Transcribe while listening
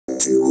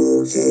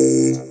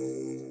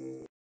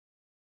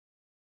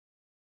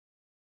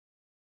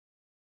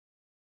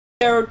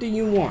Character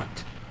you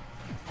want.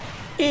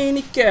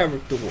 Any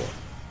character war.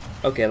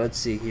 Okay, let's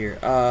see here.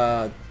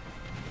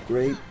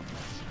 Grape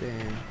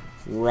and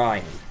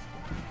Ryan.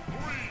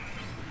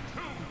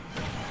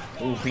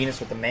 Ooh, Venus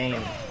with the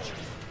main.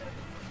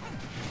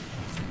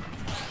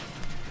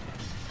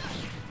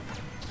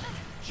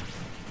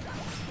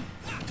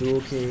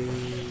 Duocade.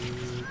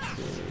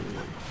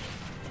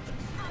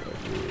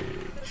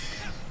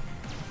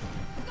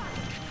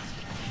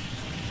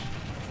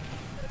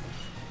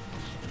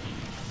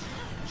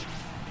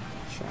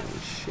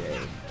 Shay.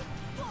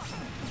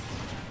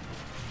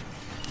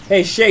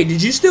 Hey Shay,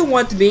 did you still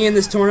want to be in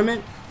this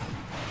tournament?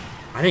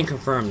 I didn't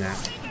confirm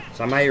that,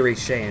 so I might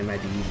erase Shay and it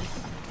might be even.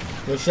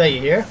 Yo, Shay,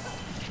 you here?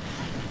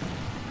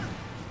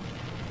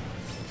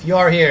 If you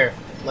are here,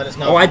 let us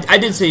know. Oh, I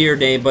did say your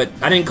name, but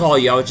I didn't call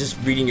you. I was just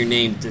reading your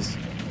name to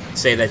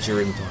say that you're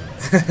in the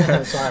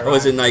tournament. Sorry, I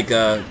wasn't like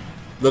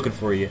looking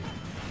for you.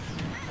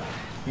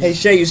 Hey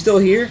Shay, you still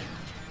here?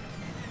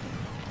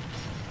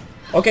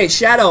 Okay,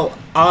 Shadow.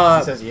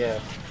 He says yeah.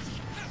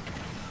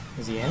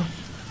 Is he in? I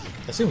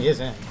assume he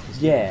is in.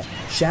 Yeah.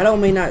 Shadow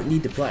may not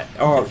need to play.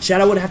 Oh,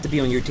 Shadow would have to be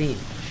on your team.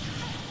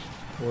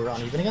 We're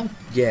on even again?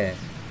 Yeah.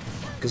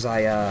 Because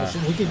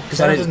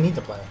Shadow doesn't need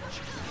to play.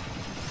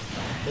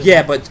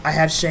 Yeah, but I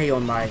have Shay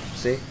on my...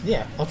 See?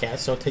 Yeah, okay,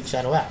 so take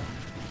Shadow out.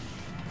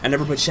 I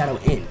never put Shadow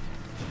in.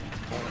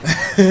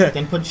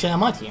 Then put Shay on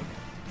my team.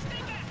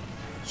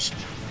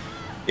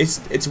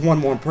 It's one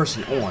more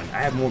person on.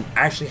 I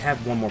actually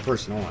have one more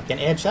person on. Then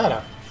add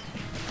Shadow.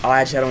 I'll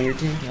add Shadow on your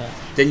team? Yeah.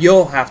 Then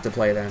you'll have to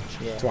play then.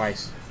 Yeah.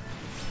 Twice.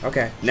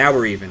 Okay, now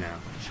we're even now.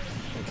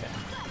 Okay.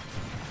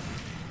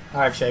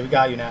 Alright, Shay, we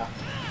got you now.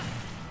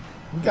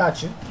 We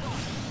got you.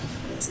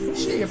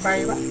 Shay,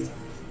 baby.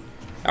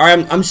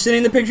 Alright, I'm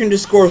sending the picture in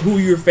Discord who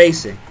you're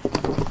facing.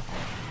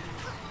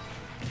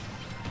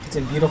 It's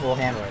in beautiful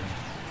handwriting.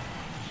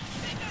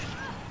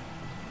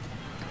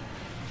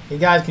 Hey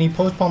guys, can you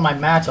postpone my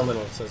match a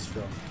little? It says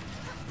Phil.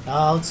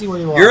 Let's see where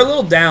you are. You're a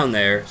little down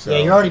there. So.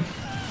 Yeah, you're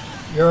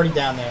already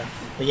down there.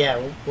 But yeah,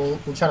 we'll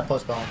try to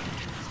postpone.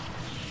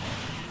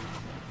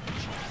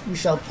 We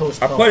shall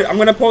postpone. I'm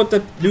gonna put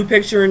the new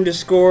picture in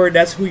Discord.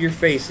 That's who you're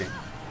facing.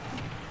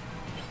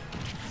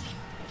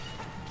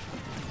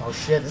 Oh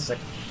shit! This is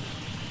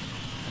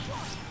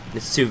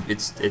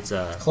It's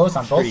close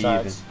on both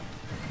sides.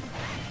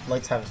 Even.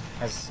 Lights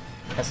has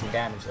some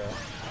damage though.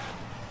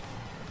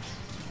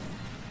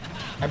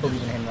 I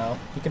believe in him though.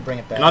 He can bring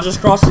it back. And I'll just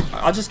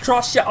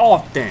cross you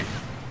off then.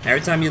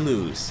 Every time you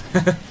lose.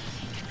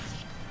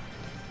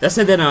 That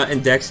said that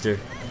in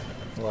Dexter.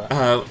 What?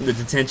 The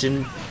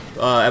detention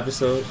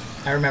episode.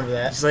 I remember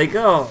that. It's like,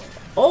 oh,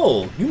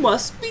 you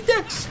must be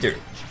Dexter.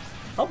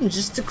 I'm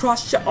just to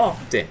cross you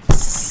off then.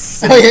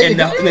 Oh, yeah, and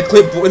the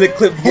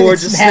clipboard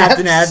just snapped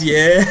in half.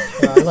 Yeah.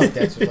 I love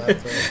Dexter's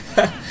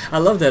episode. I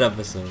love that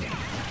episode.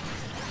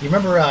 You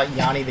remember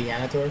Yanni the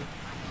Yanator?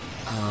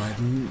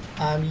 I'm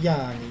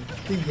Yanni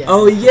the Yanator.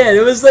 Oh yeah,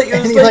 it was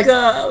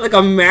like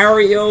a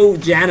Mario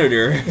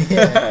janitor.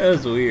 Yeah. It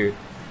was weird.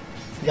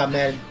 He got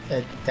mad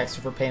at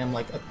Dexter for paying him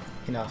like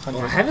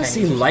 $100. I haven't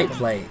seen Light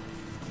play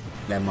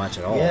that much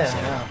at all. Yeah, so.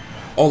 I know.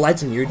 Oh,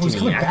 Light's on your team.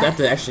 Coming I back. have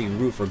to actually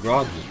root for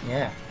Groggy.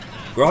 Yeah.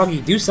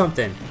 Groggy, do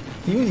something.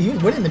 He was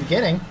winning in the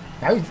beginning.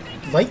 Now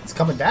Light's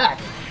coming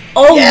back.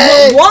 Oh,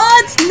 Yay!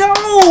 what?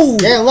 No!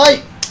 Yeah,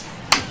 Light.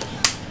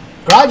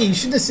 Groggy, you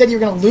shouldn't have said you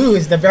were going to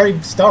lose at the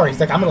very start. He's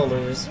like, I'm going to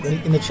lose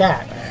in the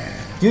chat.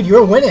 Dude,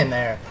 you're winning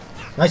there.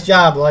 Nice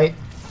job, Light.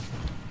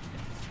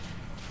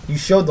 You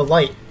showed the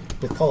light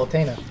with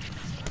Colatena.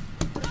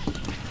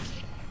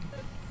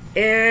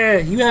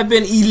 You have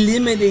been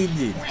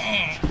eliminated.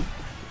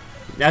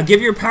 Now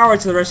give your power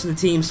to the rest of the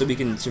team so we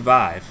can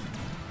survive.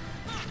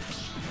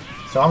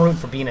 So I'm rooting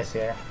for Venus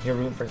here. You're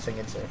rooting for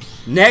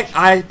Singitsu. Next,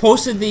 I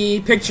posted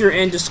the picture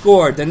in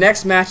Discord. The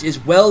next match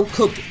is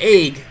Well-Cooked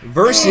Egg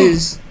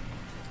versus...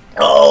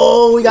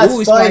 Oh, we got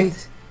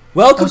spiked.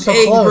 Well-Cooked so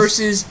Egg close.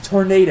 versus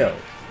Tornado.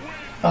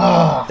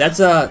 Ah, That's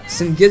a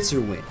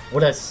Singitsu win.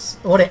 What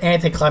an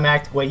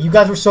anticlimactic way. You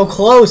guys were so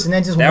close, and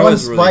then just That one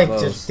was really spike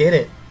close. just did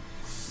it.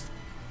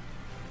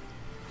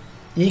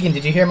 Egan,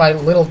 did you hear my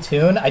little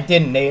tune? I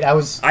didn't, Nate. I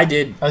was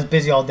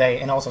busy all day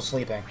and also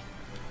sleeping.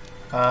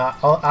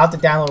 I'll have to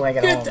download when I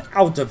get home. Get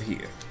out of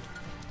here.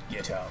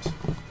 Get out.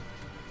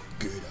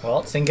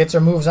 Well,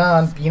 Singitsu moves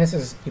on. Venus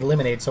is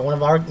eliminated. So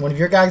one of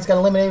your guys got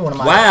eliminated. One of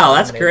mine. Wow, got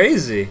that's eliminated.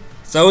 crazy.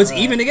 So it's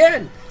even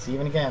again. It's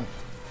even again.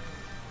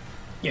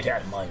 Get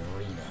out of my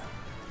arena.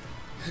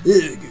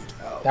 Get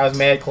out. That was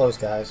mad close,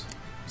 guys.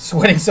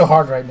 Sweating so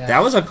hard right now.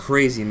 That was a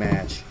crazy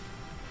match.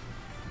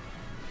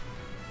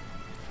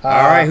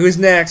 Alright, who's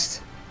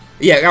next?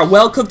 Yeah, I got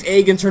Well-Cooked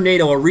Egg and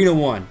Tornado, Arena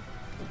 1.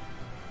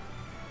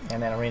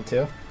 And then Arena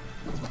 2.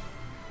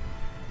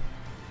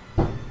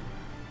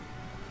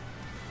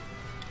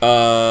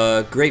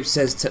 Grape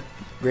says,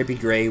 Grapey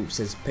Gray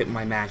says, pick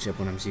my matchup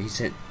when I'm seeing. He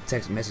sent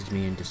text message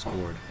me in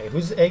Discord. Hey,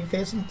 who's the egg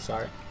facing?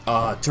 Sorry.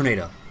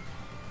 Tornado.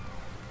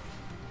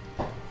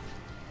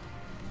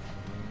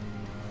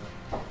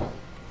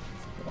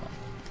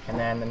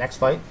 then the next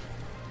fight.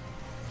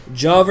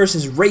 Jaw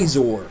versus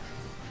Razor.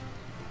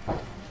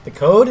 The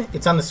code,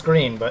 it's on the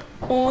screen, but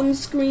On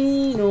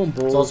screen on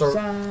both also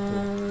sides.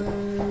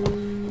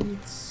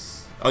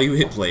 Oh, you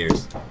hit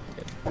players.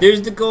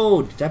 There's the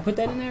code. Did I put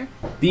that in there?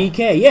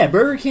 BK. Yeah,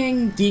 Burger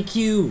King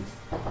DQ.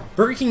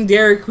 Burger King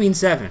Dairy Queen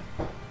 7.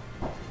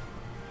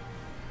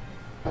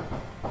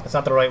 that's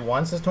not the right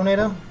one, says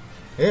Tornado?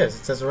 It is.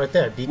 It says it right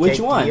there.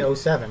 Which one?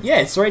 BKD07. Yeah,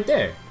 it's right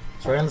there.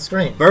 It's right on the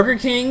screen. Burger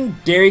King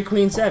Dairy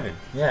Queen 7.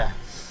 Yeah.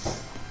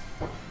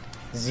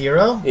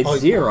 0? It's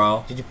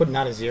 0. Did you put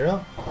not a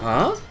 0?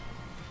 Huh?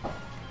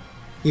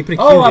 You put a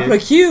Q, Oh, I dude.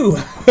 put a Q.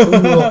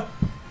 Ooh.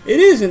 It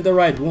isn't the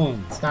right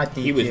one. It's not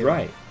DQ. He was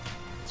right.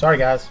 Sorry,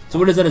 guys. So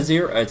what is that, a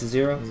 0? It's a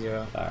 0?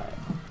 0. Alright.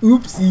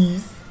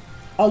 Oopsies.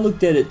 I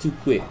looked at it too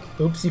quick.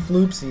 Oopsie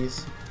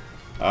floopsies.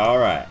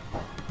 Alright.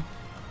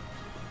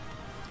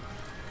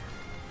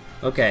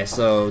 Okay,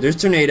 so there's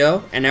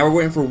Tornado, and now we're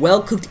waiting for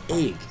Well-Cooked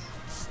Egg.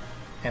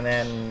 And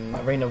then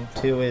Arena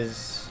 2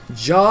 is...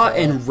 Jaw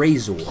and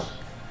Razor.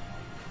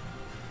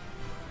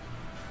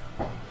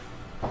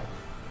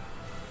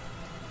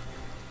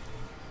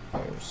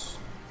 There's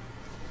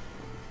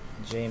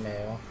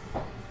J-Mail.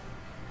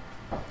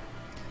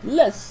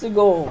 Let's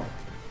go.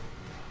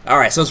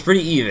 Alright, so it's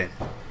pretty even.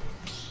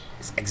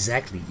 It's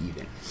exactly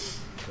even.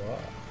 Wow.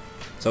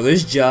 So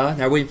there's Jaw,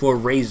 now we're waiting for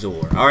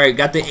Razor. Alright,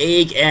 got the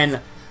egg and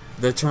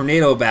the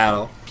Tornado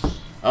battle.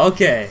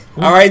 Okay.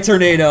 Alright,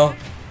 Tornado.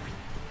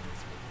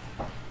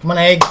 Come on,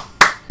 Egg.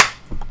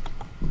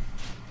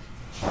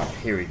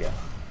 Here we go.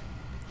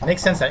 It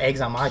makes sense that Egg's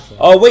on my team.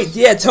 Oh wait,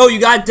 yeah, Toad, you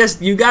got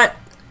this. You got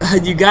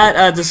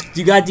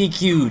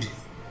DQ'd.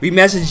 We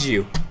messaged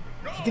you.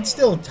 He could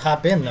still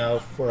hop in, though,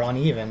 if we're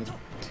uneven.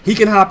 He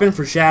can hop in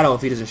for Shadow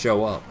if he doesn't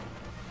show up.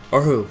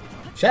 Or who?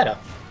 Shadow.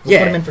 We'll Yeah.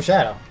 put him in for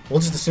Shadow. We'll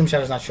just assume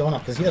Shadow's not showing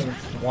up because he doesn't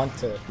want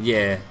to.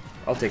 Yeah,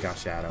 I'll take out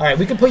Shadow. All right,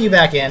 we can put you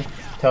back in,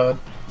 Toad.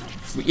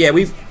 Yeah,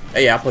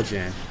 yeah, I'll put you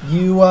in.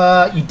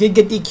 You did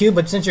get DQ,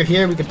 but since you're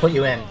here, we can put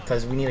you in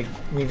because we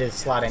need a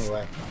slot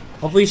anyway.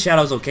 Hopefully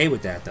Shadow's okay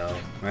with that though,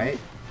 right?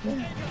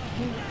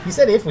 He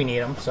said if we need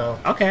him, so.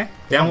 Okay.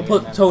 Then we'll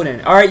put Toad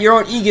in. All right, you're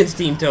on Egan's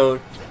team,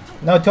 Toad.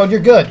 No, Toad, you're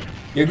good.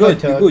 You're good.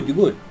 Toad. You're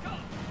good.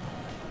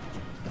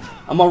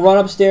 I'm gonna run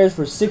upstairs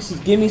for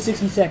 60. Give me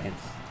 60 seconds.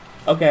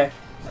 Okay.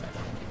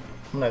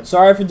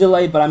 Sorry for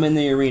delay, but I'm in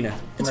the arena.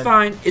 It's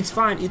fine. It's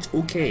fine. It's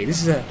okay.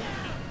 This is a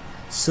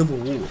Civil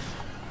War.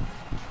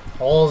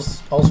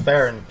 All's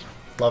fair in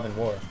love and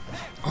war.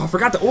 Oh, I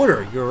forgot the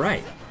order. You're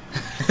right.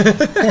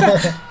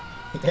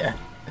 Yeah.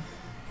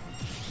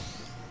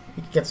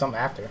 You could get something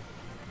after.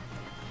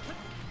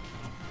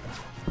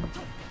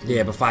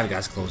 Yeah, but Five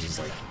Guys closes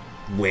like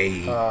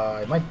way.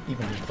 It might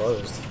even be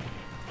closed.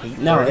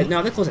 No,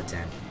 they close at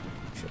 10.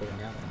 Should order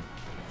now then.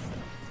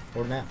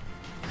 Order now.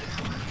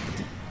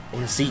 I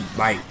want to see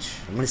Mike.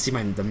 I want to see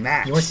the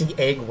match. You want to see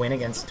Egg win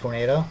against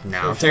Tornado?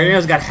 No,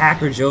 Tornado's got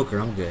Hacker Joker.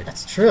 I'm good.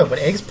 That's true, but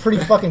Egg's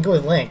pretty fucking good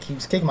with Link. He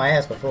was kicking my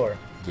ass before.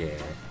 Yeah.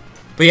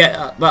 But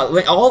yeah,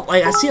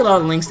 I see a lot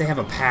of links. They have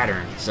a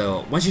pattern.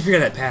 So once you figure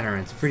that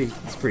pattern, it's pretty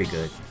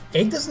good.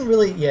 Egg doesn't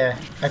really, yeah.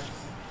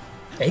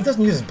 Egg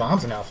doesn't use his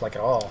bombs enough, like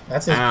at all.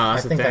 That's his. I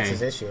think that's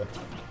his issue.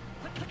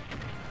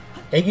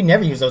 Egg, you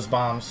never use those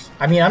bombs.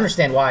 I mean, I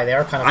understand why. They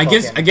are kind of.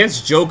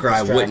 Against Joker,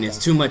 I wouldn't. It's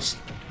too much.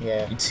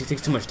 Yeah. It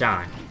takes too much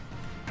time.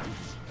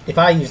 If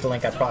I used the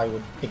Link, I probably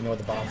would ignore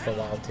the bomb for a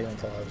while too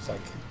until I was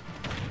like,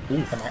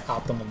 at my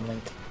optimum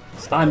Link.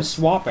 I'm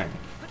swapping.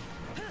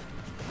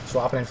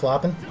 Swapping and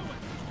flopping.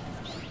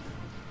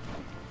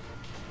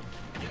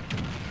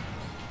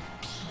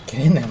 Get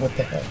in there, what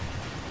the hell?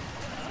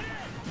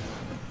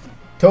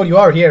 Toad, you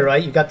are here,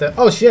 right? You got the...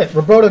 Oh, shit.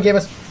 Roberto gave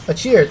us a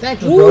cheer.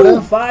 Thanks, Roberto.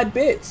 Ooh, 5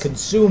 bits.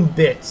 Consume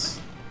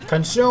bits.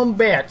 Consume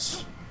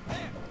bits.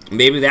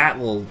 Maybe that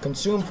will...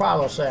 Consume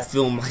Prilosec.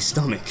 Fill my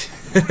stomach.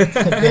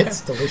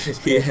 Bits? Delicious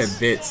bits. Yeah,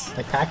 bits.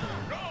 Like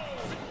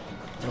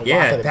Pac-Man.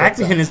 Yeah,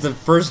 Pac-Man is the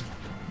first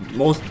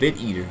most bit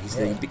eater.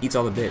 He eats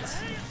all the bits.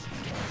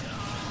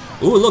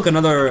 Ooh, look,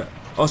 another...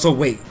 Oh, so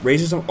wait.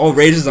 Razor's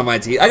on my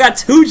team. I got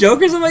 2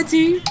 Jokers on my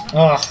team?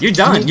 Ugh, You're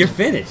done. You're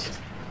finished.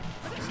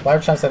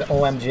 Spider-Chan said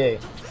OMG.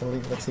 So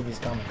let's see if he's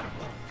coming.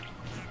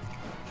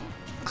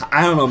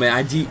 I don't know,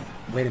 man.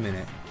 Wait a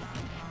minute.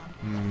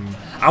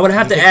 I would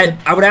have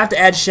to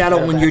add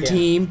Shadow on your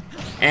team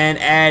and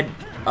add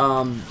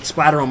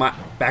Splatter on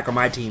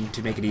my team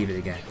to make it even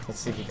again. Let's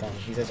see if he comes.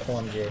 He says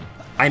OMG.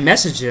 I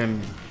messaged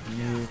him.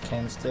 You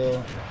can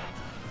still.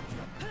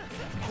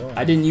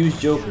 I didn't use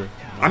Joker.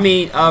 I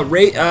mean,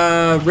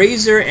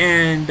 Razor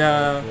and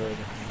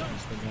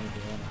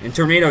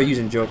Tornado are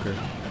using Joker.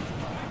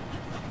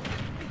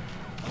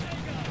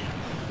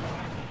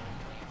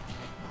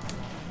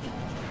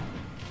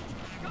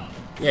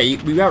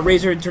 Yeah, we got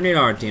Razor and Tornado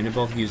on our team. They're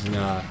both using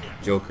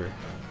Joker.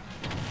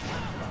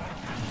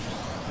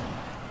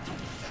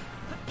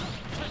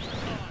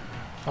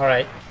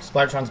 Alright,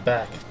 Splattertron's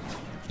back.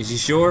 Is he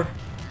sure?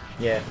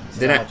 Yeah.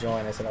 Then I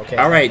join. I said okay.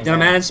 Alright, then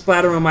I'm adding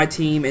Splatter on my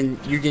team and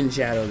you're getting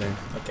Shadow then.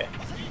 Okay.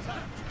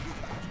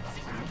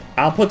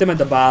 I'll put them at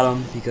the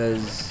bottom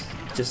because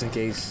just in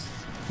case.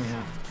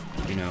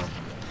 you know,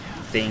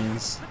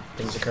 things.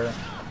 Things occur.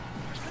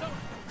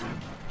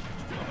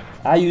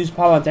 I use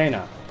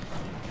Palutena.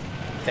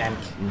 Thank.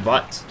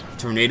 But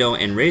Tornado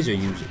and Razor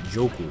use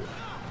Joker.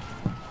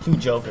 2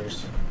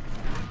 jokers.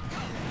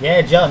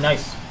 Yeah, Joe,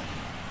 nice.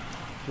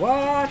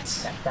 What?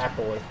 That fat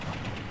boy.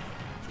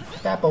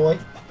 Fat boy.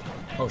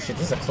 Oh shit,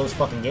 this is a close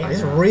fucking game. This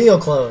is real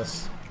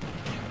close.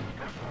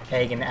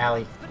 Egg and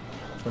Alley.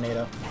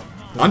 Tornado.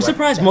 I'm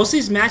surprised most of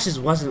these matches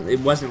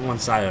wasn't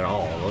one-sided at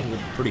all. Those were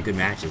pretty good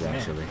matches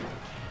actually.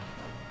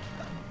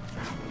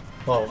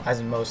 Well, as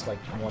in most, like,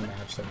 one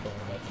match so far,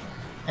 but...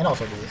 And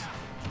also these.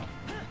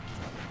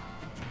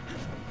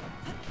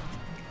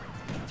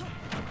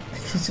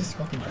 He's just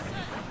fucking bad.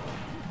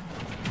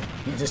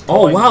 He just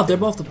wow, they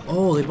both have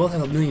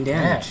 1,000,000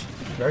 damage. Yeah,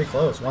 very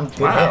close. One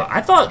good Wow, hit.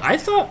 I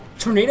thought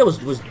Tornado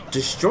was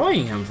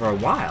destroying him for a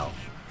while.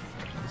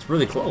 It's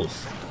really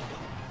close.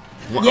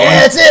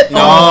 Yeah, that's it!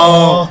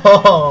 No!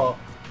 Oh.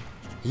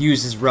 He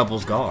used his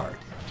Rebel's Guard.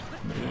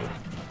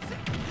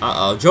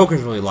 Uh-oh,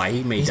 Joker's really light.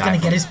 He's gonna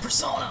get his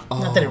persona. Oh.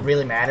 Not that it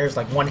really matters.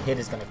 Like, one hit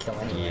is gonna kill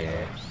anyway.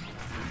 Yeah.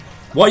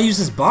 Why use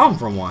his bomb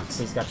for once?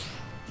 He's got...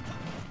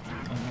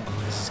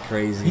 Oh, this is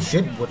crazy. He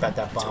should whip out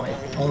that bomb,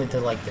 only to,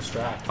 like,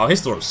 distract. Oh,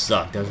 his throws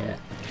suck, doesn't it?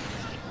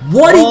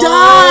 What? He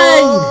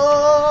died!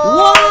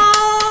 What?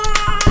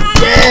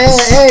 Yeah,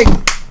 egg!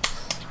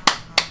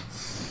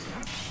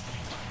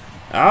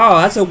 Oh,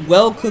 that's a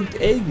well-cooked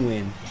egg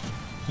win.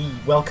 He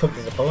well-cooked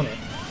his opponent.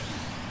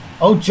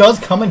 Oh, Joe's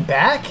coming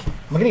back?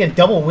 Am I gonna get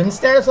double win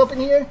status up in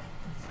here?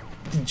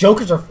 The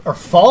Jokers are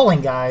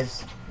falling,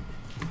 guys.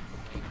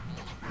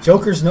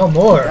 Joker's no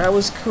more. That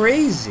was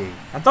crazy.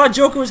 I thought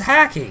Joker was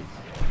hacking.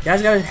 You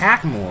guys gotta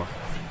hack more.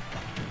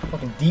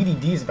 Fucking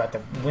DDD's about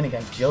to win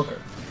against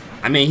Joker.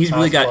 I mean, he's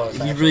really got.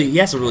 He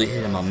has to really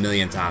hit him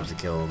 1,000,000 times to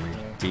kill him. Yeah.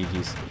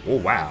 DDD's. Oh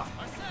wow.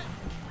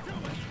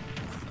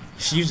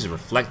 She uses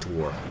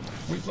Reflector.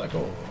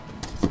 Reflector.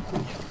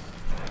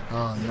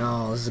 Oh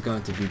no, this is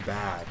going to be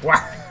bad.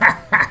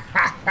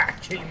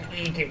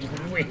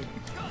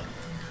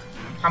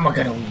 I'm not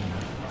gonna win.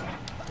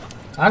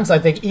 Honestly, I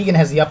think Egan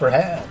has the upper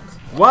hand.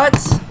 What?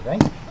 You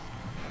think?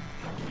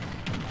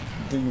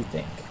 Do you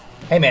think?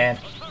 Hey man,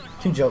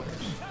 2 Jokers.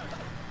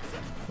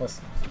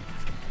 Listen.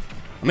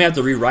 I'm gonna have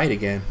to rewrite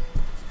again.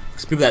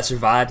 Because people that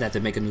survived have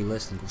to make a new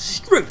list and go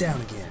straight down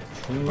again.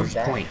 Who's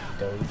that, point?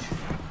 Doge?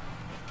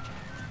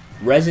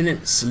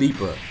 Resident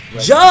Sleeper.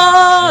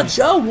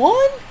 Joe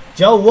won?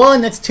 Joe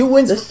won. That's 2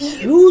 wins. That's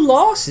 2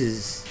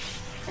 losses.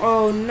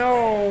 Oh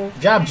no.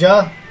 Good job,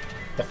 Joe.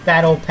 The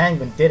fat old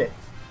penguin did it.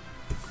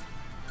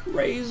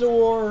 Razor.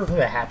 Look at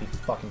that happy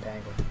fucking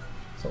penguin.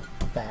 So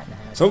fat and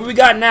happy. So what we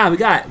got now? We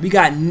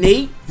got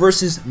Nate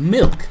versus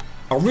Milk.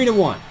 Arena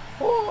 1.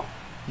 Oh,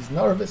 he's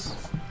nervous.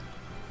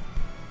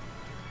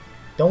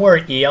 Don't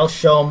worry, E. I'll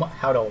show him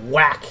how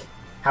whack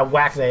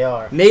they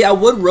are. Nate, I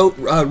would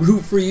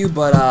root for you,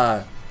 but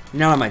you're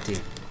not on my team.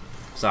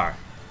 Sorry.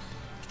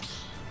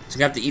 So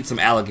you have to eat some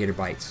alligator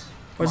bites.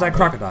 Or is that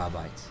crocodile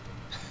bites?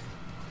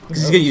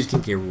 Because he's gonna use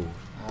King K. Rool,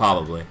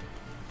 probably.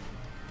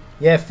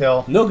 Yeah,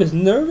 Phil. Milk is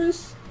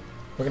nervous.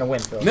 We're gonna win,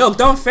 Phil. Milk,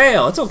 don't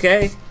fail. It's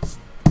okay.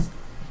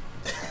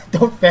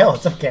 Don't fail.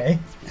 It's okay.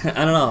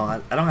 I don't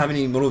know. I don't have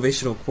any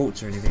motivational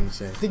quotes or anything to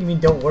say. I think you mean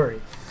don't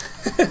worry.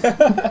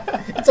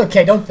 It's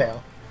okay. Don't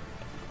fail.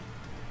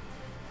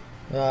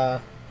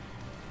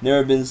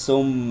 Never been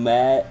so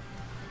mad,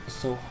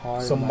 so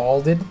hard. So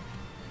molded.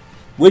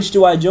 Which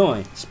do I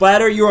join?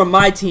 Splatter, you're on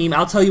my team.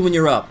 I'll tell you when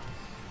you're up.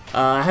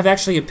 I have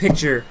actually a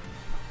picture.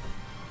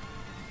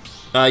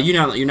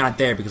 You're not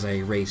there because I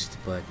erased,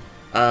 but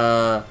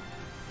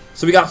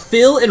so we got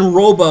Phil and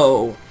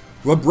Robroto.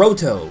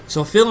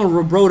 So Phil and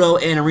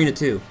Robroto and Arena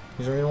 2.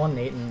 Who's Arena 1?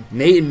 Nate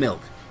and Milk.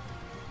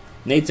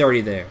 Nate's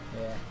already there.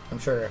 Yeah, I'm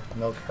sure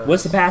Milk hurts.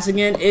 What's the pass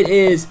again? It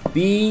is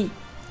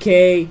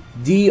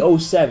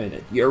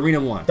BKD07. Your Arena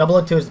 1.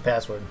 002 is the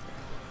password.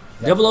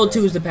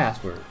 002 is the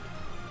password.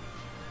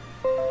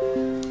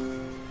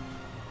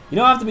 You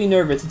don't have to be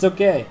nervous. It's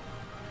okay.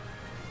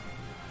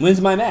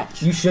 When's my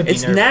match? You should be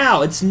nervous.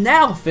 Now. It's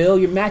now, Phil.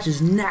 Your match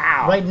is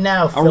now. Right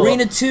now, Phil.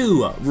 Arena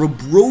 2.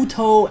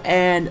 Robroto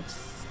and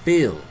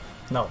Phil.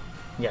 No.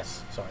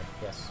 Yes. Sorry.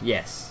 Yes.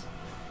 Yes.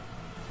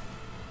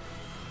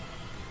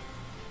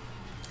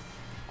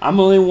 I'm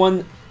the only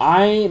one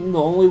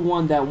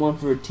that won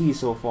for a T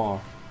so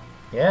far.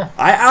 Yeah.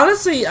 I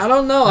honestly, I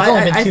don't know.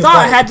 I thought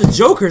I had the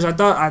Jokers. I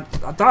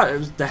thought it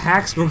was the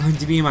hacks were going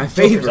to be in my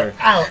favor.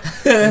 Out.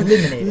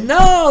 Eliminated.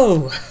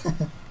 No.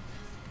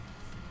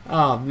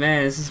 Oh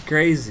man, this is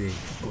crazy.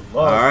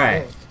 All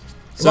right.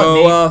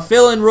 So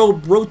Phil and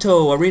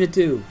Roto, Arena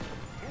 2.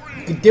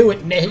 You can do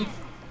it, Nate.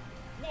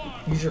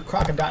 Use your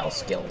crocodile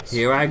skills.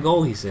 Here I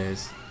go, he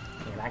says.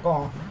 Here I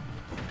go.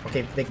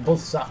 Okay, they can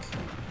both suck.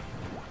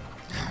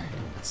 All right,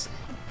 let's see.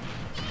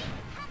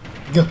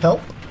 Good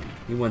help.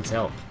 He wants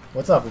help.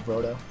 What's up,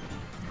 Roto?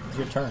 It's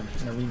your turn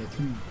in Arena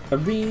 2.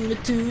 Arena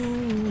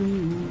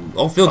 2.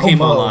 Oh, Phil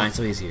came online,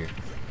 so he's here.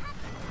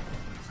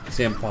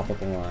 See him pop up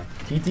online.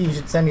 TT, you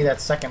should send me that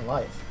second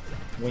life.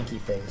 Winky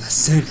face.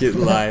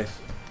 Second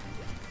life.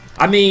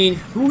 I mean,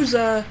 who's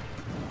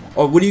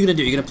Oh, what are you gonna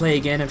do? You gonna play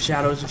again if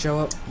Shadow doesn't show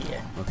up?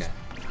 Yeah. Okay.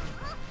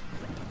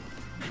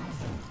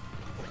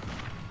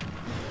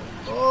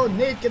 Oh,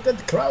 Nate, get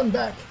that crown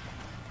back.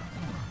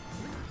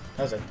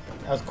 That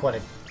was quite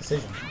a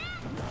decision.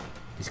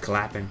 He's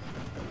clapping.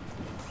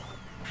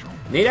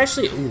 Nate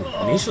actually,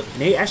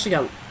 Nate actually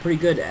got pretty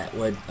good at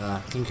what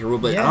King K.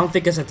 Rool, but I don't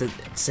think it's at the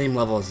same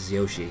level as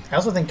Yoshi. I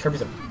also think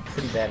Kirby's a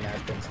pretty bad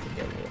match against King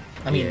K. Rool.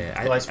 I mean,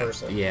 vice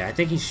versa. I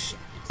think he's.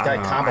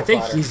 I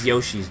think he's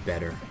Yoshi's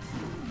better.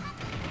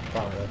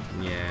 Probably.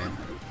 Yeah.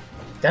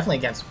 Definitely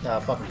against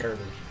fucking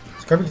Kirby.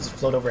 Kirby can just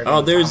float over everything.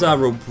 Oh, there's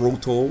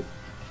Roto.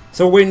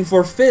 So we're waiting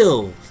for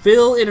Phil.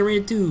 Phil in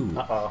Arena 2.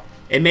 Uh-oh.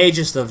 It may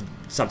just have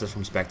stopped us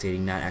from spectating,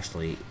 not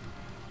actually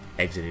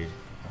exited.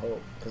 Oh,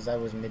 because that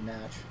was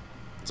mid-match.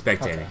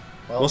 Spectating. Okay.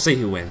 Well, we'll see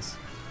who wins.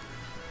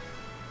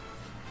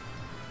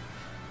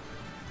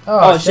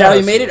 Oh, Shadow,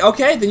 you made it?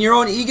 Okay, then you're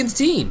on Egan's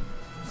team.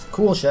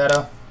 Cool,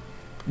 Shadow.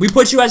 We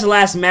put you as the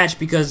last match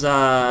because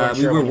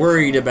we were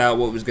worried about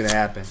what was going to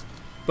happen.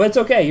 But it's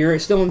okay, you're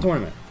still in the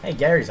tournament. Hey,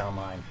 Gary's on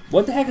mine.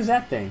 What the heck is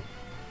that thing?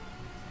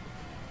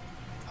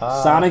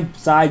 Sonic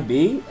Side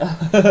B?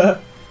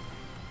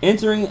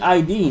 Entering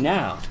ID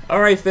now.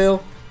 Alright,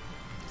 Phil.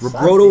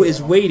 Roberto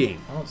is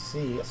waiting. I don't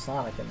see a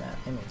Sonic in that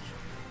image.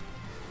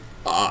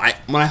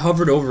 When I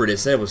hovered over it, it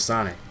said it was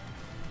Sonic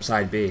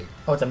Side B.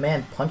 Oh, it's a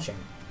man punching.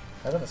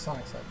 I thought it was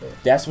Sonic Side B.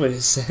 That's what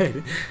it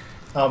said.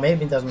 Oh,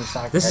 maybe it doesn't mean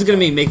Sonic. This is going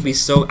to make me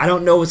so... I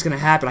don't know what's going to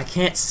happen. I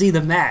can't see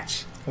the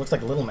match. Looks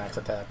like Little Max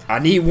attack. I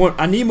need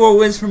more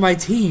wins for my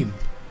team.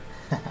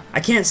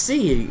 I can't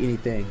see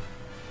anything.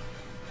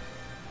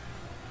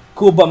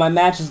 Cool, but my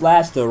match is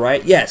last though,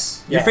 right?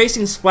 Yes. Yeah. You're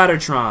facing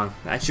Splattertron.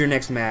 That's your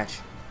next match.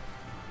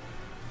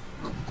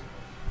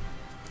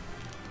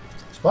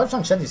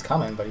 Splattertron said he's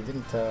coming, but he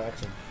didn't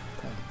actually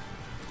come.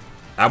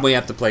 I may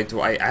have to play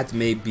twice. I have to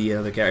maybe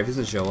another character. If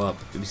he doesn't show up,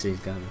 we see he's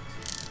coming.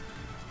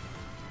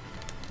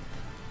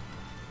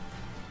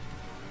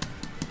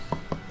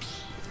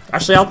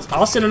 Actually,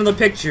 I'll send another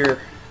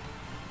picture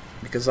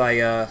because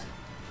I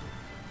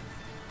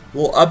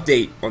will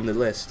update on the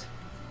list.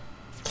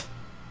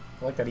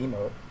 I like that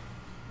emote,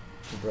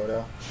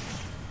 Brodo.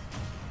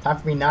 Time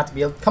for me not to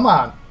be able. Come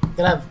on,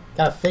 gotta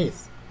have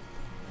faith.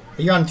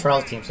 But you're on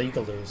Charles' team, so you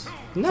can lose.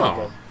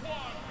 No.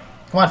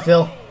 Come on,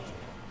 Phil.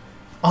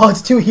 Oh,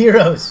 it's 2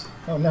 heroes.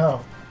 Oh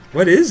no.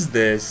 What is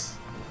this?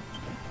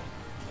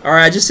 All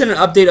right, I just sent an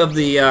update of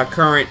the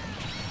current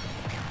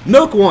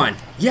Milk one.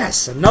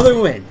 Yes, another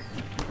win.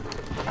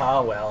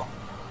 Oh well.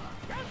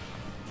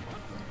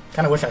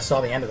 Kind of wish I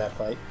saw the end of that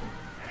fight.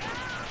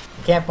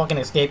 You can't fucking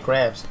escape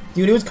crabs.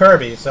 Dude, it was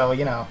Kirby, so,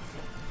 you know.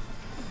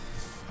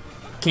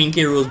 King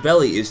K. Rool's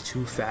belly is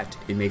too fat.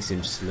 It makes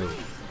him slow.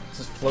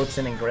 Just floats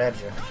in and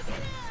grabs you.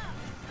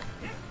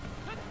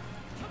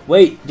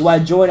 Wait, do I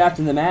join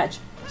after the match?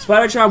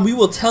 Splattertron, we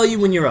will tell you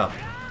when you're up.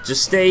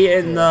 Just stay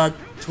in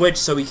Twitch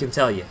so we can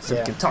tell you. So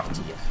we can talk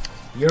to you.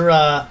 You're,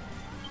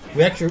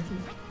 we actually...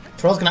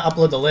 Troll's gonna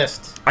upload the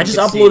list. I just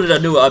uploaded a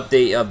new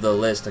update of the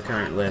list, the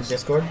current list. In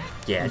Discord?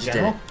 Yeah, I just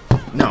general? did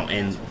it. No,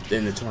 in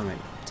the tournament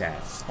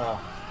tab.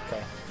 Oh,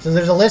 okay. So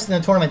there's a list in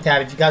the tournament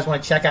tab if you guys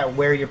want to check out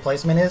where your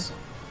placement is.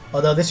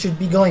 Although this should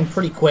be going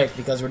pretty quick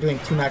because we're doing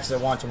 2 matches at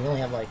once and we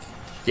only have like...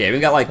 Yeah, we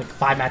got like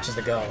 5 matches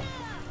to go.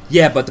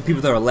 Yeah, but the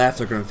people that are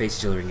left are going to face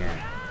each other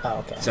again. Oh,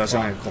 okay. So it's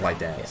going to go like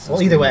that. Yeah. So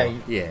Well, either way,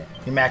 yeah.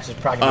 Your match is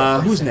probably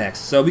going to who's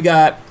next? So we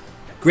got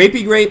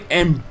Grapey Grape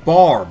and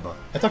Barb.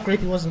 I thought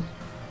Grapey wasn't...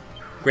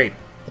 Grape.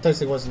 I thought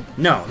he wasn't...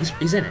 No,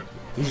 he's in it.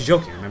 He's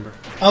joking, remember?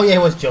 Oh, yeah, he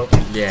was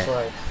joking. Yeah. That's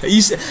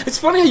right. It's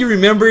funny how you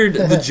remembered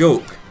the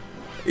joke.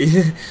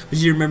 But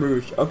you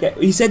remember... Okay,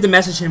 he said to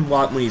message him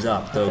when he's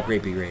up, though, okay.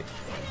 Grapey Grape.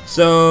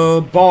 So,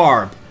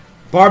 Barb.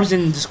 Barb's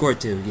in Discord,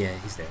 too. Yeah,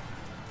 he's there.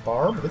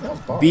 Barb? Who the hell's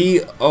Barb?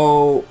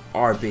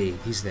 B-O-R-B.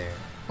 He's there.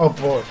 Oh,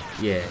 Barb.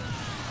 Yeah.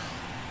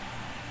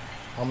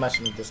 I'll message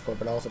him in Discord,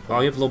 but I'll also...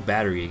 Oh, you have low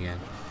battery again.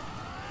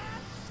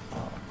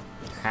 Oh.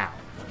 How?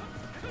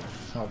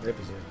 Oh,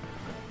 Grapey's here.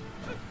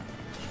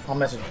 I'll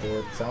message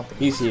Board. I don't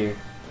think he's here.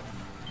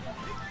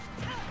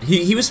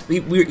 He was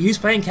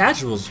playing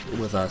casuals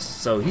with us,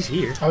 so he's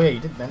here. Oh yeah, you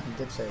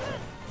did say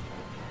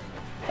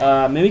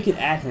that. Maybe we can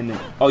add him.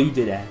 Oh, you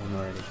did add him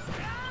already.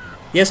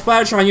 Yeah,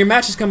 Splattertron, your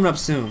match is coming up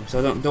soon,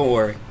 so don't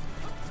worry.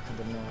 I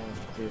don't know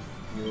if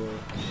you're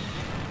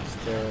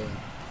still in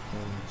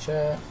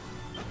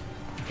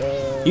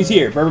chat. He's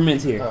here.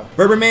 Berberman's here. Oh.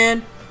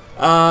 Berberman,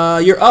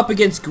 you're up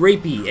against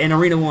Grapey in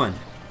Arena 1.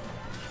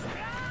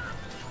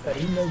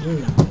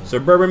 So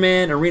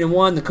Berberman, Arena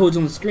 1, the code's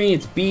on the screen.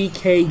 It's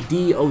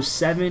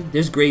BKD07.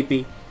 There's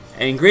Grapey.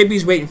 And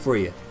Grapey's waiting for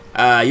you.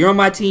 You're on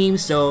my team,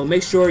 so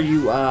make sure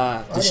you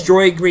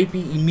destroy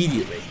Grapey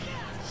immediately.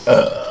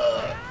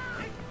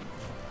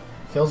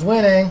 Phil's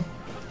winning.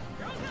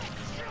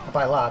 Not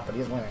by a lot, but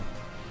he's winning.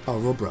 Oh,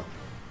 Robro.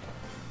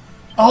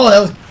 Oh,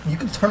 that was... You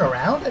can turn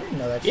around? I didn't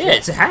know that shit. Yeah,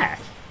 it's a hack.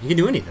 You can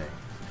do anything.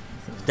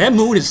 That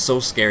moon is so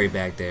scary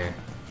back there.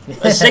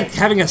 It's like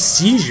having a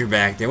seizure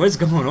back there. What is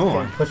going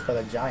on? Getting pushed by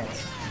the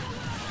giants.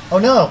 Oh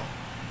no!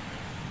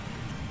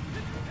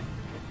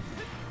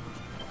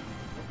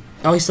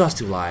 Oh, he still has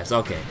 2 lives.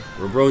 Okay,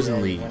 we're bros in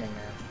the lead. Winning,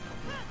 man.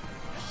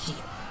 Shit.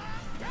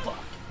 Fuck.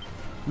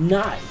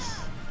 Nice.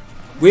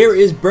 Where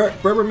is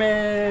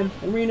Berberman?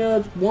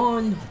 Arena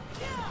 1.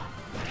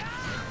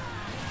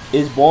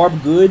 Is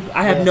Barb good?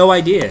 I have no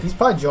idea. He's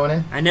probably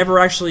joining. I never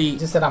actually. He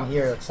just said I'm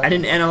here. I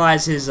didn't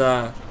analyze his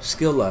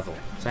skill level,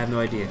 so I have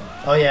no idea.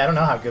 Oh yeah, I don't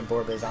know how good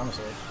Barb is,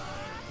 honestly.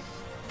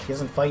 He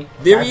doesn't fight.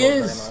 There he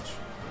is.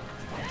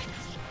 Very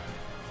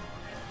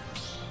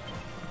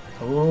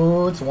much.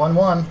 Ooh, it's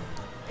 1-1.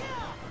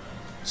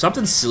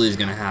 Something silly is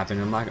gonna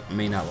happen. I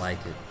may not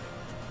like it.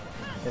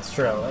 It's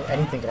true.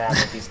 Anything could happen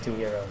with these 2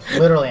 heroes.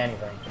 Literally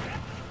anything.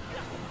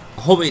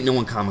 I hope ain't no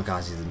one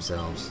kamikazes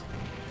themselves.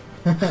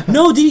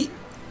 No, did he?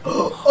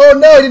 Oh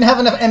no, I didn't have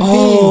enough MP.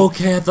 Oh,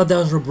 okay. I thought that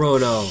was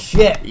Roboto.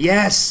 Shit.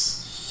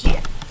 Yes.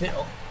 Shit.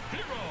 Phil.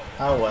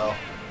 Oh well.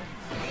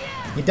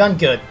 You done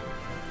good.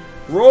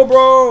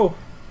 Robro.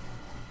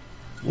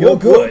 You're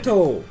good.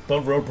 Roboto.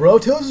 But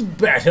Robroto's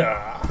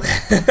better.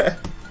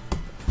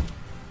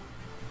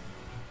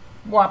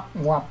 Wop,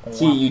 wop, wop.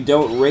 See, you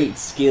don't rate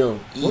skill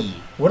E.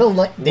 What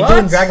a they do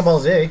in Dragon Ball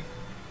Z.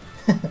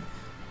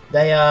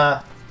 They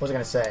what was I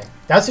gonna say?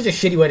 That was such a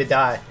shitty way to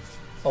die.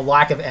 A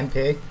lack of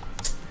MP.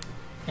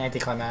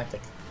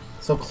 Anticlimactic.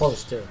 So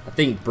close too. I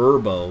think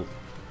Burbo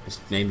just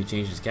maybe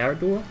changed his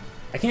character.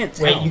 I can't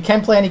tell. Wait, you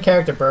can play any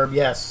character, Burb.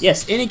 Yes.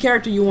 Yes, any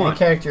character you want. Any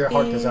character your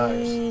heart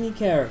desires. Any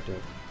character.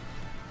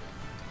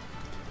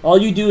 All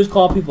you do is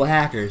call people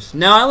hackers.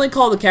 Now I only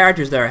call the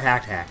characters that are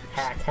hackers.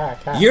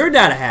 Hack. You're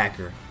not a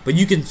hacker, but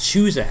you can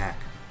choose a hacker.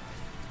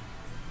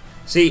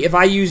 See, if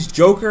I use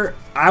Joker,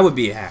 I would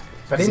be a hacker.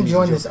 If I didn't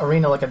join this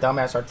arena like a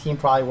dumbass, our team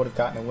probably would have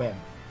gotten a win.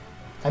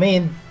 I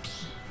mean,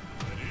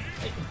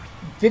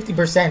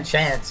 50%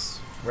 chance,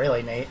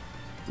 really, Nate.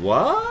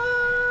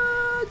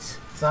 What?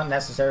 It's not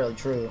necessarily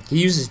true.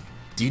 He uses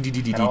D.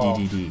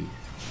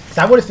 Because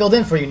I would have filled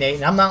in for you, Nate,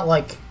 and I'm not,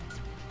 like,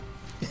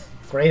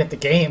 great at the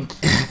game.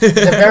 There's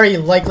a very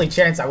likely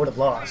chance I would have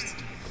lost.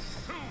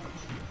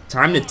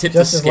 Time to tip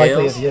Just the as scales.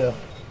 likely as you.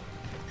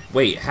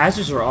 Wait,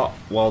 hazards are all...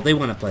 Well, they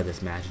want to play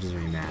this match. It doesn't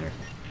really matter.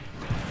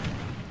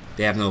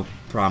 They have no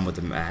problem with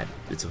the map.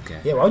 It's okay.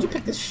 Yeah, why would you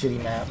pick this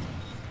shitty map?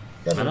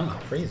 That's I don't know.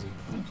 Crazy.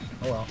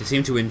 Oh well. They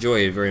seem to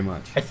enjoy it very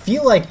much. I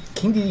feel like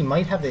King DD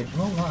might have the...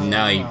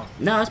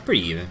 No, it's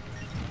pretty even.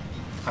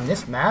 On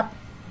this map?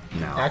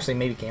 No. Actually,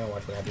 maybe Game &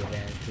 Watch would have the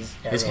advantage.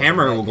 His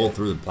hammer will go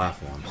through the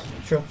platforms.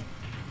 True.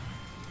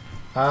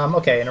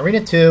 Okay, in Arena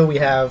 2, we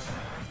have...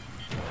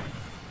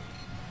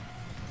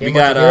 We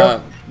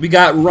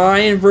got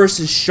Ryan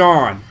versus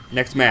Sean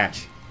next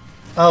match.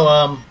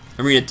 Oh,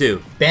 Arena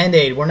 2.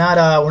 Band-Aid. We're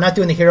not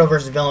doing the hero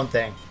versus villain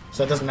thing,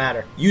 so it doesn't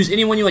matter. Use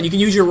anyone you want. You can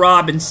use your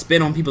Rob and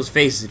spin on people's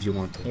faces if you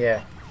want to.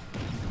 Yeah.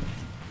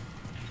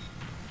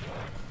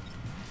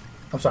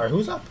 I'm sorry,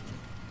 who's up?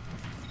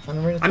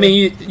 I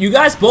mean, you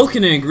guys both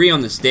can agree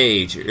on the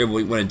stage what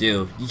you want to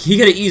do. He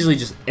could have easily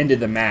just ended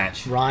the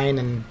match.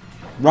 Ryan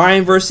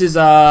versus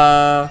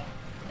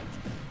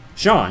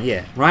Sean,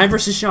 yeah. Ryan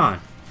versus Sean.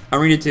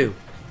 Arena 2.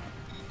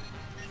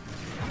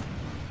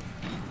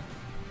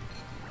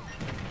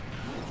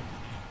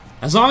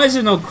 As long as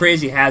there's no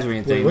crazy hazard or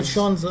anything. Wait, which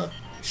Sean's up?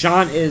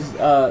 Sean is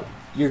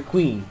your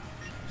queen.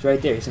 He's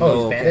right there. He's he's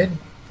Band-Aid? Okay.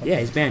 Yeah,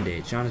 he's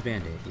Band-Aid. Sean is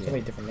Band-Aid. Yeah. So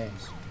many different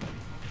names.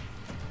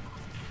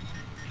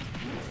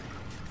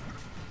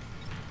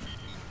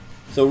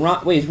 So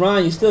Ron, wait, is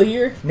Ron, you still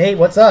here? Nate,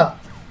 what's up?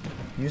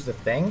 Use the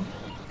thing?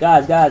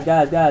 Guys.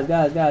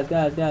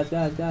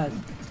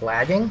 It's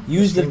lagging?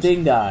 Use the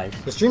thing, guys.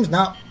 The stream's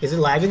not... Is it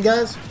lagging,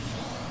 guys?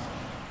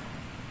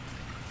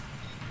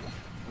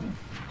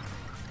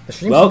 The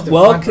stream seems to be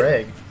fine for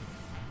Egg.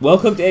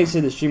 Well-cooked Egg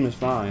said the stream is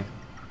fine.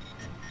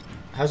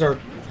 How's our...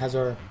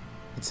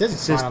 It says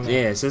it's fine on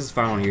there. Yeah, it says it's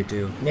fine on here,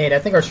 too. Nate, I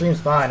think our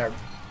stream's fine.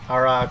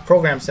 Our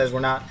program says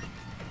we're not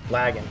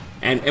lagging.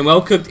 And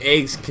Well-Cooked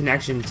Egg's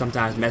connection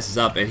sometimes messes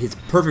up, and it's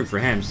perfect for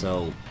him,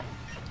 so...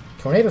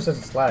 Tornado says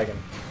it's lagging.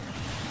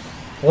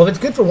 Well, if it's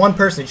good for one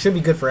person, it should be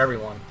good for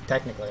everyone,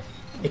 technically.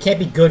 It can't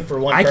be good for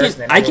one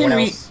person and everyone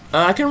else.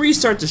 I can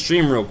restart the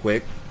stream real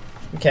quick.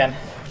 You can.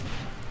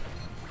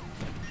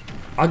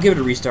 I'll give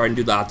it a restart and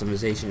do the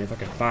optimization if I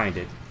can find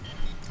it.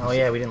 Oh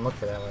yeah, we didn't look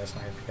for that last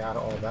night. I forgot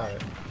all about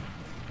it.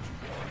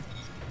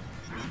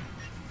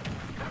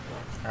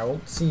 Alright, we'll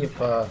see if...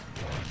 Oh,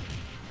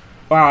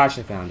 I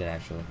actually found it,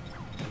 actually.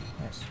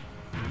 Nice.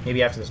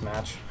 Maybe after this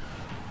match.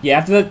 Yeah,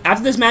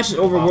 after this match is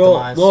over,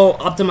 we'll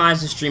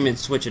optimize the stream and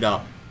switch it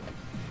up.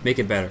 Make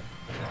it better.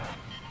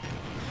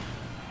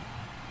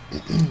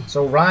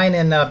 So Ryan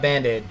and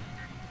Band-Aid.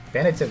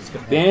 Band-Aid said it's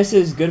good for him. Band-Aid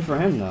says it's good for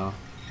him, though.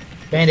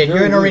 Band-Aid,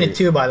 you're in Arena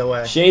 2, by the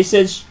way. Shay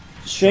says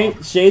the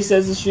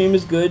stream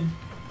is good.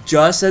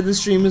 Just said the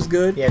stream is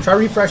good. Yeah, try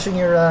refreshing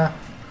your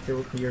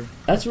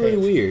That's really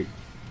weird.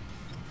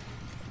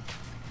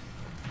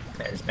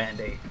 There's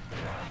Band-Aid.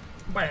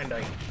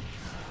 Band-Aid.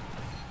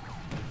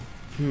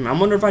 I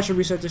wonder if I should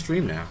restart the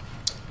stream now.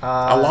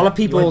 A lot of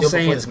people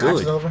saying it's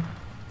good.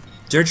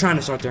 They're trying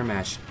to start their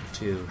match,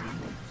 too.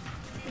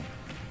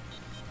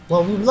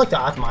 Well, we would like to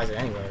optimize it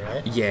anyway,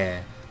 right?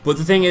 Yeah. But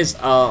the thing is,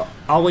 I'll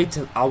wait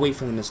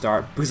for them to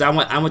start because I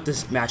want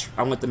this match.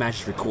 I want the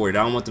match recorded.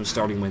 I don't want them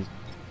starting when.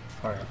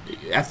 All right.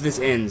 After this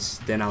ends,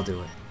 then I'll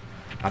do it.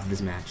 After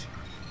this match,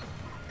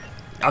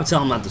 I'll tell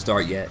them not to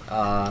start yet.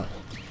 Ryan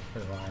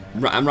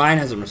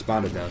hasn't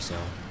responded though, so.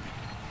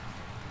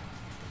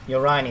 Yo,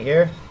 Ryan, you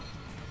here?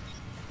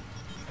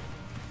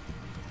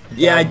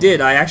 Yeah, I did.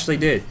 I actually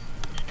did.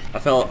 I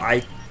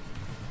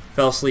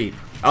fell asleep.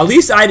 At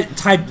least I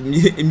typed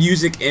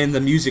music in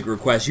the music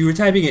request. You were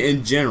typing it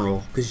in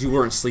general because you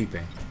weren't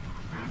sleeping.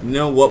 You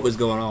know what was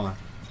going on.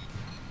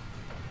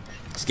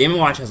 This Game &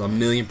 Watch has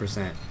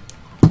 1,000,000%.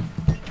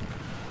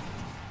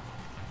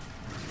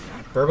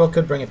 Burbo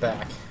could bring it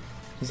back.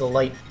 He's a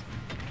light.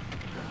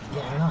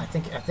 Yeah, I don't know. I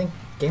think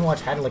Game &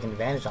 Watch had like an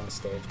advantage on the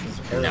stage because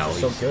his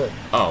aerials are so good.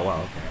 Oh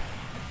wow, okay.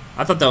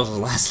 I thought that was his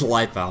last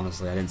life.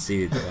 Honestly, I didn't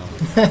see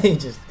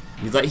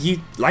it.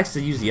 He likes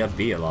to use the up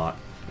B a lot.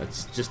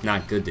 That's just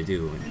not good to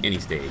do in any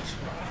stage.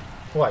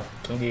 What?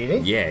 King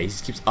Dedede? Yeah, he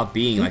just keeps up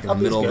being like in the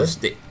middle of the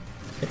stage.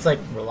 It's like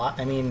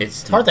I mean,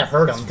 it's hard to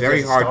hurt him. It's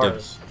very hard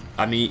to.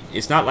 I mean,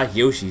 it's not like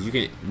Yoshi's. You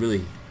can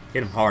really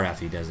hit him hard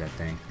after he does that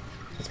thing.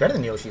 It's better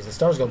than Yoshi's. The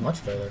stars go much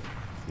further.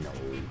 No.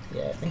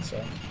 Yeah, I think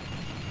so.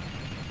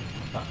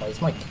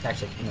 This might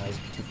actually. No, he's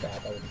too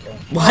fat. I wouldn't kill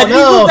him. Why did you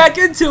go back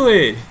into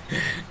it?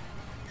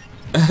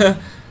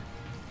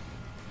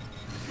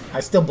 I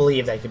still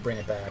believe that he could bring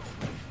it back.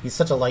 He's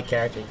such a light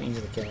character, you could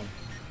easily kill him.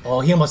 Oh,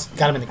 he almost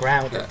got him in the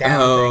ground with the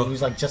down thing. He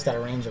was like just out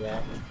of range of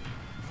that.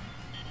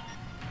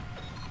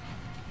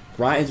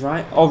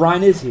 Ryan? Oh,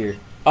 Ryan is here.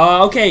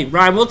 Okay,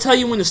 Ryan, we'll tell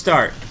you when to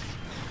start.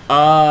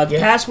 The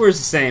password's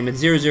the same.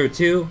 It's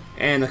 002,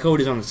 and the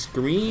code is on the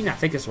screen. I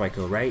think that's the right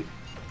code, right?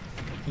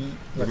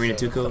 Arena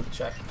 2 code?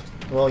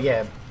 Well,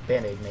 yeah,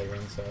 Band-Aid made it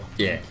in, so...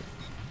 Yeah.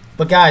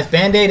 But guys,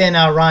 Band-Aid and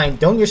Ryan,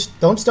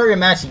 don't start your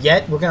match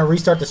yet. We're going to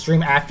restart the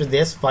stream after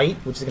this fight,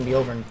 which is going to be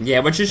over in... Yeah,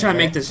 we're just trying to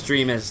make the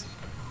stream as...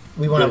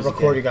 We want to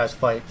record you guys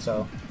fight,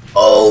 so...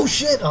 Oh,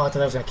 shit! Oh, I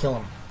thought I was going to kill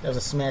him. That was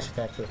a smash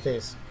attack to the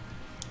face.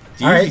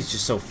 Dude, he's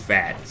just so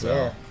fat, so...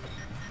 Yeah.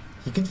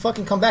 He can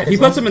fucking come back. If he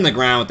puts him in the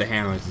ground with the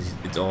hammer,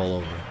 it's all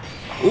over.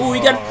 Ooh, he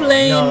got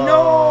flame!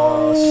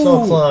 No!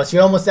 So close.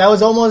 That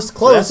was almost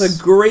close. So that's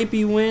a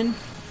grapey win.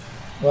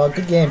 Well,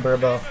 good game,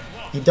 Burbo.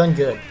 You've done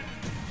good.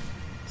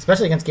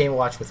 Especially against Game &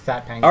 Watch with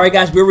Fat Penguin. Alright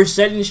guys, we're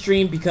resetting the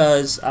stream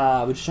because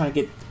we're just trying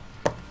to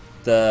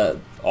get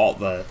all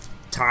the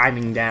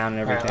timing down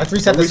and everything. Right, let's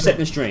reset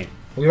the stream.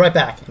 We'll be right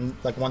back in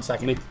like 1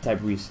 second. Let me type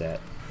reset.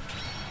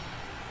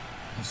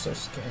 I'm so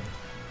scared.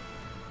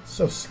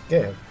 So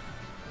scared.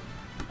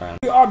 Right.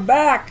 We are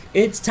back.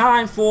 It's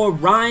time for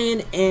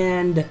Ryan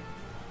and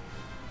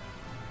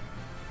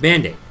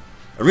Band-Aid.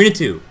 Arena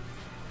 2.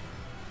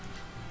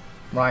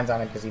 Ryan's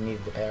on it because he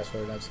needed the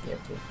password. I just gave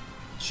it to him.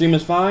 Stream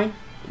is fine.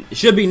 It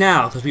should be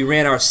now because we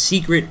ran our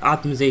secret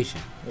optimization.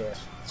 Yes.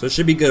 So it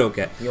should be good,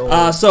 okay.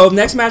 So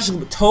next match is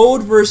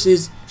Toad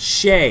versus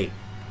Shay.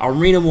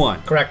 Arena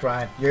 1. Correct,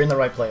 Ryan. You're in the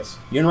right place.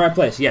 You're in the right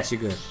place. Yes, you're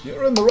good.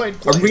 You're in the right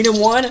place. Arena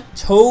 1,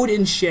 Toad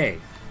and Shay.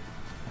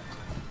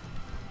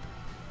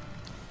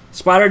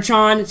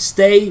 Spider-Tron,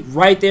 stay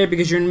right there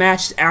because you're in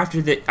matches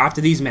after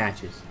these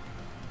matches.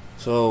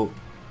 So,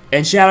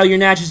 and Shadow, your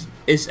match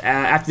is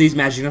after these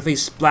matches. You're gonna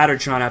face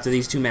Splattertron after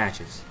these 2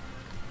 matches.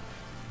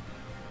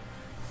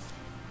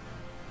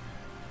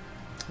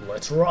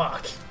 Let's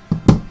rock.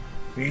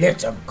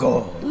 Let's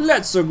go.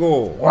 Let's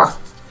go.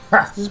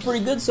 This is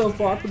pretty good so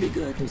far. Pretty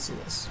good. Let me see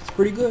this. It's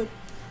pretty good.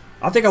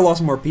 I think I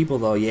lost more people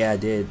though. Yeah, I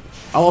did.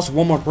 I lost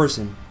one more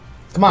person.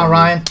 Come on,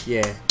 Ryan.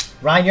 Yeah.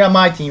 Ryan, you're on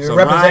my team. You're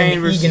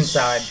representing the Egan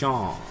side.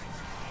 Sean.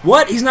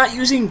 What? He's not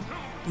using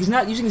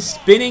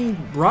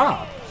spinning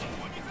Rob.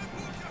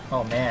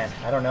 Oh man,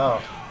 I don't know.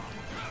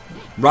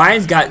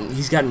 Ryan's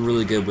gotten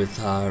really good with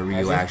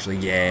Ryu actually.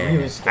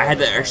 Yeah. I had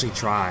to actually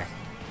try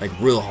like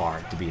real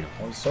hard to beat him.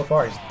 Well, so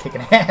far he's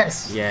kicking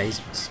ass. Yeah, he's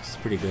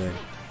pretty good.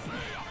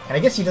 And I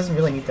guess he doesn't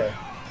really need to.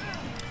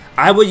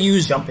 I would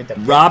use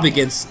Rob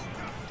against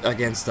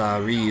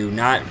Ryu,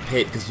 not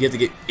Pit, because you have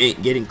to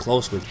get in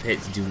close with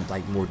Pit to do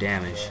like more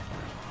damage. Yeah.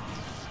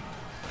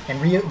 And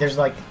Ryu, there's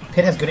like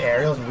Pit has good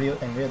aerials, and Ryu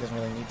doesn't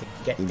really need to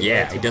get.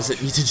 Yeah, he doesn't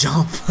need to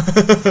jump.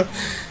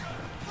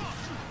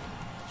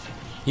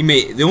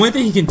 The only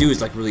thing he can do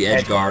is like really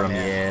edge guard him.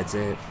 Yeah, that's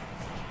it.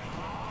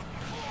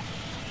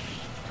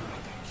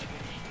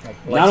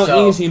 Not on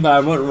Egan's team, but I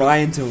want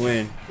Ryan to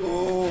win.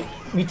 Ooh,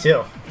 me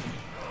too.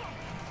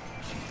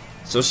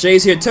 So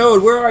Shay's here.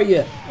 Toad, where are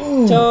you?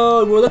 Ooh.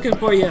 Toad, we're looking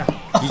for you.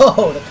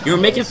 You were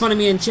making fun of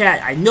me in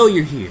chat. I know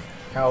you're here.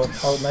 I'll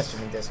message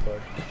me in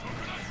Discord.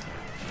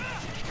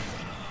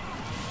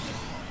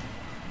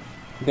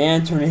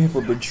 Ban Tornado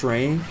for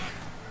betraying.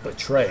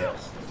 Betrayal.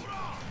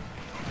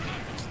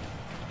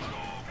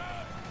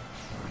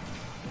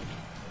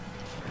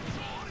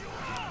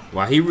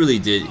 Wow, he really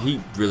did.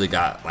 He really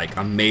got like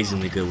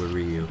amazingly good with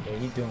Ryu. Yeah,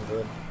 he's doing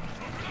good.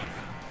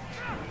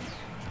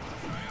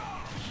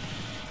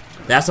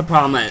 That's the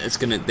problem that it's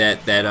gonna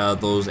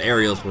those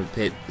aerials with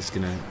Pit is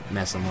gonna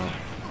mess him up.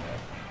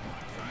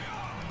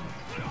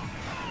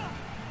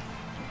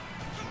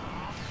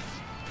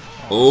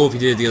 Oh, if he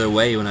did it the other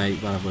way when I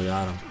got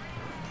him.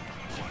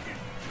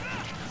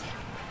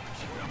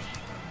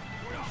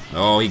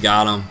 Oh, he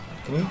got him.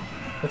 Can you?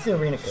 What's the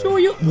arena code? Sure,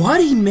 you.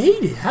 What? He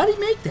made it. How did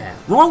he make that?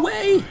 Wrong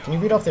way. Can you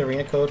read off the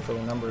arena code for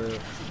number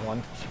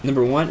 1?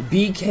 Number 1,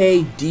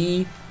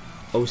 BKD07.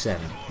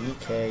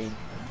 BKD07.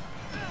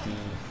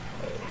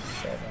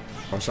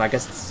 Or so I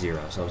guess it's 0.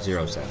 So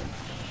 07.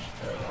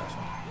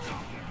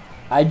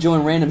 I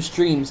join random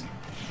streams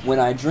when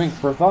I drink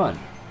for fun.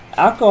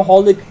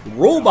 Alcoholic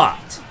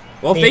Robot.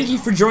 Well, thank you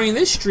for joining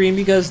this stream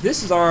because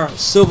this is our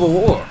Civil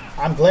War.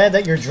 I'm glad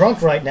that you're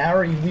drunk right now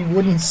or we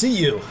wouldn't see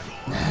you.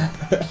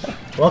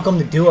 Welcome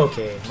to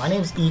Duocade. My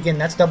name's Egan,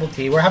 that's Double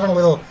T. We're having a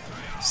little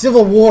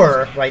Civil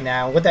War right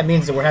now. What that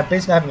means is that we're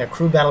basically having a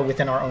crew battle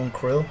within our own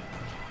crew.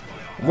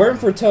 Waiting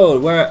for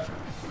Toad.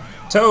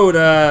 Toad,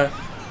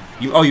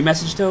 you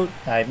messaged Toad?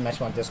 I messaged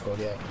him on Discord,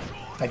 yeah.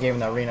 I gave him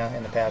the arena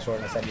and the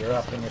password and I said, you're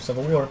up in your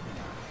Civil War.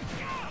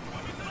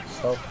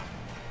 So...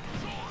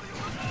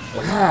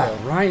 Wow,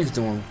 Ryan's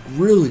doing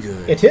really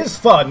good. It is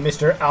fun,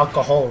 Mr.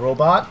 Alcohol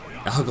Robot.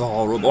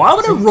 Alcohol robot. Why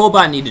would a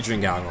robot need to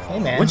drink alcohol? Hey,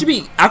 man. Wouldn't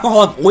you be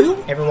alcoholic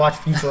oil? Ever watch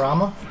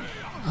Futurama?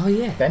 Oh,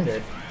 yeah.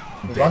 Bender.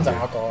 He runs on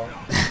alcohol.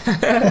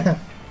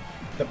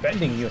 The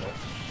bending unit.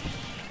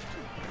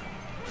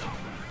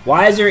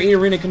 Why is there an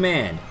arena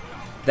command?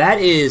 That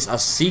is a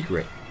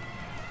secret.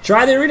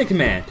 Try the arena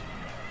command.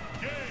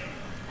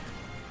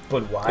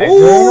 But why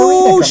is there an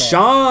arena command?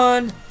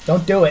 Sean!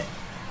 Don't do it.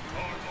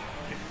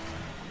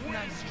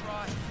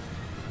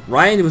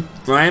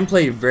 Ryan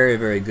played very,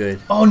 very good.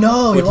 Oh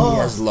no, but lost. He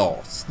has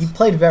lost. You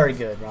played very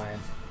good,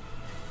 Ryan.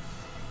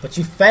 But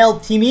you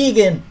failed Team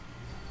Egan.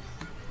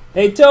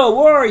 Hey Toad,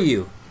 where are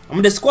you? I'm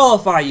gonna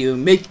disqualify you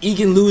and make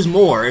Egan lose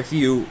more if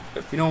you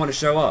don't want to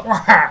show up.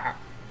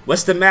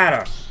 What's the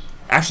matter?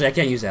 Actually, I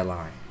can't use that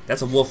line.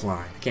 That's a wolf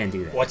line. I can't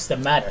do that. What's the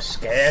matter,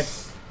 scared?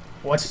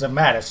 What's the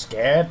matter,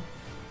 scared?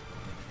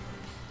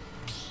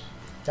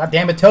 God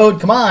damn it,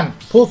 Toad! Come on,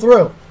 pull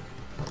through.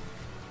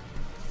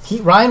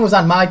 Ryan was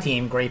on my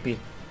team, Grapey.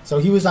 So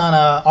he was on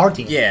our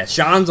team. Yeah,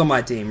 Sean's on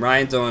my team.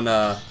 Ryan's on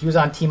He was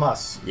on Team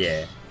Us.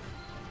 Yeah.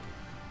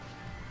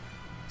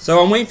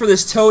 So I'm waiting for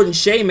this Toad and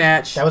Shay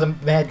match. That was a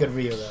mad good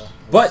Rio though.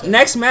 But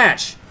next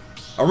match,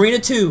 Arena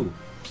 2,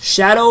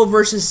 Shadow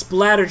versus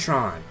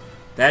Splattertron.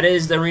 That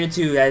is the Arena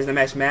 2. That is the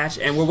match,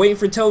 and we're waiting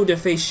for Toad to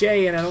face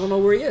Shay, and I don't know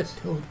where he is.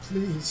 Toad,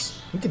 please.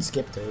 We can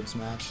skip Toad's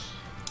match.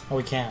 Oh,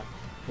 we can't.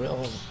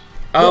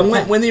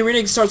 When the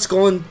arena starts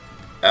going.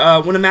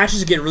 When the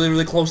matches get really,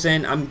 really close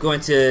in, I'm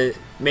going to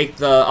make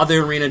the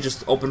other arena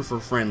just open for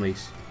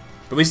friendlies.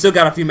 But we still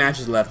got a few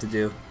matches left to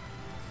do.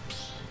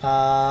 We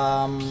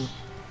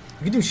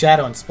can do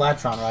Shadow and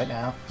Splatron right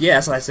now. Yeah,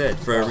 that's what I said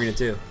for Arena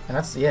 2. And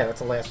that's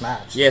the last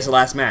match. Yeah, it's the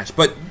last match.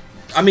 But,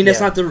 I mean,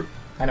 that's not the...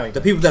 I know. The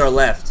people that are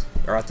left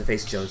are have to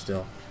face each other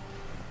still.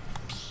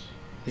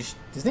 His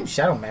name's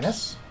Shadow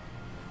Menace?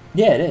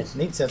 Yeah, it is.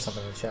 Nate said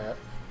something in the chat.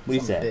 What do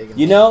you say?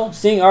 You know,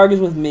 Sting argues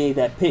with me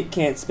that Pit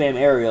can't spam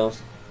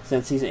aerials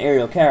since he's an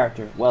aerial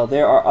character. Well,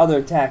 there are other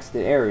attacks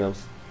than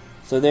aerials,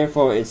 so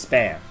therefore it's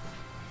spam.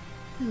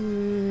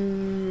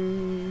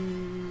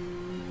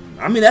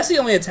 I mean, that's the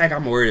only attack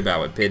I'm worried about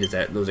with Pit is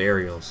those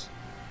aerials.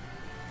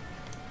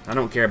 I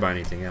don't care about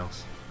anything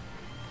else.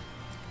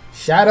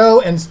 Shadow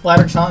and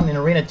Splattertron in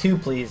Arena 2,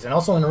 please. And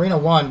also in Arena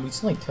 1, we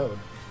still need Toad.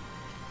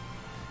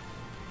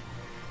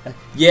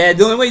 Yeah,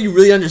 the only way you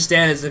really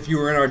understand is if you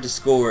were in our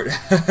Discord.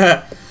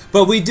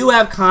 But we do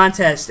have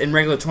contests in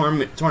regular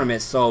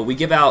tournaments, so we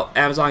give out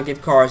Amazon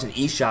gift cards and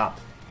eShop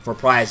for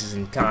prizes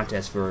and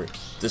contests for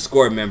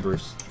Discord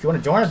members. If you want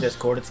to join our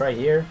Discord, it's right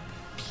here.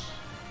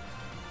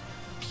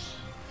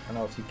 I don't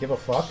know if you give a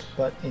fuck,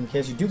 but in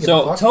case you do give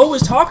a fuck. So, Toad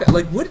was talking,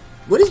 like, what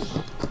is...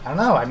 I don't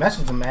know, I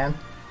messaged him, man.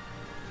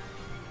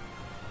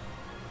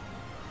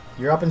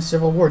 You're up in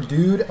Civil War,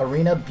 dude.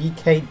 Arena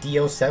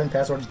BKDO7,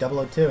 password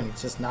 002, and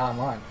it's just not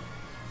online.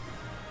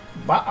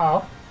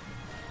 Uh-oh.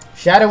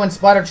 Shadow and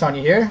Splattertron,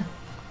 you hear?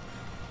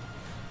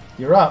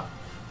 You're up.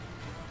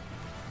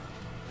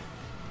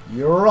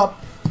 You're up.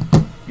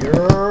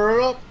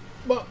 You're up.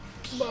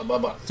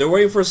 So we're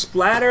waiting for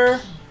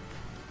Splatter.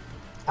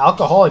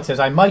 Alcoholic says,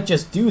 I might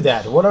just do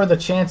that. What are the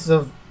chances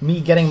of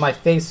me getting my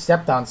face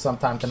stepped on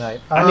sometime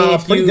tonight? I mean,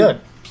 it's pretty good.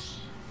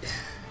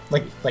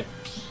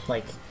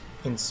 Like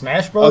in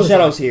Smash Bros. Oh,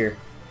 Shadow's here.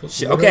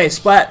 Okay,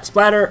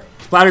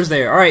 Splatter's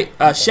there. All right,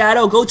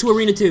 Shadow, go to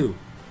Arena 2.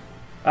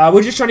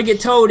 We're just trying to get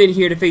Toad in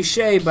here to face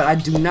Shay, but I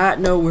do not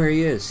know where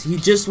he is. He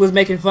just was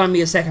making fun of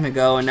me a second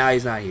ago, and now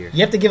he's not here.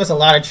 You have to give us a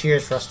lot of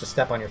cheers for us to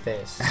step on your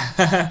face.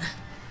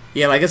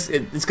 Yeah, like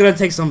it's gonna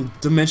take some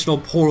dimensional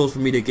portals for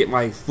me to get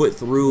my foot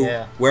through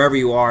wherever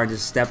you are and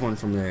just step on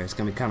from there. It's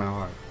gonna be kind of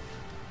hard.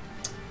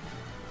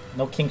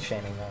 No kink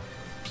shaming though.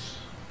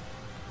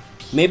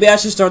 Maybe I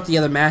should start the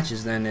other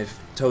matches then if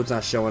Toad's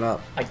not showing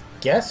up. I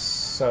guess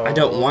so. I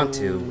don't want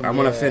to. I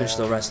want to finish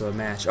the rest of the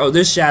match. Oh,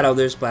 there's Shadow,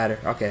 there's Splatter.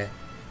 Okay.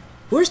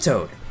 Where's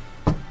Toad?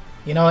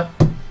 You know what?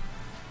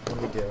 What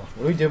do we do? What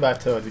do we do about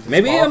Toad?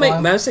 Maybe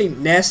I'll say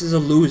Ness is a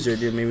loser,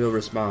 dude. Maybe he'll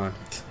respond.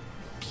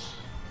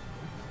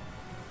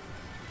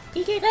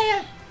 PK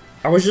player!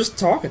 I was just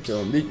talking to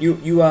him.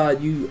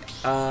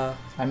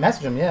 I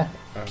messaged him, yeah.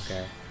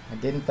 Okay. I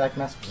did in fact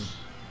message him.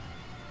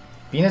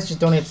 Venus just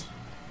donates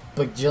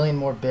bajillion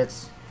more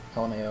bits.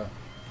 LMAO.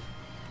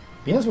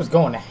 Venus was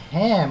going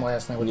ham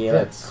last night with the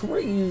bits.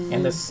 Crazy.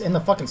 And in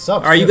the fucking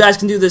subs. Alright, you guys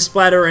can do this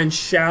Splatter and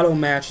Shadow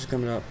matches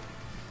coming up.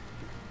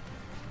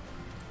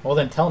 Well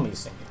then tell me,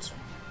 Singles.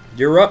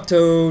 You're up,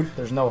 Toad.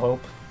 There's no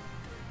hope.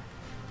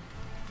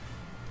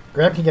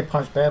 Grab can get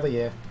punched badly,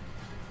 yeah.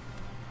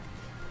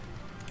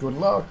 Good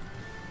luck.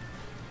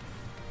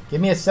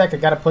 Give me a sec, I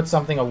gotta put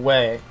something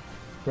away.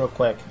 Real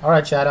quick.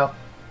 Alright, Shadow.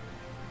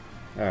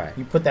 Alright.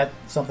 You put that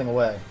something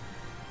away.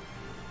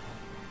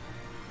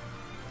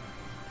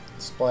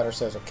 Splatter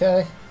says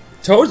okay.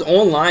 Toad's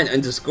online in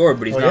Discord,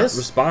 but he's not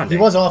responding.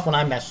 He was off when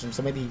I messaged him,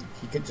 so maybe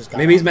he could just got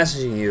Maybe he's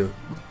messaging you.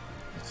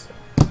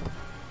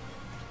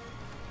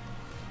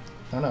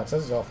 No, it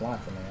says it's offline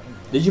for me.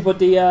 Did you put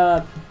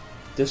the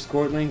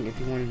Discord link if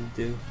you wanted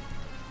to do?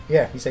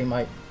 Yeah, he said he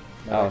might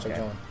actually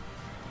okay. join.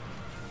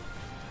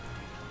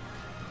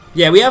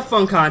 Yeah, we have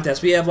fun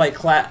contests. We have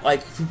like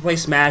if you play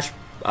Smash,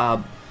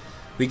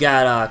 we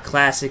got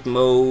classic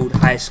mode,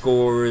 high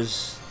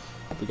scores.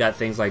 We got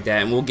things like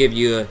that, and we'll give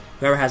you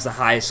whoever has the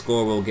highest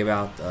score. We'll give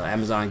out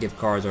Amazon gift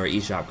cards or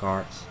eShop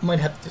cards. Might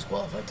have to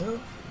disqualify too.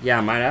 Yeah,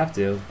 I might have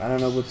to. I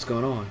don't know what's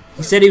going on.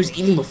 He said he was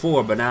eating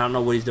before, but I don't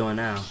know what he's doing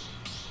now.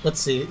 Let's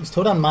see. Is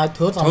Toad on my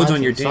Toad's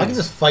on your team? So I can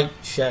just fight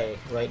Shay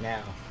right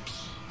now.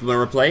 You want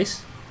to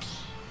replace?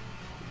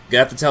 You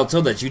have to tell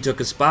Toad that you took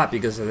a spot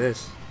because of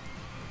this.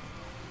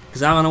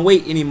 Because I don't want to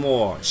wait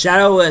anymore.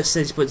 Shadow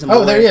says he put some.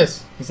 Oh, there he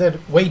is. He said,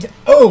 "Wait."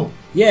 Oh.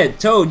 Yeah,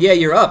 Toad. Yeah,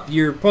 you're up.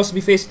 You're supposed to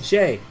be facing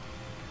Shay.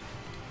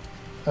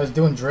 I was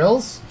doing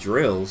drills.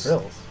 Drills.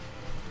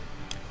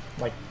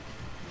 Like,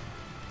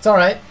 it's all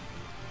right.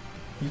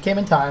 You came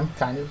in time,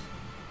 kind of.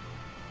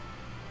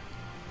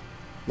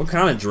 What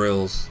kind of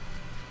drills?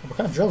 What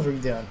kind of drills were you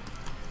doing?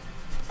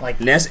 Like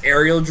Nest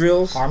aerial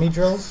drills? Army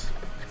drills? Do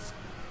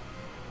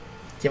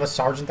you have a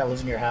sergeant that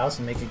lives in your house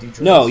and makes you do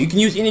drills? No, you can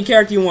use any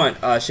character you want,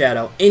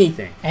 Shadow.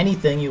 Anything.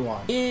 Anything you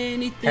want.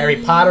 Anything.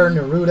 Harry Potter,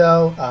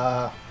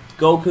 Naruto,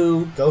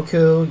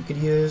 Goku. You could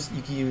use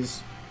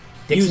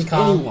Dixie Use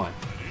Kong. anyone.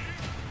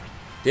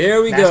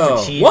 There we Master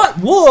go. Chief. What?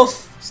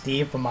 Wolf?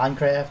 Steve from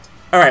Minecraft.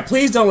 Alright,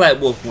 please don't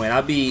let Wolf win.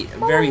 I'll be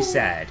very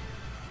sad.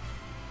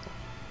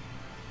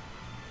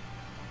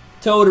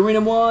 Toad, Arena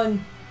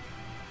 1.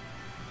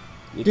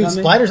 You Dude,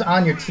 coming? Splatter's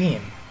on your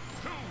team.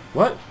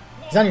 What?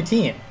 He's on your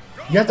team.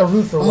 You have to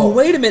root for Wolf. Oh,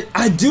 wait a minute.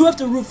 I do have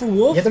to root for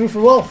Wolf? You have to root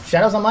for Wolf.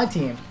 Shadow's on my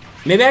team.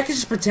 Maybe I could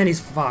just pretend he's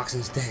Fox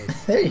instead.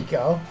 There you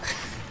go.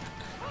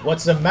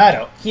 What's the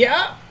matter?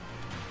 Yeah?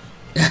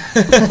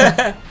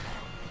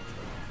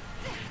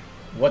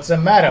 What's the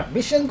matter?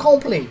 Mission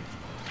complete.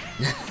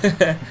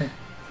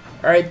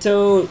 Alright,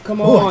 Toad,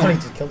 come Ooh, on. I thought he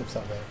just killed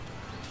himself there.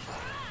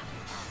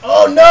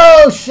 Oh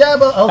no,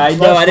 Shabba! Oh, I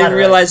know, I didn't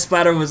realize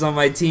Splatter was on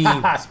my team.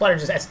 Splatter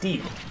just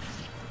SD'd.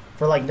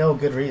 For like no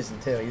good reason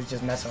too. He was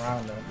just messing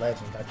around with the ledge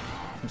and got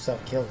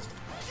himself killed.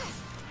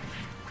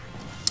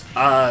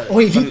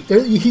 Wait,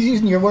 he's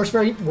using your worst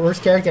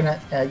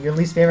character and your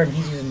least favorite, and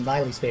he's using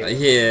my least favorite.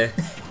 Yeah.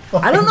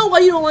 I don't know why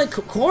you don't like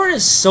Corn.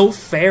 Is so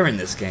fair in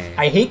this game.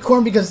 I hate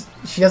Corn because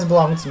she doesn't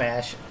belong in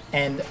Smash,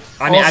 and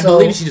I mean, I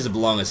believe she doesn't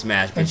belong in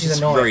Smash, but she's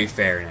annoying. very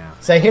fair now.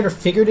 So I hate her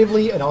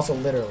figuratively and also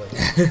literally.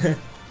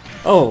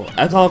 Oh,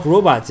 I call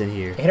robots in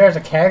here. I hate her as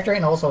a character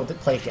and also to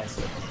play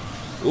against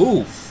her.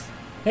 Oof.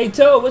 Hey,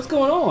 Toad, what's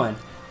going on?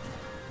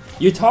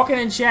 You're talking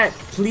in chat.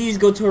 Please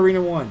go to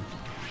Arena 1.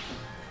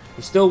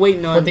 We're still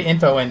waiting on... Put the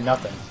info in,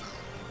 nothing.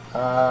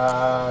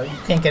 You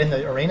can't get in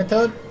the arena,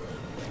 Toad?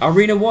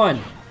 Arena 1.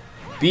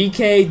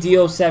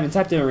 BKDO7.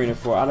 Type in Arena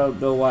 4. I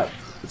don't know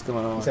what's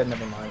going on. He said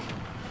never mind.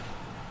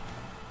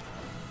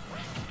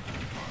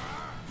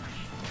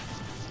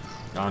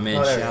 Oh,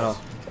 man, Shadow.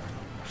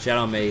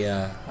 Shadow may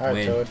Alright,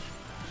 win. Toad.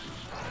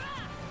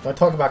 Don't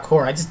talk about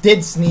Corn. I just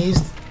did sneeze.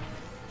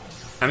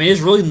 I mean,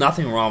 there's really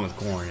nothing wrong with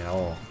Corn at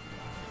all.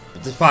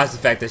 But despite the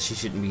fact that she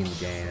shouldn't be in the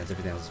game, that's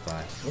everything else is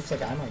fine. Looks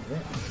like I might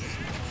win.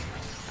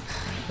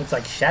 Looks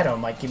like Shadow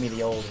might give me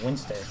the old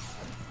Winston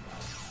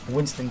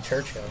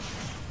Churchill.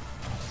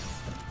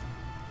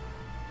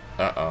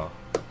 Uh-oh.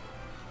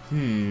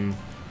 Come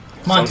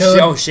on, Toad.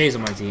 Oh, Shay's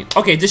on my team.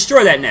 Okay,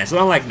 destroy that nest. I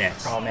don't like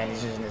nests. Oh, man,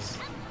 he's using his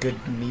good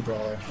knee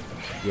brawler.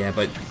 Yeah,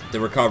 but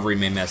the recovery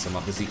may mess him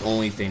up. It's the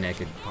only thing that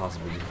could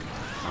possibly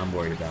I'm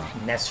worried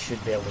about. Ness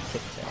should be able to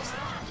kick his ass.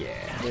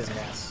 Yeah. It is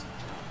Ness.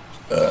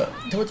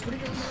 Toad's pretty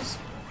good at this.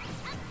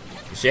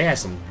 Shay has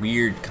some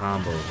weird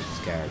combos with this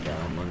character.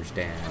 I don't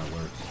understand how it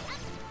works.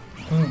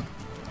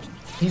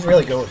 He's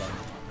really good with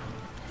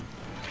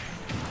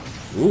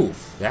him.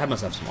 Oof, that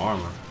must have some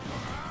armor.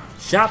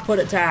 Shot put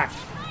attack.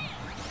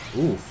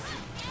 Oof.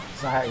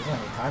 He's not having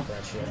time for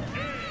that shit.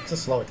 It's a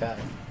slow attack.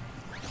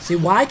 See,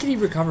 why can he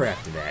recover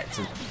after that?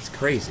 It's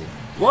crazy.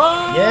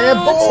 What? Yeah,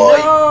 boy!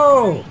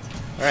 No!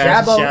 Alright,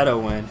 that's a Shadow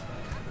win.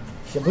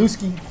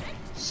 Shabuski.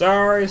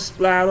 Sorry,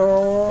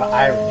 Splatter.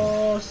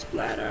 Irony.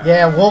 Splatter.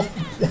 Yeah, Wolf.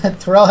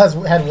 Terrell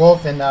had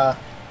Wolf and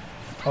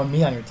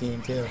me on your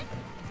team too.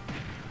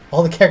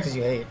 All the characters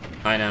you hate.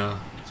 I know.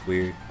 It's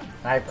weird.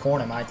 I have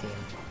Corn in my team.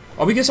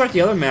 Oh, we can start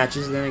the other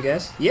matches then, I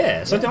guess.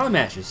 Yeah, start the other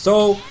matches.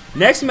 So,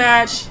 next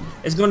match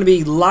is going to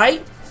be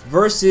Light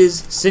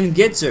versus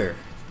Singitzer.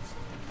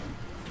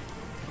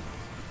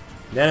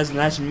 That is a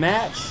nice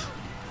match.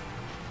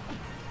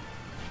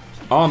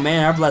 Oh man,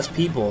 I have less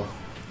people.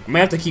 I'm gonna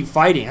have to keep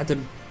fighting. I have to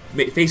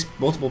face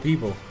multiple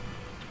people.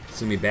 It's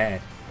gonna be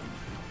bad.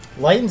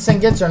 Light and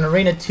Singitzer in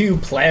Arena 2,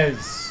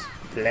 Plez.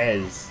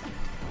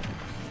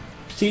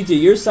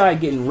 TJ, your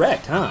side getting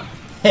wrecked, huh?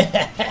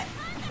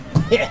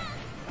 Yeah,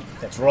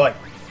 that's right.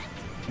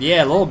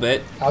 Yeah, a little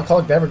bit.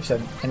 Alcoholic beverage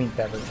said,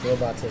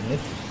 robot said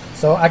nifty.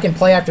 So I can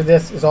play after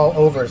this is all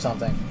over or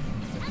something.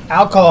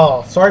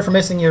 Alcohol. Sorry for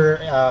missing your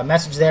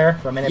message there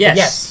for a minute.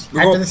 Yes. But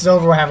yes. After this is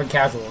over, we're having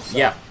casuals. So.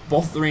 Yeah,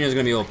 both arenas are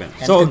gonna be open.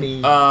 And So,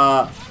 be...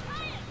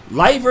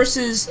 Light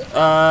versus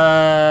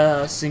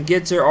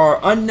Singitzer, or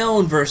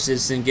Unknown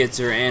versus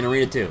Singitzer and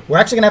Arena 2. We're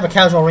actually gonna have a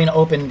casual arena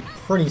open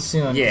pretty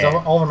soon.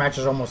 Yeah. All of our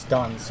matches are almost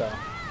done, so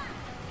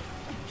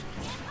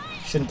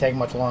shouldn't take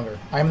much longer.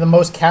 I am the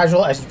most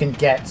casual as you can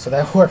get, so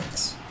that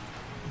works.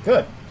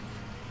 Good.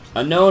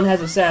 Unknown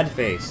has a sad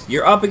face.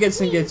 You're up against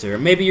Singitzer.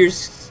 Maybe you're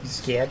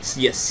scared.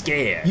 Yeah,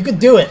 scared. You can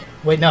do it.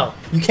 Wait, no,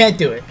 you can't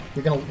do it.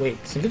 You're gonna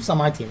wait. Singitzer's on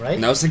my team, right?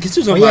 No,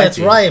 Singitzer's on my team. Yeah, that's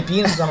right.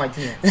 Beans is on my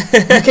team.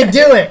 You can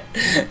do it.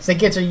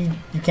 Singitzer,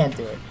 you can't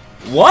do it.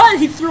 What?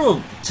 He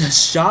threw a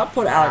shot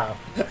put out.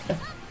 Wow.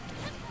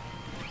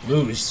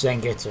 Lose,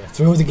 Singitzer.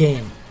 Throw the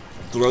game.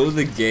 Throw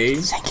the game?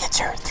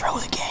 Singitzer, throw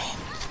the game.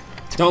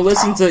 Don't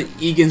listen to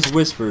Egan's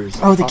whispers.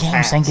 Throw the game,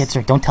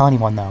 Singitzer. Don't tell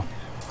anyone, though.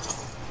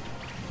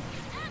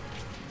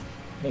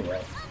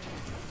 Anyway.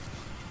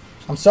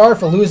 I'm sorry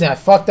for losing. I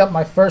fucked up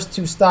my first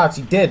 2 stocks.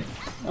 You did.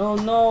 Oh,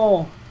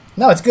 no.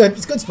 No, it's good.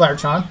 It's good,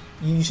 Splattertron.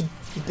 You should...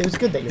 It was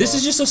good that you This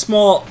lost. is just a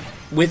small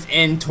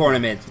within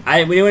tournament. We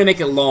don't want to make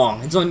it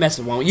long. It's only best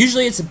of 1.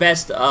 Usually it's the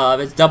best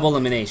it's double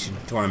elimination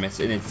tournaments,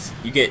 and it's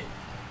you can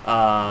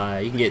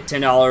get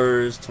 $10,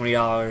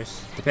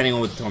 $20 depending on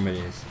what the tournament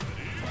is.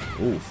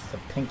 Oof. The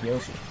pink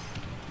Yoshi.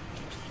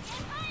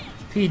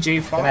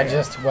 PJ Fire. And I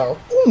just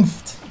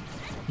oofed.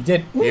 You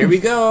did. Oof. Here we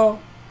go.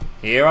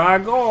 Here I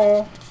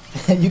go.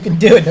 You can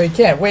do it. No, you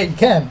can't. Wait, you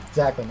can.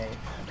 Exactly,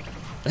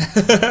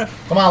 Nate.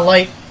 Come on,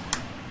 Light.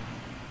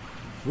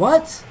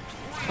 What?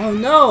 Oh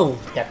no.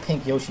 That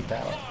pink Yoshi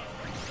battle.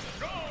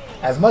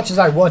 As much as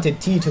I wanted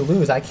T to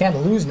lose, I can't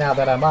lose now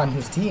that I'm on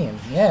his team.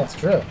 Yeah, it's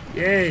true.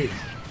 Yay.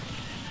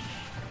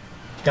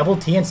 Double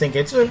T and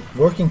Singitzer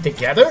working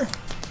together?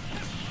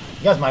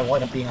 You guys might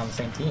wind up being on the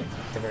same team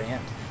at the very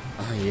end.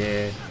 Oh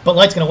yeah. But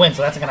Light's gonna win,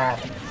 so that's not gonna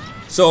happen.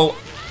 So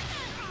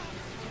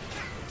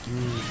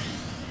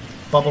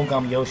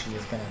Bubblegum Yoshi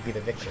is gonna be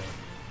the victor.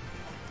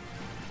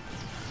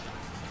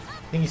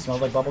 Think he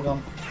smells like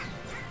bubblegum?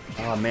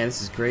 oh man,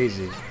 this is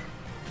crazy.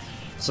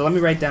 So let me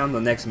write down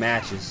the next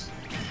matches.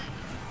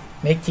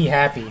 Make T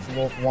happy.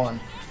 Wolf won.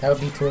 That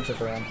would be torture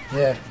for him.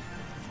 Yeah.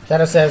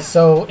 Shadow says,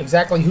 so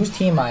exactly whose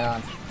team am I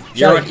on?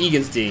 You're Shadow, on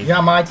Egan's team. You're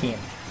on my team.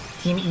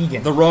 Team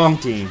Egan. The wrong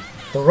team.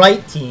 The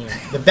right team.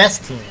 The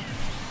best team.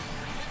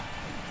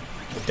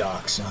 The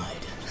dark side.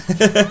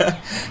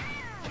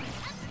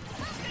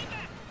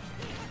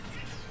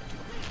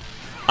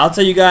 I'll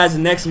tell you guys the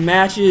next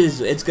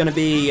matches. It's gonna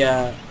be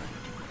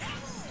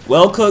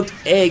well-cooked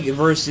egg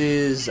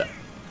versus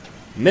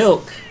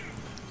milk.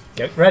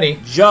 Get ready.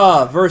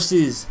 Ja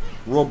versus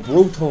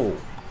Roboto.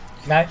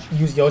 Cannot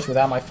use Yoshi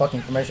without my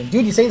fucking permission.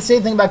 Dude, you say the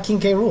same thing about King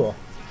K. Rool.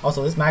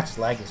 Also, this match is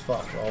laggy as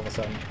fuck all of a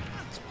sudden.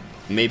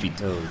 Maybe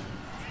Toad.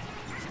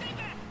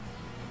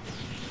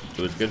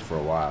 It was good for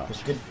a while. It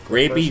was good for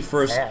Gravy the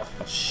first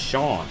half.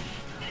 Sean.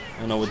 I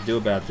don't know what to do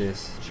about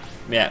this.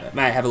 Yeah,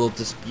 might have a little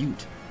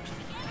dispute.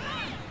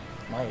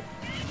 Might.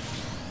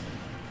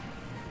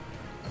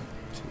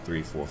 2,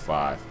 3, 4,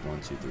 5.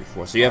 1, 2, 3,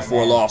 4. So you have 4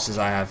 man. losses.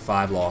 I have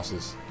 5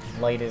 losses.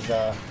 Light is,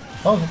 oh,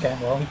 okay.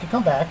 Well, he could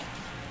come back.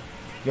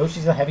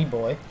 Yoshi's a heavy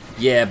boy.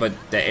 Yeah, but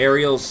the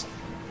aerials.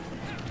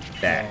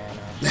 Bad.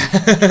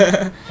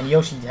 And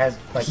Yoshi has,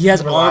 like... He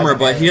has relies armor, on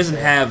but he aerials,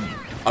 doesn't have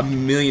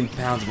 1,000,000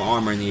 pounds of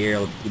armor in the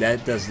air.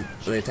 That does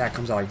the attack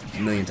comes out like a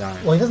million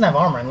times. Well, he doesn't have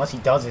armor unless he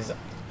does his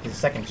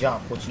second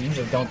jump, which you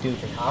usually don't do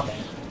for hopping.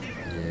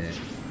 Yeah.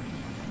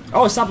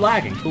 Oh, stop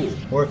lagging. Cool.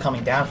 Or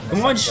coming down from the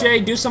Come on, second Shay.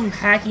 jump. Do some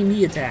hacky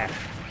me attack.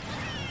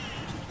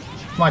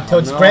 Come on,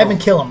 Toads, no. grab and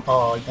kill him.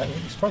 Oh,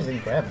 I'm surprised he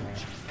didn't grab him there.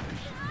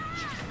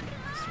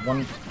 It's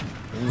one...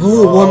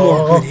 Ooh, one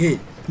more good hit.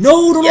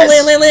 No, no,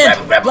 Yes! land. Grab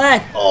him, grab him.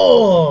 Black.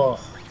 Oh!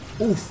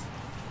 Oof.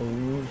 Ooh.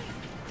 Ooh.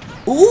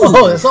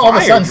 Oh, that's all of a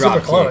fire sudden drop super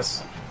kick.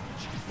 close.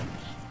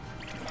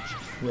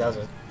 Ooh, that was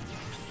a...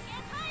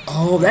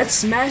 Oh, that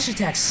smash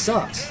attack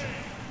sucks.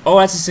 Oh,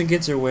 that's a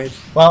Singitzer win.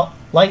 Well,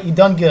 Light, you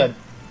done good.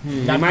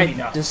 You Not good might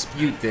enough.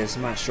 dispute this.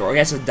 I'm not sure. I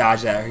guess to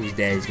dodge that or he's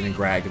dead. He's gonna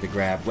get the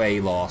grab. Way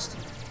he lost.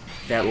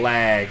 That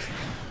lag.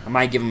 I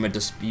might give him a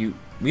dispute.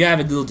 We have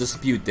a little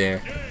dispute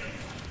there.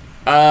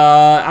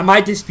 I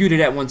might dispute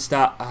it at 1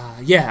 stop.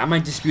 Yeah, I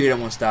might dispute it at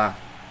 1 stop.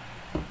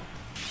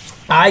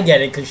 I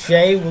get it, because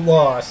Shay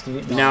lost.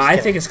 Dude. No, I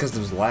think it's because there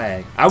was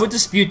lag. I would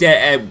dispute that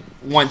at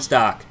 1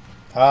 stock.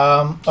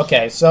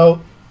 Okay,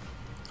 so...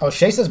 Oh,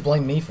 Shay says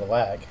blame me for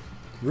lag.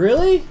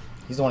 Really?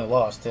 He's the one who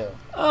lost, too.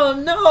 Oh,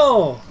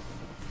 no!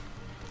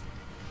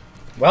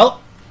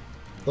 Well,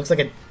 looks like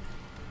a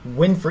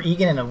win for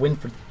Egan and a win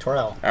for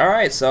Terrell.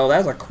 Alright, so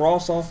that's a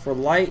cross-off for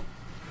Light.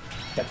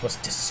 That was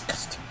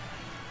disgusting.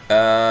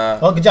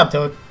 Well, good job,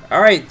 Toad.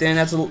 Alright, then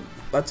that's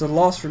a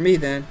loss for me,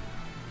 then.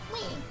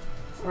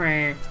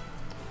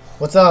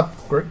 What's up,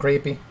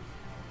 Grapey?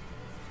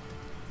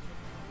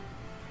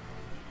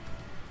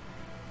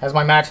 Has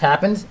my match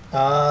happened?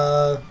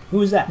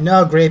 Who is that?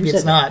 No, Grapey,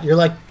 it's not. You're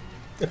like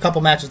a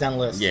couple matches down the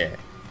list. Yeah.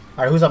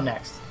 Alright, who's up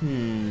next?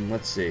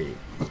 Let's see.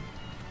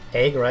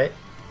 Egg, right?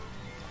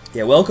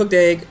 Yeah, well-cooked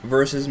egg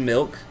versus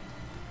milk.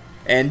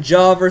 And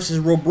Jaw versus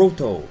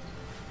Roboto.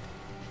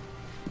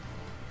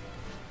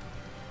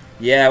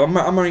 Yeah, I'm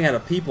running out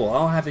of people. I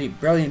don't have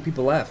barely any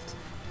people left.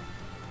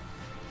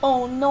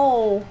 Oh,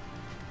 no.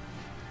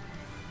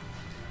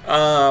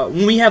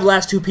 When we have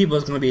last two people,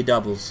 it's going to be a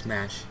doubles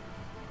match.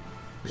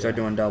 We start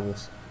doing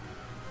doubles.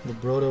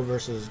 Roboto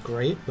versus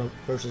Grape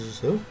versus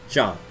who?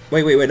 Sean.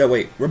 Wait.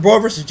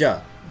 Roboto versus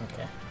Ja.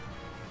 Okay.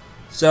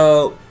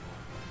 So,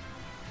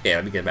 yeah,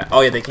 let me get back.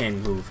 Oh, yeah, they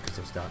can't move because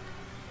they're stuck.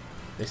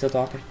 They still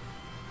talking?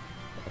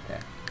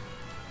 Okay.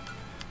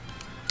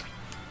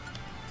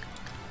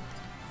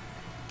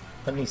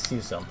 Let me see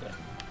something.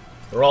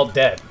 They're all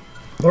dead.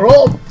 They're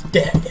all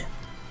dead.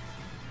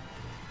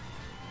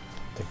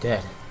 They're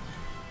dead.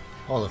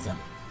 All of them.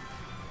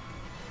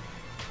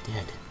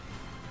 Dead.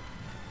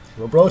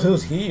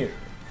 Roboto's here.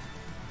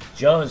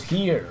 Jaw's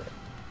here.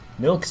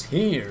 Milk's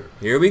here.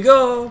 Here we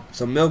go.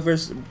 So milk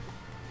versus...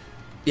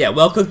 Yeah,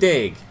 well-cooked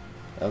egg.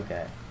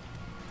 Okay.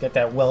 Get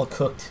that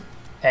well-cooked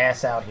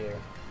ass out here.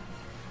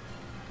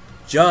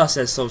 Ja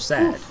says so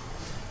sad.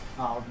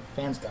 Oh,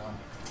 fan's gone.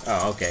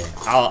 Oh, okay.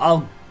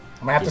 I'm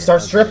gonna have to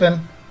start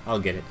stripping. I'll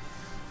get it.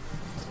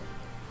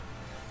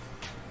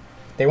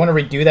 They want to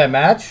redo that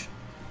match?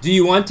 Do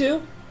you want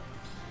to?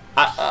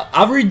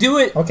 I'll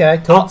redo it.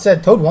 Okay,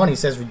 Toad won. He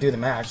says redo the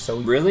match. So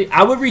really,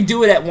 I would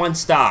redo it at one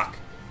stock,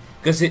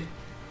 because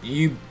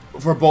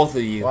for both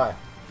of you. Why?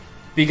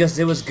 Because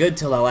it was good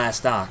till the last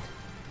stock.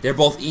 They're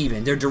both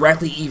even. They're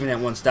directly even at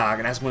one stock,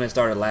 and that's when it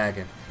started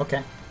lagging.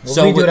 Okay.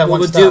 So redo it at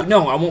one stock.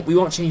 No, I won't. We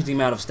won't change the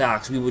amount of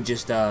stocks. We would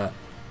just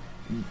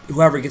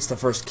whoever gets the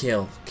first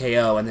kill,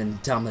 KO, and then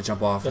tell them to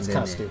jump off. That's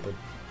kind of stupid.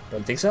 You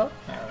think so?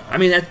 I don't know. I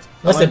mean,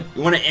 listen.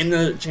 You want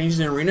to change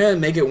the arena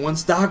and make it one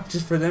stock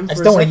just for them? I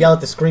just don't want to yell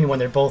at the screen when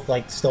they're both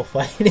like still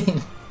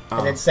fighting,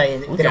 and then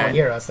saying they don't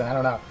hear us. Then I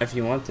don't know. If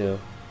you want to,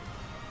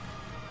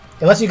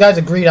 unless you guys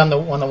agreed on the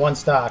one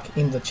stock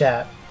in the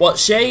chat. Well,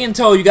 Shay and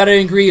Toad, you got to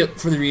agree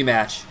for the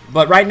rematch.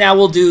 But right now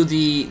we'll do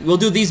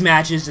these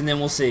matches and then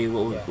we'll see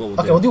what we'll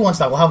do. Okay, we'll do one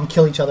stock. We'll have them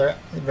kill each other at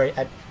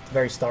the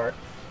very start.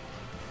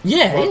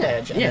 Yeah,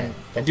 Edge, and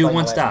do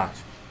one stock.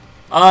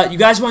 You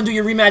guys want to do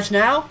your rematch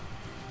now?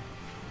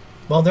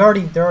 Well, they're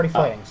already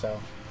fighting, so.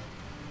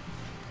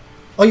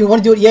 Oh, you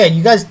want to do it? Yeah,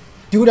 you guys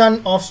do it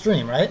on off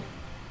stream, right?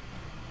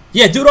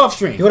 Yeah, do it off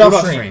stream. Do it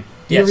off stream.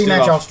 Do your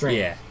rematch off stream.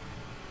 Yeah.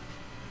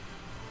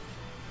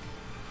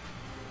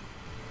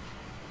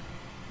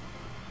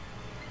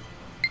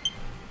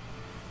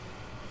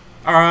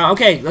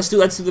 Okay, let's do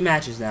the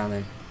matches now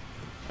then.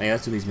 Okay,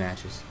 let's do these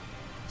matches.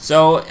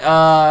 So,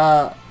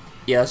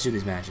 yeah, let's do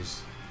these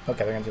matches.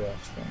 Okay, they're gonna do it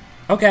off stream.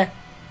 Okay,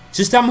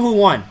 just tell me who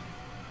won.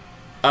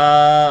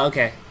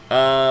 Okay.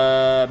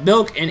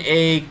 Milk and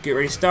Egg, get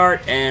ready to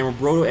start, and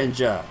Roboto and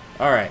Ja.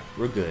 All right,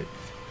 we're good.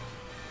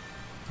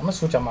 I'm gonna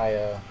switch on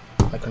my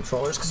my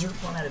controllers because you're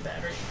running out of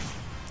battery.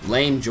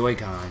 Lame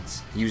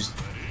Joy-Cons. Use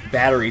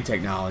battery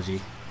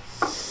technology.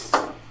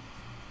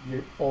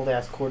 Your old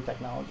ass cord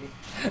technology.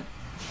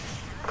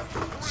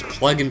 Just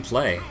plug and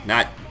play,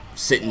 not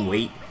sit and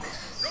wait.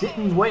 Sit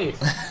and wait.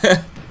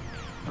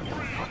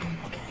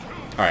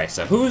 Alright,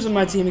 so who's in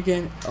my team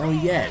again? Oh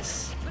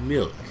yes,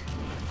 Milk.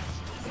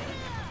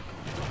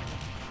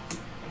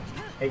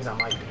 Egg's on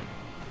my team.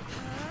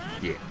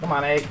 Yeah. Come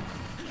on, Egg.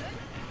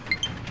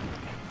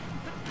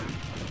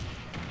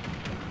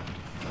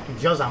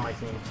 Joe's on my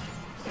team.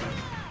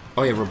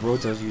 Oh yeah,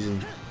 Roboto's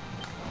using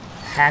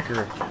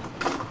Hacker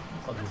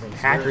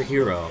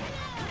Hero.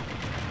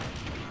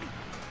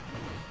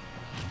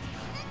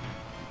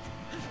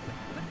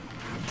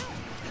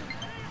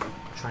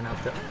 Try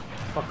not to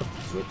fuck up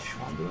the switch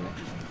while I'm doing it.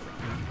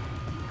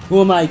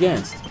 Who am I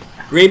against?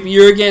 Grape,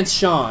 you're against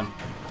Sean.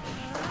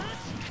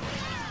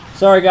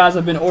 Sorry guys,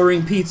 I've been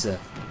ordering pizza.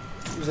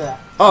 Who's that?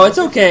 Oh, it's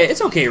okay.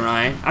 It's okay,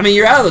 Ryan. I mean,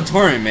 you're out of the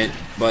tournament,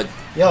 but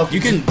yo, you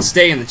can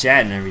stay in the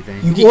chat and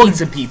everything. You can eat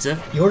some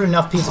pizza. You ordered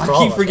enough pizza for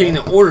all I keep forgetting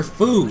to order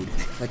food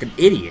like an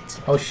idiot.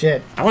 Oh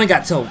shit. I only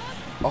got till...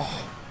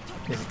 Oh.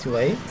 Is it too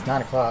late? It's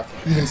 9 o'clock.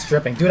 Even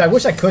stripping. Dude, I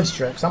wish I could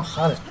strip because I'm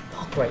hot as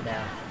fuck right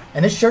now.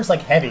 And this shirt's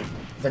like heavy.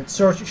 It's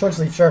a short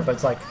sleeve shirt, but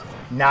it's like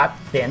not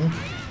thin.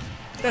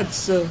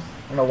 That's I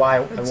don't know why I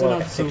wore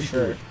like a thick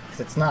shirt.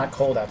 Because it's not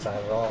cold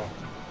outside at all.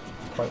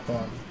 It's quite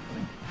warm.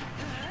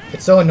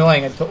 It's so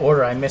annoying to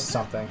order. I missed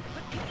something.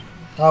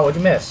 Oh, what'd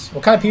you miss?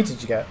 What kind of pizza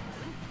did you get?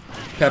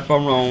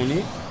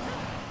 Pepperoni.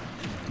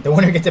 The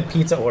winner gets a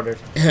pizza ordered.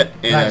 And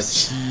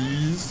Nice. a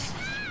cheese.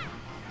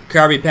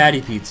 Krabby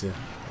Patty pizza.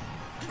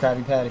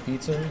 Krabby Patty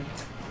pizza.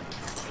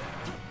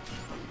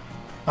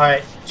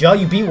 Alright, Joe,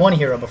 you beat one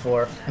hero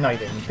before. No, you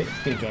didn't. You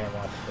beat a gamer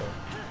one before.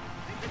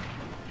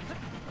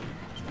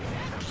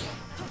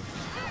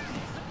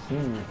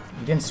 Ooh,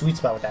 you didn't sweet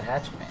spot with that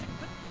hatchet, man.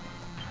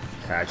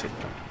 Hatchet.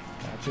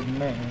 Hatchet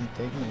man,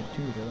 take me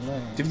to the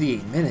land.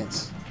 58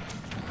 minutes.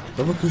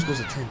 Double Cruise goes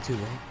to 10 too,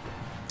 right?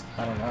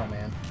 I don't know,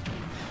 man.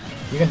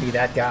 You're gonna be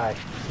that guy.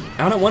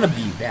 I don't want to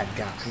be that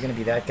guy. You're gonna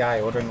be that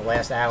guy ordering the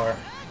last hour.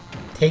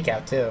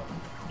 Takeout, too.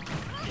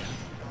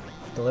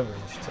 Delivery,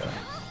 I should say.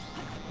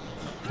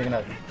 They're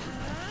gonna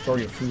throw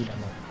your food on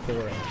the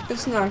floor.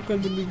 It's not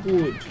going to be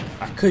good.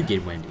 I could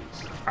get Wendy's.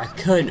 I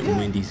could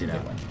Wendy's it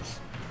up.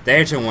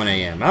 They're till 1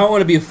 a.m. I don't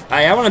want to be.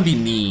 I want to be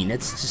mean.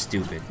 That's just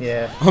stupid.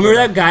 Yeah. Remember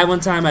that guy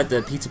one time at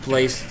the pizza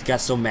place got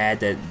so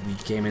mad that we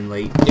came in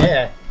late?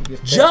 Yeah.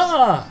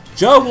 Joe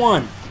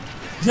won.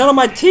 He's not on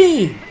my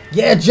team.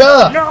 Yeah,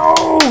 Ja!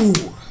 No!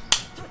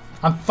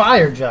 I'm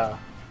fired, Ja.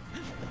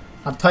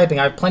 I'm typing.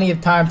 I have plenty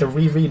of time to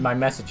reread my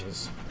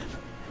messages.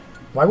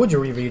 Why would you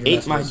reread your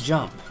Ate messages? my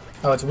jump.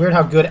 Oh, it's weird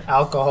how good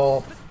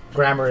alcohol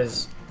grammar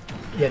is,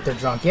 yet they're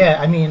drunk. Yeah,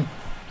 I mean,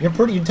 you're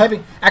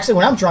typing. Actually,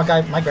 when I'm drunk,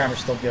 my grammar's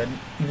still good,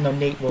 even though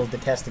Nate will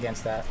detest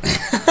against that.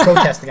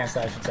 Protest against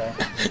that, I should say.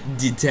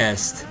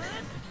 Detest.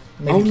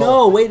 Maybe Oh both.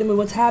 no! Wait a minute.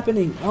 What's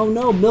happening? Oh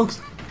no!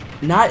 Milk's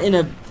not in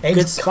a Eggs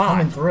good spot.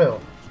 coming through.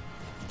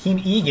 Team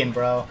Egan,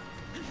 bro.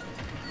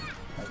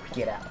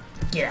 Get out.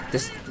 Get out.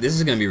 This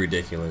is gonna be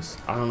ridiculous.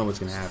 I don't know what's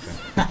gonna happen.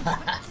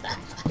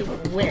 It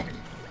will win.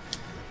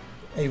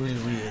 It will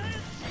win.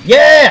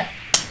 Yeah!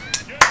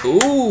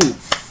 Ooh!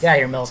 Yeah,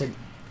 you're Milk.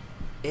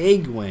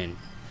 Egg win.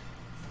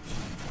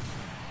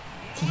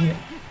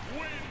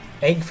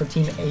 Egg for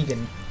Team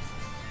Egan.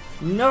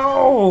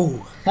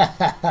 No!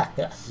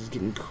 This is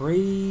getting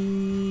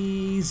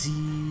crazy.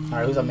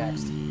 Alright, who's up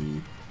next?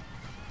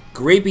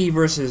 Grapey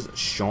versus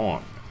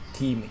Sean.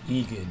 Team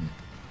Egan.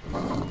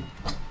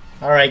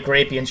 Alright,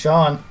 Grapey and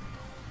Sean.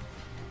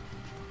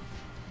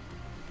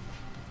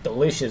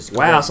 Delicious.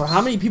 Wow, grapes. so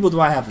how many people do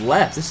I have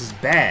left? This is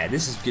bad.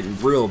 This is getting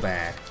real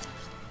bad.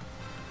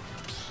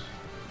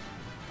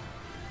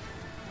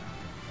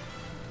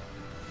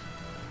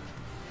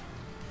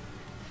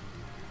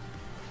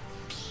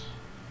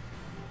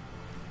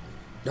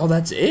 Oh,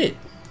 that's it.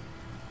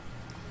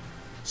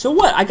 So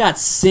what? I got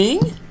Sing?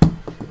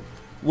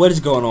 What is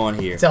going on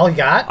here? That's all you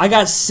got? I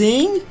got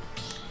Sing.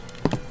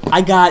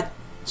 I got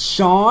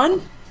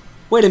Sean.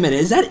 Wait a minute,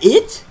 is that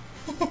it?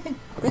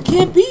 That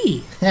can't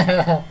be.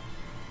 That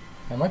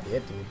might be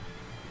it, dude.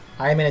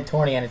 I am in a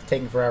tourney and it's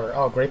taking forever.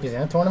 Oh, Grapey's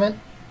in a tournament?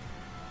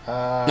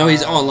 No,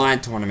 he's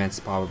online tournaments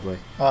probably.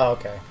 Oh,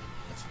 okay.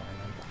 That's fine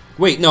then.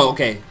 Wait, no,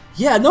 okay.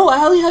 Yeah, no, I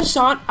only have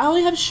Sean. I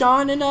only have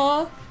Sean and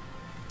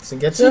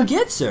Singitzer?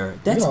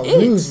 Singitzer. That's You're gonna it.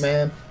 lose,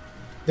 man.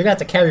 They're gonna have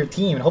to carry your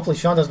team, and hopefully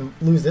Sean doesn't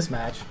lose this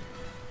match.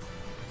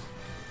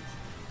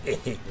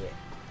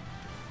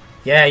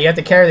 Yeah, you have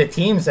to carry the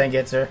team,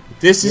 Singitzer.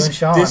 This You and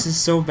Sean. is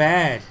so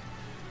bad.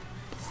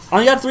 I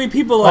only got 3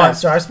 people Oh, left.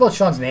 sorry, I spelled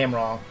Sean's name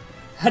wrong.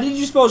 How did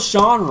you spell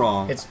Sean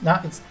wrong? It's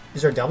not.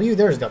 Is there a W?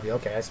 There's a W.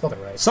 Okay, I spelled it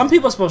right. Some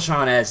people spell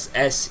Sean as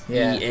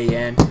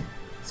S-E-A-N.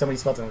 Somebody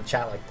spelled it in the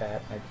chat like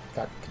that. I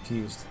got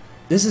confused.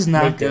 This is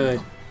not Nate did.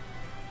 good.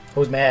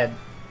 Who's mad?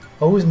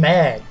 Who's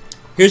mad?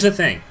 Here's the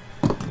thing.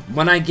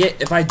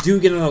 If I do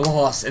get another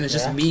loss and it's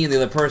just Yeah. me and the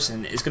other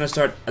person, it's gonna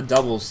start a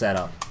double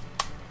setup.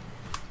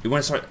 You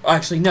want to start? Oh,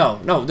 actually,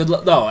 no.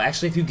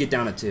 Actually, if you get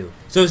down to 2,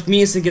 so it's me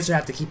and Singitzer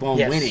have to keep on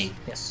winning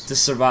Yes. to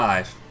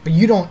survive. But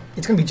you don't.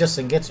 It's gonna be just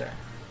Singitzer.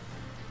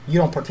 You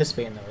don't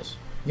participate in those.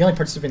 You only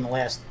participate in the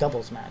last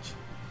doubles match.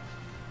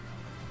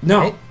 No,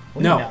 Right?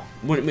 What do you no. know?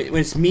 When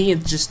it's me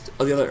and just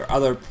the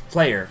other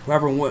player,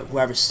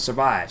 whoever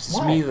survives, it's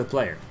Why? me and the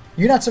player.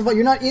 You're not.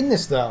 You're not in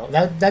this though.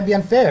 That'd be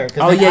unfair.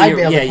 Oh, then yeah, I'd you're-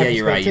 be able to yeah,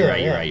 you're right, participate you're too,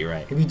 right, yeah. you're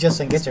right. It'd be just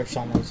Singitzer if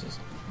Sean loses.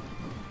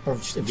 Or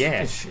if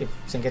Yeah. if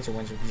Singitzer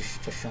wins, it'd be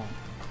just Sean.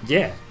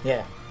 Yeah,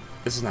 Yeah.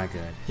 this is not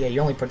good. Yeah.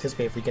 You only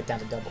participate if we get down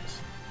to doubles.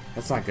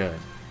 That's not good.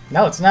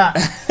 No, it's not.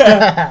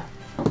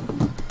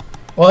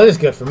 Well, it is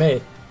good for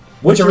me.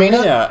 Which arena?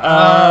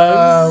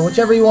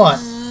 Whichever you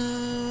want.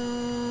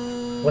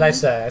 What'd I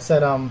say? I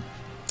said,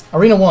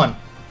 Arena 1.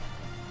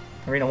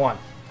 Arena 1.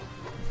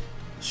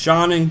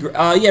 Sean and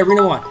yeah,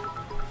 Arena 1.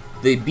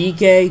 The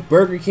BK,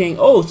 Burger King.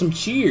 Oh, some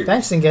cheers.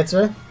 Thanks,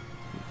 Singitzer.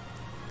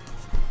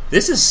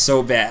 This is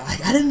so bad.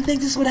 Like, I didn't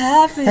think this would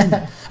happen.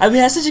 I mean,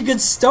 I had such a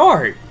good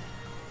start.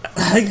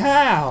 Like,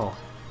 how?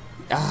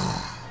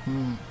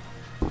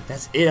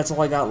 That's it. That's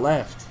all I got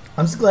left.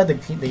 I'm just glad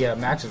the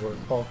matches were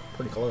all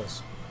pretty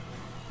close.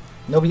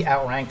 Nobody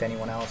outranked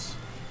anyone else,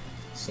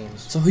 it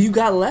seems. So who you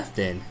got left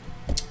then?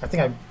 I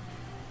think I...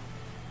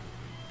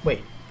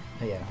 Wait.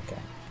 Yeah,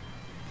 okay.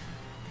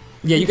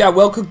 Yeah, you got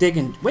Well Cooked Egg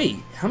and... Wait,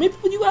 how many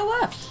people you got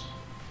left?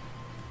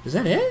 Is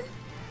that it?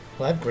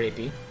 Well, I have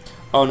Grapey.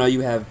 Oh, no,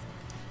 you have...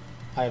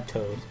 I have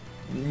Toad.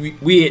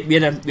 We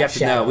have to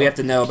Shadow. know. We have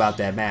to know about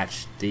that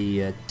match.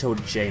 The Toad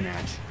and Shay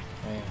match.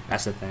 Oh, yeah.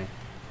 That's the thing.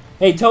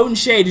 Hey, Toad and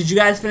Shay, did you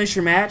guys finish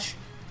your match?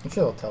 I'm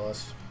sure they'll tell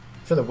us.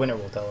 I'm sure the winner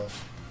will tell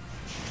us.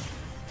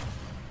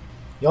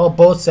 Y'all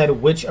both said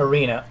which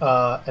arena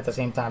at the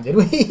same time, did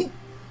we?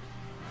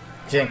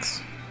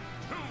 Jinx.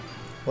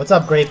 What's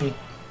up, Grapey?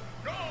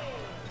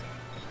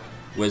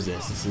 What is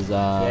this? This is,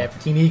 Yeah, for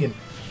Team Egan.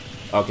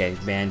 Okay,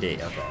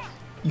 Band-Aid, okay.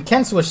 You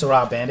can switch to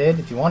Rob Band-Aid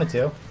if you wanted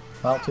to.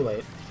 Well, too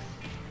late.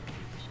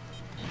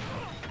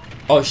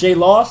 Oh, Shay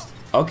lost?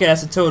 Okay,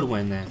 that's a Toad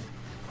win then.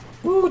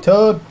 Woo,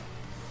 Toad.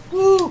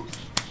 Woo.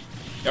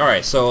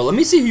 Alright, so let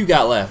me see who you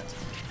got left.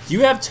 Do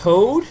you have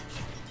Toad?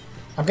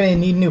 I'm gonna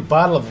need a new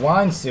bottle of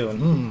wine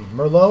soon.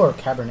 Merlot or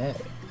Cabernet?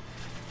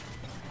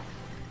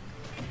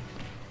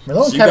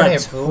 Merlot and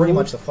Cabernet are pretty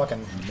much the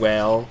fucking...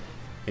 Well,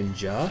 and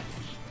Ja?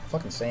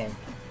 Fucking same.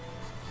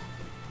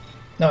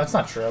 No, it's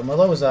not true.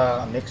 Merlot was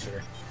a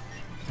mixture.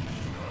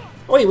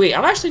 Wait,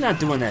 I'm actually not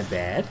doing that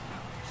bad.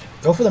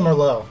 Go for the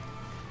Merlot.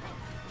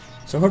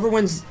 So whoever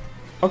wins...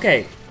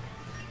 Okay.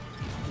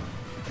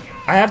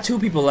 I have 2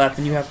 people left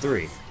and you have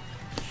 3.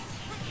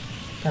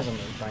 Depends on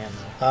the brand,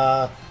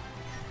 though.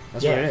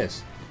 That's what it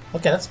is.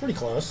 Okay, that's pretty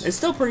close. It's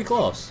still pretty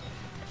close.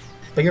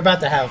 But you're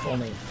about to have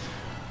only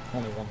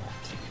one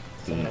left.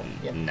 So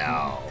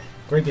No.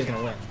 Grapey's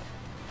gonna win.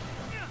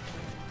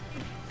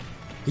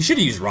 He should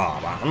have used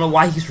Rob. I don't know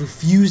why he's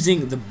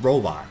refusing the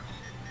robot.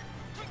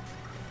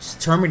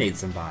 Just terminate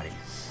somebody.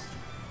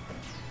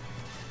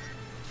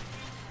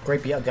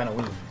 Grapey gonna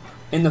win.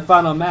 In the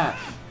final match.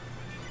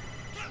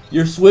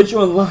 Your Switch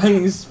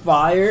online is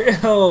fired?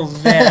 Oh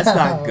man, that's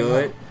not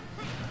good.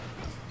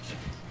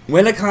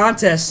 Win a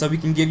contest so we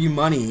can give you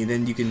money,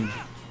 then you can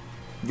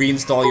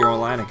reinstall your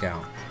online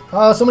account.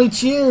 Oh, so many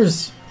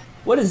cheers!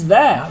 What is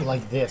that? Not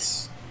like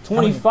this.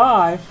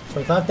 25?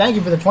 25? Thank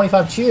you for the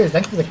 25 cheers.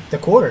 Thank you for the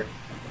quarter.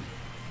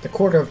 The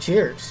quarter of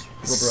cheers.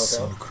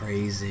 So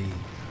crazy.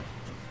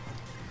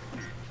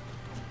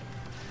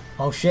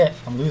 Oh shit,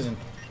 I'm losing.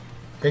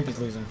 Grapey's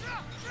losing.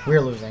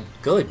 We're losing.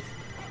 Good.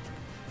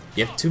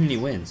 You have too many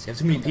wins. You have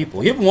too many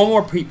people. You have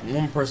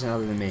one person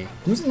other than me.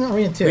 Who's in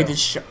arena 2?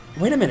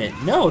 Wait a minute.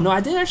 No, I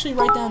didn't actually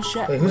write down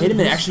chat. Wait a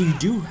minute. Actually, you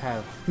do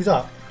have. Who's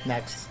up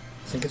next?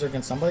 Sinkers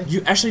against somebody?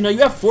 You actually no. You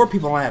have 4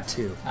 people. I have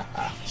 2.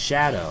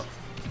 Shadow.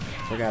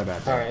 Forgot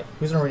about that. All right.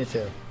 Who's in arena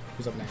 2?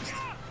 Who's up next?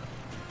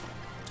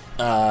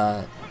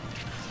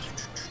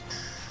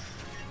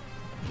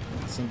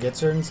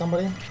 Singitzer and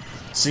somebody?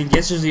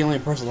 Singitzer's the only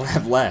person I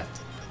have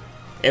left.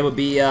 It would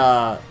be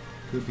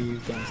Who'd be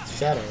against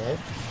Shadow, right?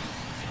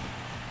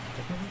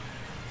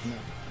 No.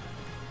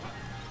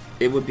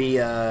 It would be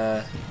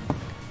it'd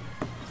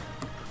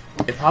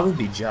probably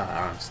be Ja,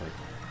 honestly.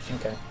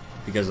 Okay.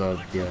 Because of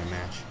the other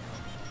match.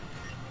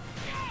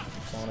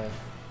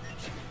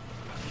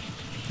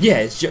 Yeah,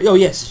 it's Ja. Oh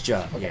yes, it's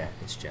Ja. Okay. Yeah,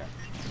 it's Ja.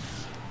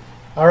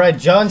 Alright,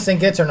 John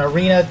Singitzer in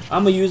arena.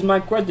 I'm gonna use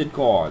my credit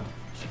card.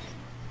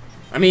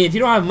 I mean, if you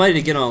don't have money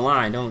to get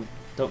online, don't.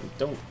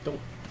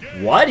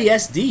 What? He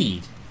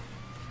SD'd.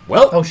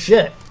 Well. Oh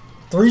shit.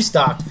 3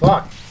 stock.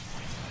 Fuck.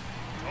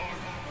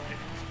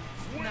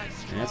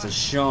 And that's a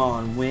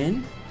Sean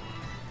win.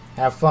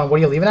 Have fun. What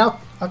are you leaving out,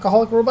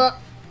 Alcoholic Robot?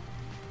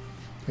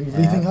 Are you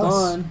leaving us?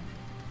 Fun.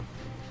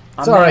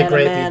 It's alright,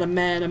 Grapey.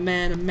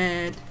 I'm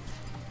mad.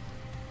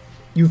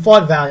 You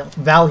fought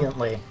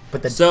valiantly,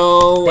 but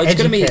so it's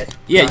gonna be pit.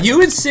 You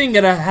and Sing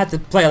gonna have to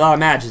play a lot of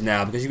matches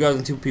now because you guys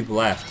have 2 people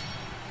left.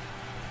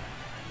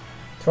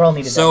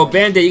 So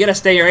Band-Aid, you gotta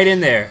stay right in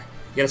there.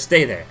 You gotta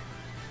stay there.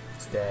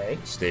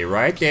 Stay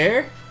right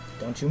there.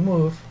 Don't you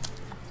move.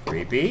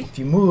 Creepy. If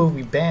you move,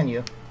 we ban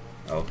you.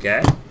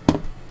 Okay.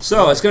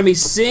 So it's gonna be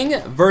Sing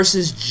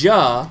versus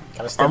Ja.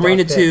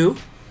 Arena 2.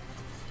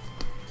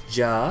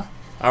 Ja.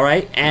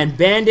 Alright. And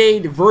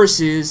Band-Aid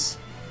versus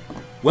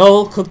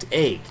Well Cooked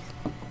Egg.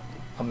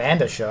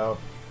 Amanda Show.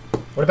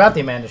 What about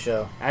the Amanda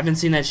Show? I haven't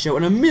seen that show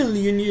in a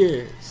million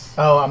years.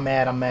 Oh, I'm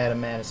mad.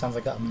 It sounds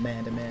like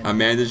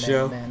Amanda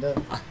Show?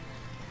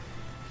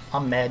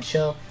 I'm mad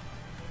show.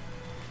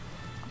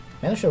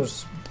 Amanda Show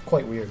was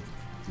quite weird.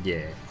 Yeah.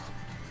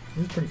 It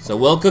was pretty fun. So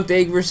Well Cooked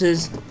Egg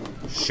versus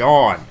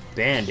Sean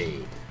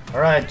Band-Aid.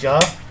 Alright, Ja.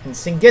 And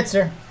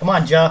Singitzer. Come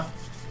on, Ja.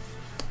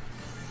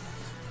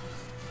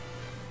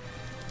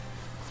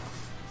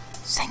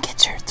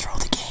 Singitzer, throw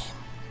the game.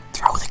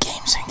 Throw the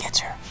game,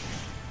 Singitzer.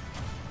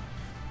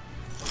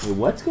 Wait,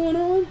 what's going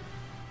on?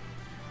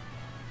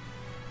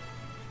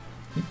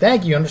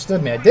 Thank you,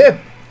 understood me. I did.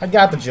 I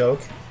got the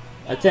joke.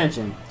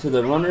 Attention to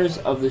the runners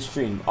of the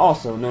stream,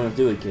 also known as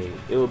Duocade.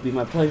 It will be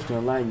my pleasure to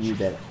enlighten you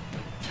that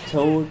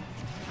Toad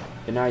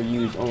and I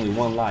use only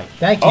 1 life.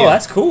 Thank you. Oh,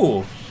 that's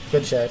cool.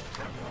 Good shit.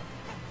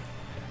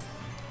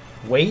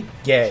 Wait,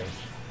 gay.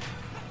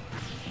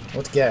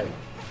 What's gay?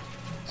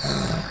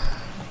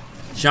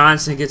 Sean and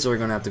Singitzer are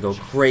gonna have to go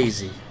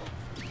crazy.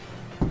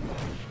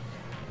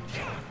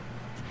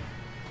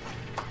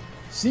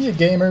 See you,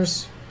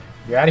 gamers.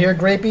 You're out of here,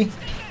 Grapey?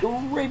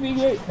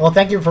 Grapey. Well,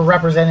 thank you for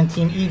representing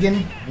Team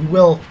Egan. We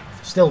will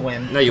still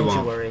win. No, you Don't won't.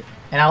 You worry.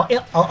 And I'll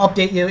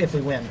update you if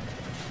we win.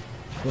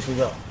 Which we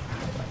will.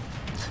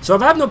 So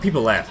if I have no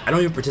people left, I don't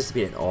even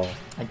participate at all.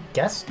 I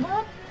guess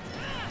not?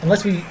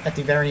 unless we, at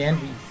the very end,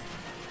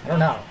 I don't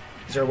know.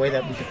 Is there a way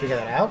that we could figure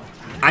that out?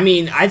 I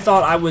mean, I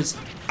thought I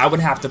would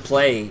have to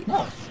play.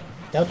 No,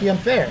 that would be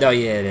unfair. Oh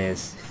yeah, it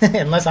is.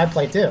 Unless I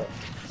play too.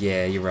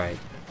 Yeah, you're right.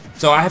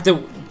 So I have to,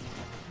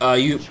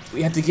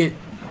 we have to get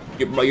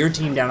your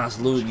team down. Us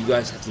lose. You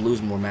guys have to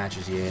lose more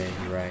matches. Yeah,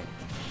 you're right.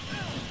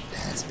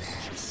 That's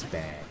bad. This is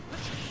bad.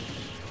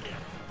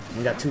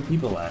 We got 2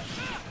 people left.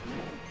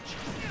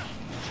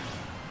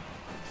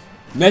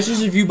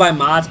 Messages reviewed by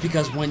mods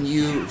because when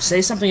you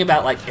say something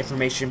about like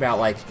information about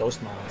like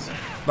ghost mods,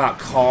 about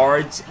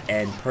cards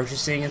and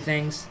purchasing and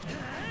things,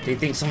 they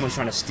think someone's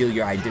trying to steal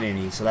your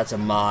identity. So that's a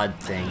mod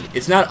thing.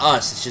 It's not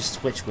us. It's just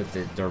Twitch with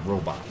their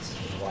robots.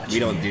 We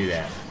don't do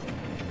that.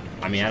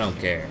 I mean, I don't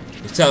care.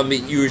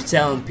 You were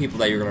telling people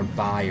that you're gonna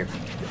buy your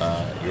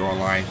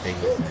online thing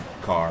with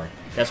the card.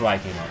 That's why I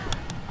came up.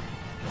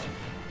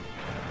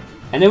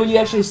 And then when you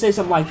actually say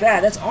something like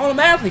that, that's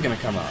automatically gonna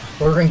come up.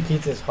 Ordering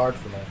pizza is hard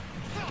for me.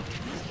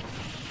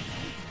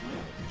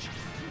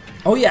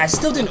 Oh yeah, I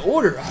still didn't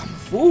order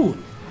food.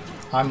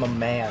 I'm a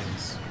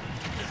man's.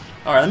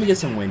 All right, let me get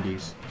some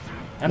Wendy's.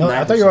 No,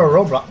 I thought you were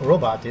a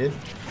robot, dude.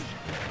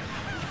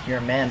 You're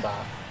a man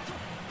bot.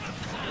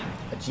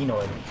 A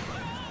genoid.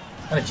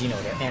 Not a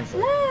genoid, an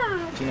android.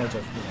 Genoids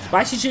are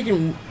spicy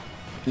chicken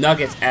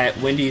nuggets at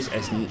Wendy's.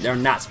 They're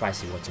not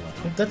spicy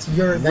whatsoever. That's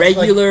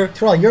regular. Like,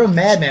 Terrell, you're a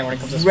madman when it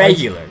comes to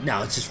regular. Spicy.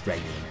 No, it's just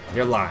regular.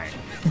 They're lying.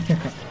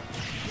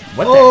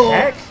 What the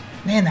heck?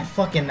 Man, that's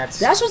what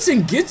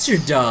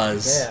Singitzer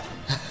does. Yeah.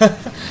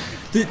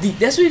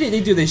 That's what they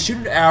do. They shoot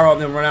an arrow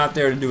and then run out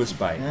there to do a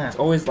spike. Yeah. It's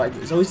always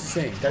the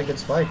same. It's got a good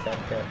spike. That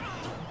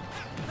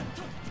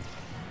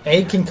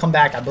Egg can come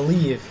back, I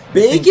believe.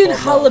 Bacon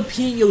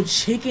jalapeno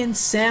chicken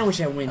sandwich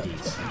at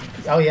Wendy's.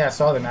 Oh yeah, I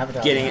saw them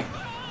advertising. Getting it.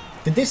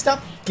 Did they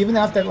stop giving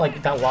out that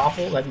that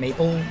waffle, that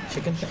maple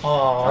chicken thing?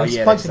 Oh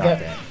yeah, they stopped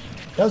that.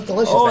 That was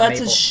delicious. Oh, that that's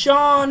maple. a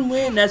Sean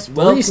win. That's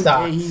well.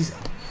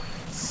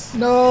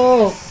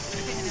 No.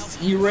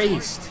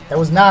 Erased. That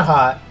was not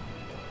hot.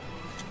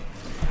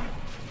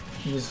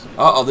 He was.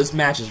 Uh-oh, this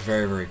match is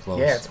very, very close.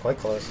 Yeah, it's quite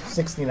close.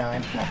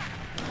 69.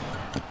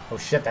 Oh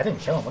shit, that didn't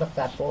kill him. What a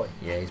fat boy.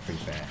 Yeah, he's pretty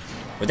fat.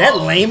 But that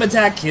lame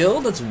attack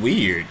killed? That's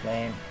weird.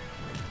 Lame.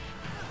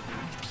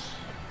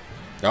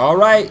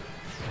 Alright.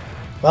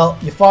 Well,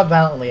 you fought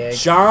valiantly, Egg.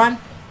 Sean,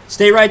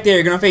 stay right there.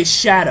 You're gonna face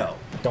Shadow.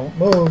 Don't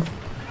move.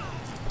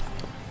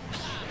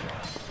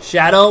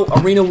 Shadow,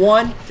 Arena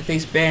 1, to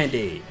face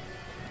Band-Aid.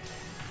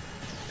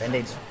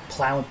 Band-Aid's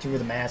plowing through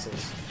the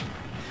masses.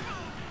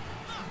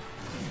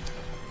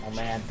 Oh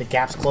man, the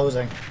gap's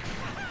closing.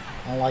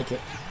 I don't like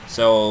it.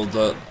 So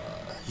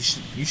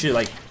you should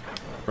like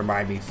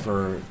remind me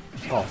for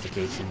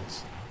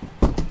qualifications.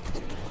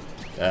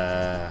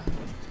 I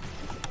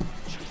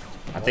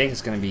think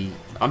it's gonna be.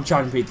 I'm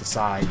trying to read the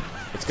side.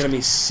 It's gonna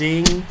be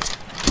Sing.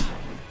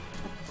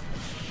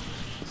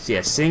 So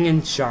yeah, Sing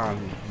and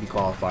Sean be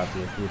qualified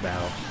for the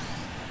battle.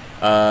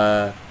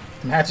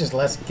 Match is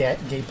less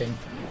gaping.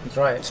 That's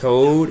right.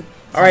 Toad.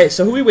 All right.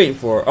 So who are we waiting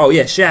for? Oh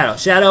yeah, Shadow.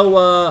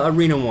 Shadow.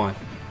 Arena 1.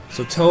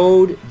 So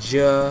Toad,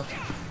 Shadow.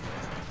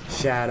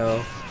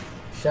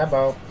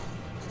 Shabo.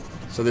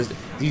 So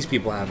these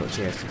people have a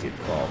chance to get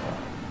qualified.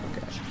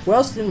 Okay. Who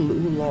else who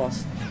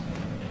lost?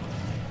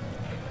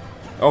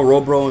 Oh,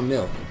 Robro and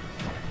Milk.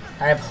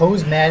 I have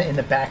Hose Mad in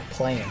the back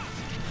playing.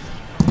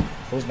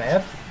 Hose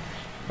Mad?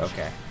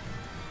 Okay.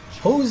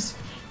 Hose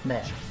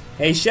Mad.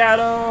 Hey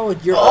Shadow,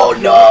 you're. Oh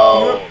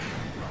no!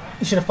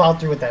 You should have followed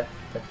through with that.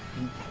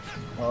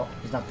 Well,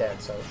 he's not dead,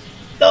 so.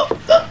 No.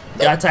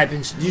 Yeah, I type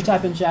in. Did you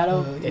type in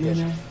Shadow? I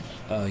did.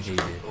 Oh, okay, you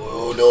did.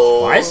 Oh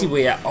no! Why is he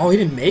way out? Oh, he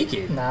didn't make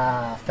it.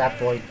 Nah, fat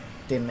boy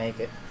didn't make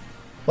it.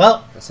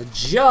 Well, that's a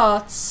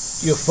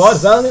Juts. You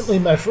fought valiantly,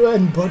 my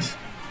friend, but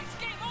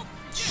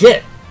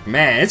shit.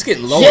 Man, it's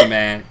getting lower,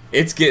 man.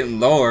 It's getting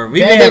lower.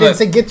 We may have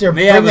to get your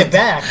bring it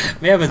back.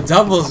 We have a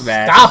doubles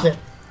match. Stop it!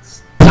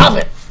 Stop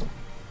it!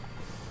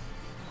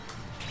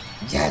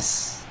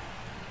 Yes.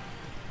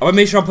 I'm gonna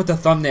make sure I put the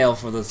thumbnail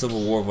for the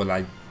Civil War when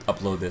I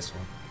upload this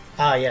one.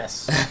 Ah,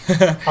 yes.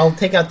 I'll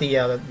take out the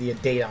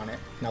date on it,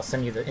 and I'll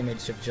send you the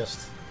image of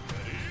just.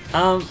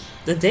 The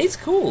date's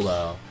cool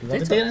though. You got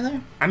the date in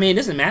there? I mean, it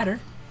doesn't matter.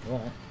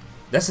 What?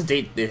 That's the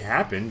date it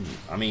happened.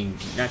 I mean,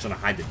 you're not trying to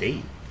hide the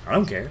date. I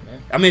don't care. Yeah.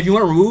 I mean, if you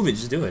want to remove it,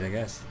 just do it, I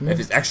guess. Yeah.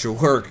 If it's extra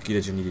work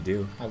that you need to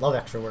do. I love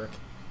extra work.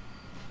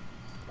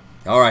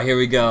 Alright, here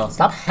we go.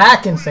 Stop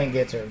hacking,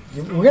 Singitzer.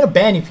 We're going to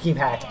ban you if you keep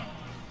hacking.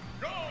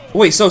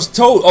 Wait, so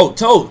Toad. Oh,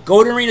 Toad.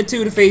 Go to Arena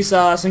 2 to face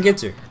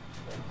Singitzer.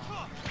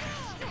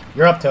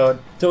 You're up, Toad.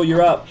 Toad,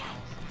 you're up.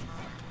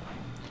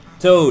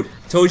 Toad's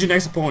your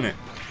next opponent.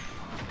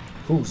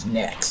 Who's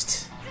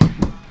next?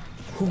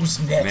 Who's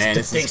next? Man,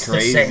 this is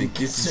crazy.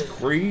 This is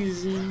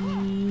crazy.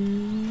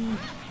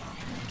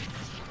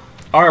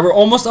 Alright, we're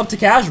almost up to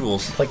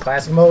casuals. Play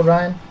classic mode,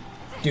 Ryan?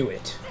 Do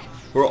it.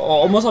 We're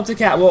almost up to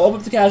we'll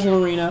open up the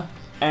casual arena,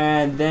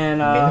 and then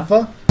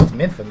Minfa? It's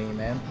Minfa me,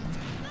 man.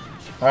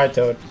 Alright,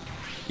 Toad.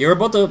 You're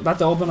about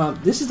to open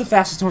up. This is the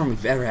fastest tournament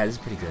we've ever had. This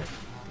is pretty good.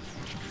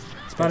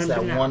 It's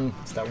that one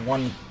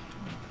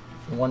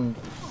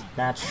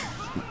match.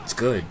 It's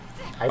good.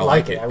 I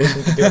like it. I wish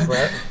we could do it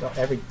for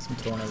every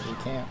tournament. We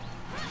can't.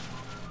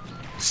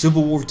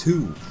 Civil War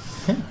 2.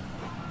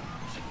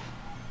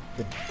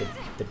 the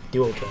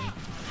Duocade.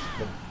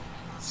 The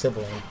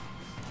Civil War.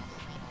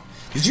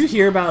 Did you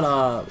hear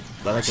about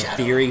like a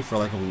theory for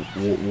like a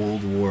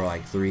World War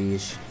like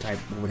 3-ish type?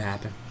 What would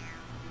happen?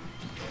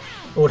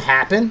 What would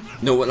happen?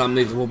 No, what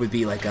would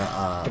be like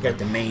like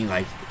the main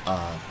like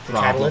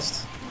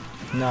catalyst?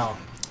 No.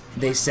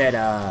 They said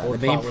the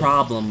main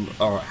problem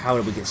or how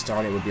it would get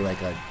started would be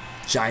like a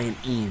giant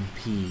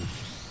EMP.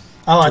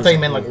 Oh, I thought you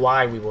meant like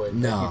why we would.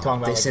 No, you're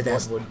talking about, they like,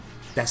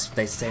 said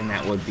they saying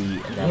that would be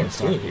would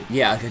start it.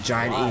 Yeah, like a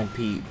giant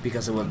EMP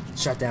because it would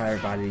shut down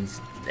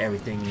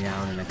everything you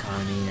know, in the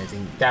economy and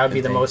everything. That would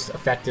be the most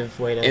effective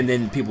way to. And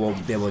then they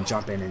will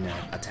jump in and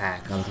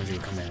attack. Other countries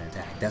will come in and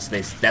attack. That's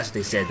what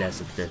they said.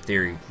 That's what their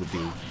theory would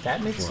be.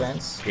 That makes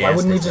sense. Yeah, why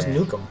wouldn't we just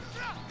nuke them?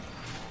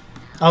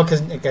 Oh,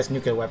 because I guess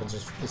nuclear weapons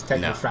is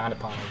technically frowned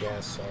upon, I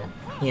guess. So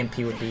EMP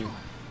would be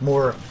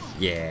more.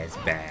 Yeah, it's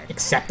bad.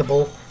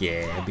 Acceptable.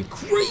 Yeah, it'd be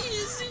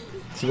crazy.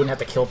 So you wouldn't have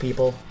to kill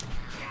people.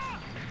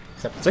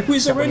 It's like we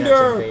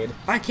surrender.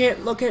 I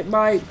can't look at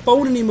my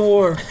phone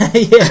anymore.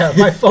 Yeah,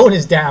 my phone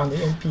is down.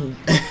 The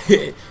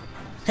EMP.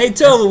 Hey,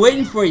 Tova,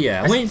 waiting for you.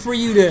 I'm waiting for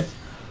you to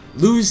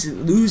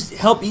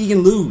help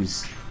Egan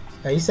lose.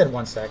 He said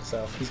 1 sec,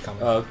 so he's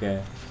coming. Oh,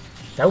 okay.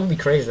 That would be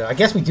crazy, though. I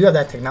guess we do have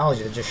that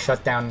technology to just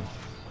shut down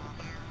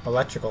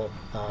electrical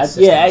systems.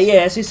 Yeah,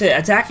 as he said,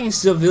 attacking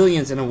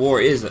civilians in a war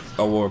is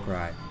a war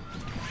crime.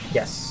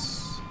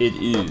 Yes. It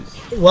is.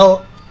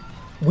 Well,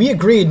 we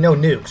agreed no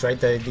nukes,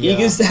 right?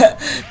 Egan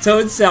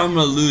Toad said I'm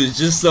going to lose,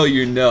 just so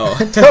you know.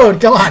 Toad,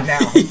 come on now.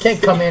 You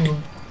can't come in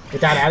with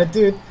that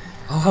attitude.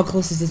 Oh, how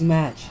close is this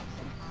match?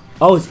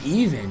 Oh, it's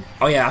even.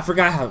 Oh, yeah, I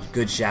forgot how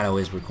good Shadow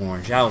is with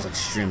Corn. Shadow's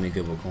extremely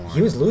good with Corn.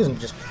 He was losing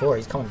just before.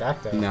 He's coming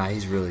back, though. Nah,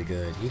 he's really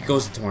good. He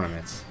goes to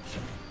tournaments.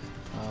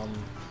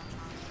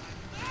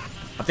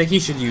 I think he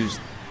should use...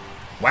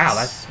 Wow,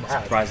 I'm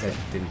surprised that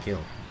he didn't kill.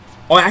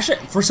 Oh, actually,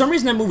 for some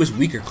reason that move was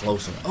weaker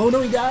closer. Oh,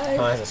 no, he died.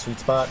 Oh, that's a sweet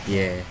spot.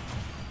 Yeah.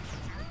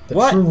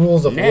 The true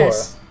rules of war.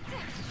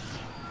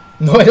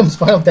 No items,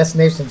 final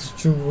destinations,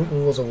 true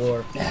rules of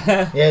war.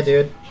 Yeah,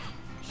 dude.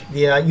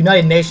 The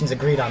United Nations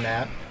agreed on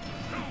that.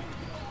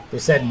 They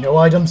said, no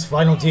items,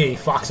 final D,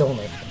 Fox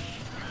only.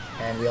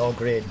 And we all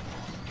agreed.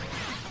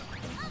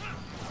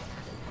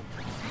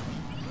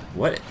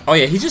 What? Oh,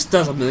 yeah, he just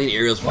does a million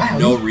aerials for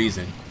no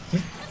reason.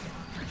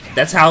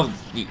 That's how,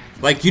 you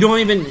don't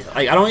even,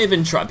 I don't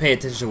even pay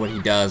attention to what he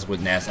does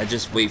with Ness. I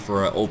just wait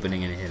for an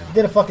opening and hit him. He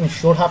did a fucking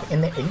short hop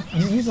in the,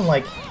 he's using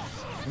like,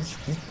 he's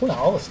putting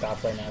all the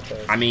stops right now. Too.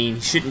 I mean,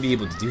 he shouldn't be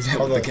able to do that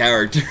with the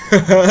character.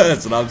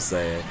 That's what I'm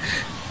saying.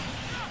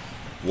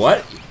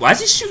 What? Why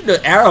is he shooting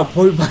the arrow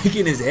point blank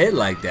in his head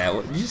like that?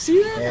 Did you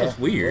see that? Yeah, that was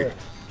weird.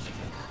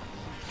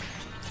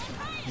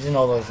 He's using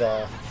all those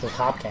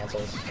hop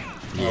cancels.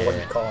 I don't know what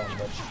you call them,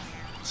 but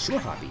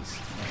short hoppies.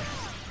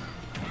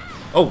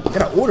 Oh, I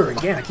gotta order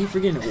again. I keep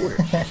forgetting to order.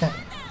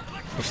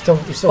 You're still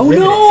oh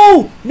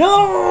riveted.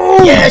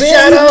 No! Yeah,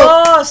 Shadow!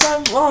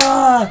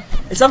 Lost.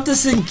 It's up to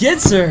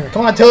Singitzer.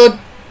 Come on, Toad!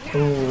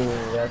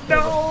 Ooh,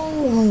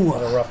 no!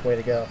 What a rough way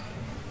to go.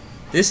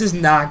 This is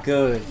not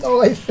good.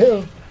 Oh, I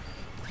failed.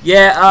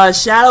 Yeah,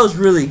 Shadow's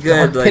really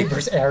good. Pit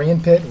versus Aryan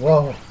Pit.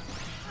 Whoa.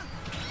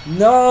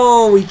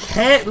 No, we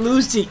can't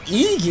lose to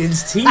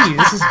Egan's team.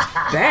 This is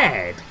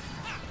bad.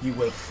 You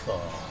will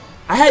fall.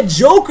 I had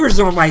Jokers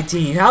on my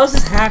team. How is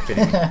this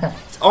happening?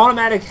 It's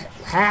automatic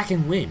hack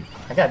and win.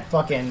 I got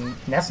fucking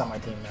Ness on my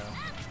team now.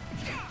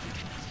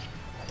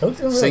 Toad's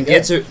doing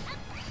really good.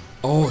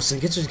 Oh,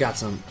 Sengitzer's got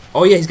some.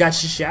 Oh, yeah, he's got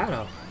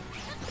Shadow.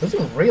 Toad's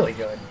doing really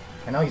good.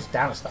 I know he's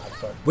down a stock,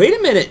 but... Wait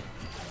a minute.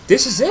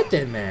 This is it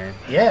then, man.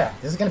 Yeah,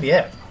 this is going to be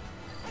it.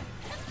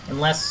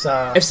 Unless,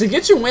 if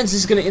Singitzer wins,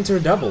 he's going to enter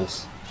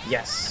doubles.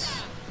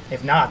 Yes.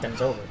 If not, then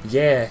it's over.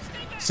 Yeah.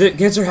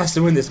 Singitzer has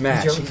to win this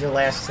match. He's your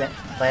last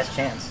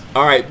chance.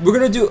 Alright, we're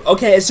going to do...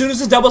 Okay, as soon as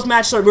the doubles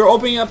match starts, we're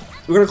opening up...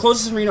 We're going to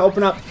close this arena,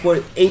 open up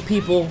for 8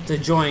 people to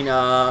join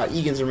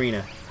Egan's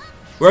arena.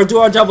 We're going to do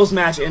our doubles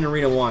match in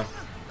Arena 1.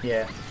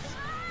 Yeah.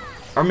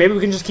 Or maybe we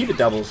can just keep it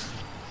doubles.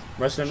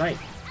 Rest of the night.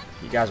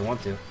 You guys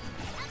want to.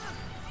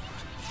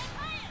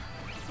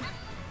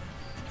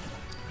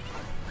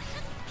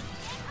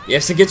 Yeah,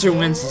 if Singitzer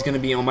wins, he's going to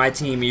be on my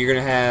team, and you're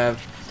going to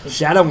have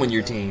Shadow win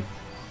your team.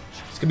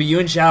 It's going to be you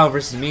and Shadow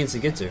versus me and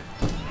Singitzer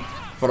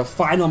for the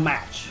final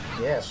match.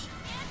 Yes.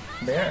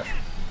 There.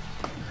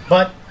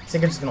 But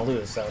Singitzer's going to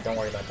lose, so don't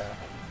worry about that.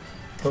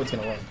 Toad's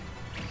going to win.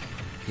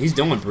 He's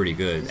doing pretty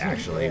good,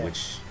 actually,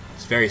 which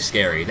is very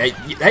scary.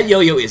 That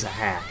yo-yo is a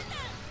hack.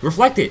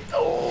 Reflect it.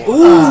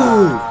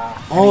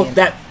 Oh,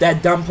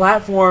 that dumb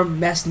platform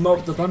messed him up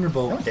with the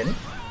Thunderbolt. No, it didn't.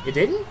 It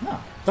didn't? No.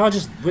 I thought it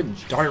just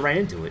went darted right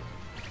into it.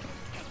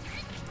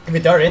 If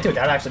it darted into it,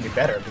 that'd actually be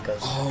better because...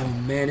 Oh,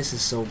 man, this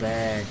is so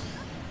bad.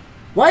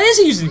 Why is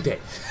he using Pit?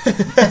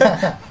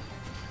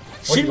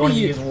 What, you want to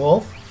use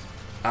Wolf?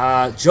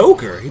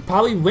 Joker. He'd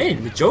probably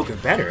win with Joker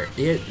better.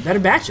 He had better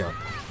matchup.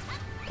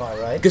 All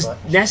right. Because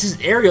Ness's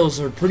aerials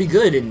are pretty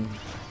good, and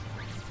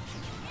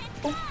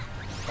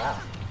Wow.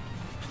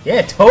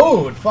 Yeah,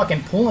 Toad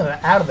fucking pulling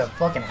it out of the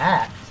fucking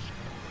hat.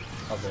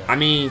 I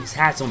mean, his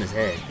hat's on his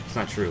head. It's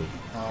not true.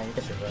 Oh, I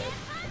guess you're right.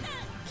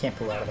 Can't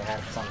pull it out of the hat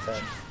if it's on his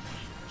head.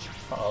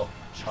 Uh-oh.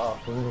 Oh,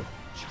 ooh.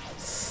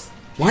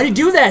 Why'd he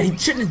do that? He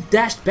shouldn't have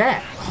dashed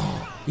back.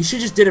 He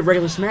should just did a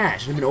regular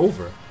smash. It would have been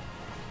over.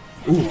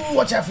 Ooh,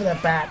 watch out for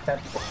that bat.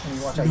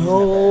 Watch out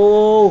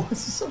no.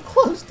 This is so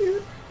close,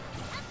 dude.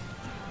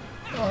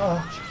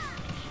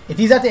 If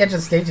he's at the edge of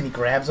the stage and he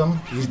grabs him,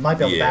 he might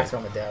be able to back throw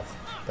him to death.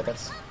 But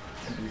that's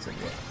an easy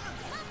deal.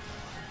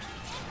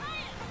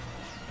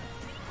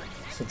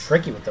 So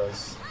tricky with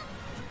those.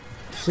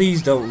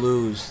 Please don't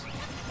lose.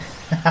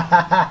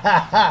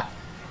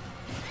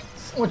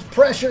 So much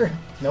pressure.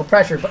 No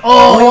pressure, but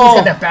oh, he almost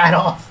got that bat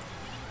off.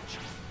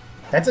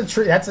 That's a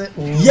tree. That's a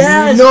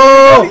yes.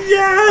 No.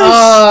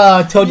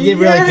 Yes. Toad, you did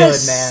really good,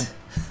 man.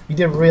 You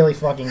did really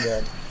fucking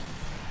good.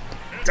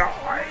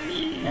 Die.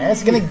 Yeah,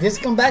 this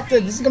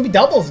is gonna be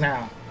doubles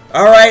now.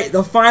 All right,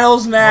 the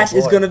finals match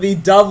is gonna be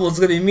doubles. It's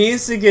gonna be me and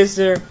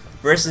Sigister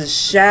versus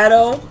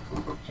Shadow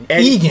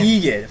and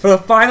Egan for the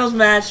finals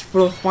match,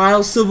 for the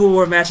final Civil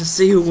War match, to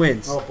see who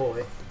wins. Oh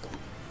boy.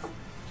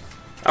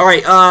 All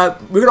right,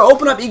 we're gonna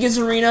open up Egan's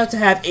arena to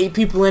have 8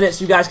 people in it,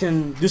 so you guys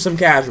can do some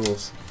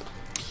casuals.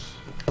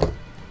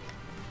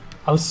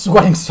 I was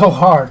sweating so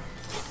hard.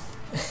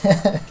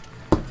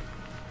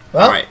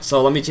 Well, all right,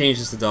 so let me change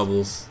this to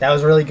doubles. That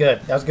was really good.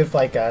 That was a good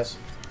fight, guys.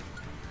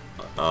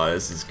 Oh,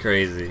 this is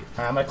crazy. All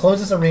right, I'm gonna close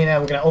this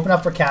arena. We're gonna open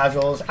up for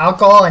casuals.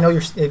 Alcohol. I know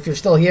if you're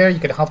still here, you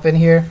can hop in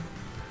here.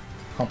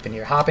 Hop in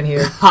here. Hump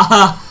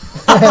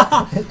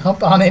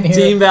on in here.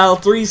 Team battle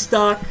 3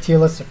 stock. Tier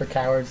list for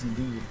cowards,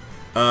 indeed.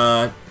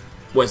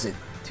 What's it?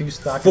 2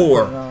 stock.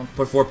 4.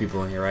 Put 4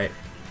 people in here, right?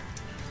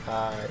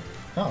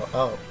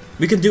 Oh.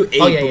 We can do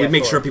 8, Oh, yeah, but we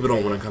make 4. sure people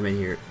don't want to come in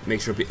here.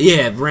 Make sure,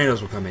 randos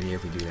will come in here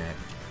if we do that.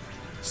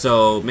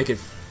 So make it.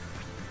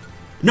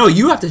 No,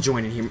 you have to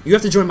join in here. You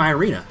have to join my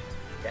arena.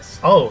 Yes.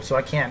 Oh, so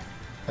I can't.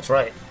 That's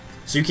right.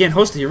 So you can't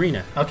host the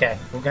arena. Okay,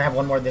 we're gonna have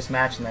one more of this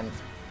match, and then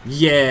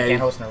yeah,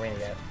 can't host an arena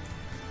yet.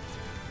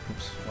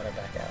 Oops, when I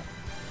back out.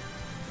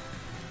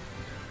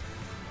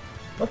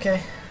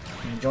 Okay,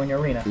 join your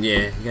arena.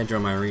 Yeah, you gotta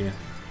join my arena.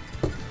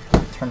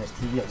 Turn this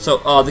TV over.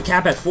 So, the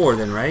cap at 4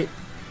 then, right?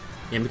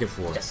 Yeah, make it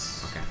 4.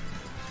 Yes. Okay.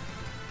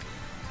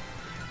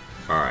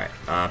 Alright,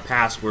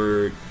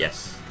 password,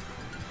 yes.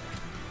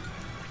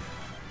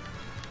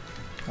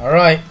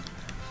 Alright.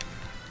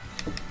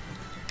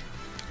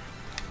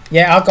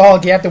 Yeah,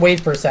 Alcoholic, you have to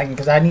wait for a second,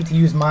 because I need to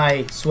use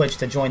my Switch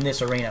to join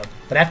this arena.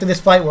 But after this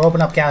fight, we'll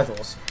open up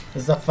casuals.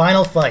 This is the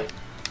final fight.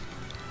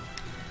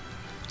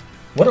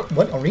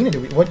 What arena do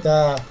we... we have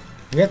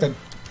to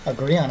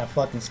agree on a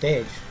fucking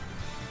stage.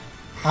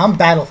 I'm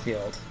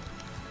Battlefield.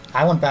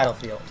 I want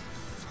Battlefield.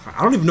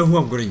 I don't even know who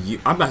I'm gonna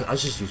use. I'll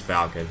just use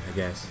Falcon, I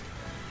guess.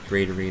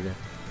 Great arena.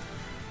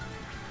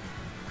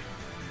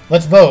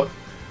 Let's vote.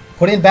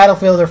 Put in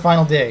Battlefield or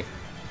Final D.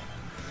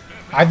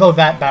 I vote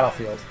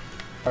Battlefield,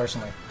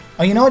 personally.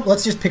 Oh, you know what?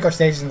 Let's just pick our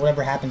stages and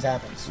whatever happens,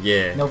 happens.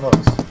 Yeah. No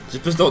votes.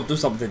 Just don't do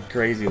something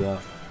crazy though.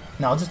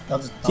 No, I'll just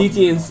TT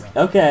is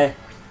okay.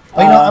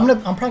 Oh, you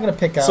know, I'm probably gonna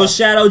pick. So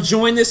Shadow,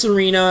 join this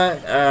arena.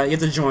 You have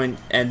to join,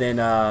 and then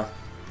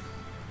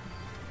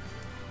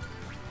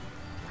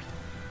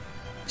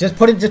just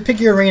pick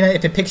your arena.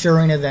 If it picks your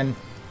arena, then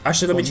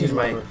actually let me change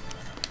my.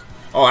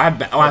 Oh, I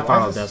have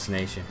Final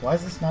Destination. Why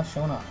is this not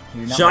showing up?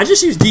 Should I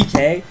just use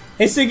DK?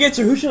 Hey,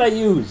 Sigitzer, who should I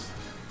use?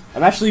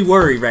 I'm actually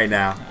worried right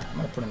now. I'm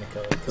gonna put in the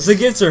code.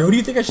 Sigitzer, who do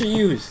you think I should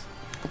use?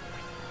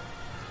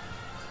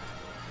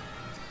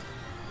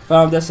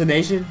 Final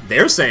Destination?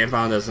 They're saying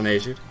Final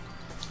Destination.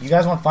 You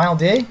guys want Final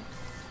D?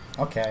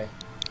 Okay.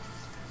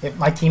 If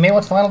my teammate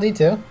wants Final D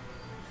too.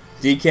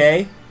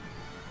 DK?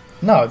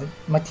 No,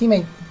 my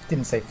teammate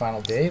didn't say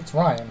Final D. It's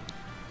Ryan.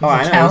 Oh,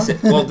 I know.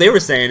 Well, they were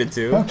saying it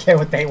too. I don't care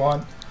what they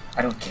want.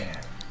 I don't care.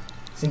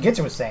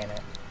 Sigitzer was saying it.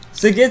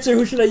 Sigitzer,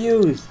 who should I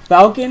use?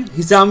 Falcon?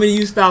 He's telling me to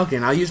use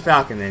Falcon. I'll use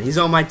Falcon then. He's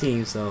on my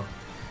team, so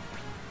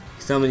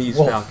he's telling me to use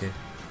Falcon.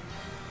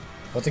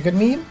 What's a good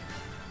meme?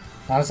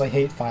 Honestly, I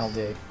hate Final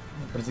D,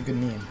 but it's a good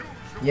meme.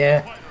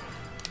 Yeah.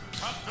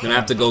 Gonna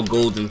have to go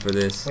golden for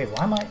this. Wait,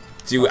 why am I?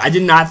 Dude, I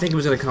did not think it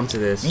was gonna come to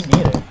this. Me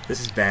neither.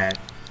 This is bad.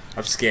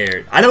 I'm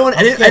scared. I don't want.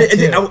 I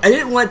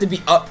didn't want it to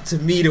be up to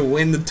me to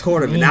win the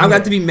tournament. Now I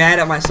got to be mad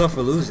at myself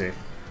for losing.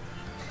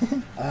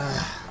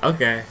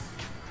 Okay.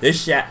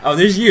 There's Oh,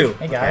 there's you.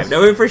 Hey guys. Okay,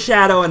 now wait for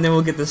Shadow, and then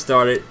we'll get this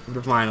started for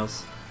the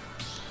finals.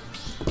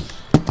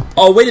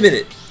 Oh, wait a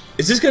minute.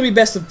 Is this gonna be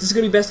best of? This is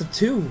gonna be best of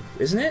 2,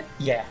 isn't it?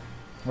 Yeah.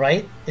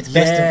 Right. It's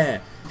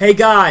best of. Hey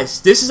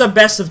guys, this is a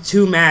best of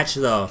 2 match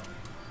though.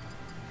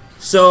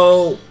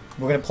 So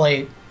we're gonna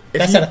play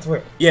best out of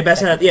 3. Yeah,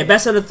 best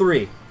out of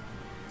 3.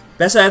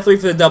 Best out of 3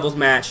 for the doubles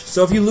match.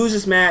 So if you lose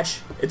this match,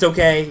 it's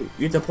okay.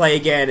 You have to play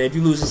again. If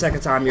you lose the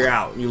second time, you're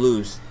out. You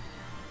lose.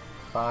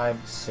 5,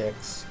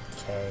 6,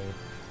 K,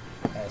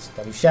 S,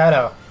 W.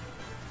 Shadow.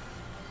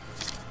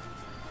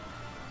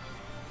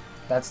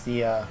 That's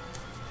the.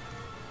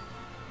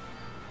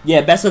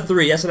 Yeah, best of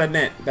 3. That's what I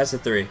meant. Best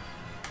of 3.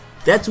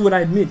 That's what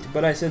I meant,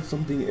 but I said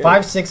something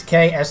else.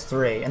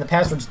 56KS3, and the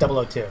password's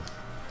 002.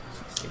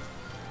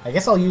 I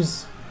guess I'll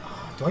use...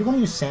 Do I want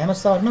to use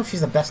Samus, though? I don't know if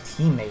she's the best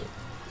teammate.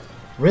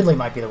 Ridley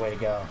might be the way to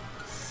go.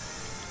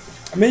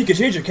 I mean, you can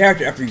change your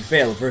character after you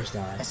fail the first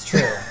time. That's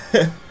true.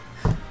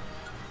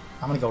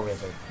 I'm going to go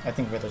Ridley. I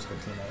think Ridley's a good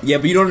teammate. Yeah,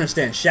 but you don't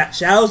understand.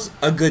 Shadow's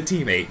a good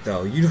teammate,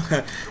 though. You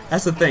don't,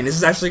 that's the thing. This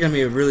is actually going to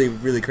be a really,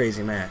 really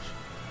crazy match.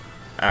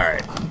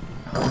 Alright.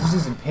 Oh, who's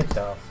using Pit,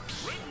 though?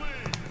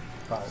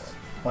 Probably.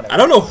 Whatever. I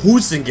don't know who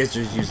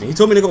Singetsu's using. He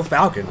told me to go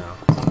Falcon, though.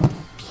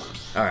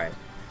 Alright.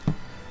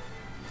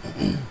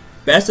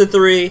 Best of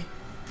 3.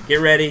 Get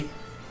ready.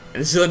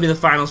 And this is going to be the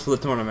finals for the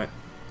tournament.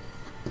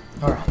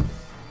 Alright.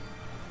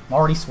 I'm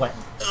already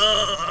sweating.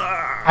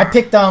 I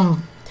picked,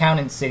 Town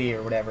and City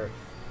or whatever.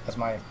 That's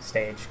my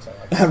stage.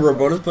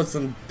 Roboto's put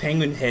some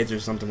penguin heads or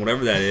something,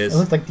 whatever that is. It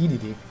looks like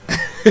DDD.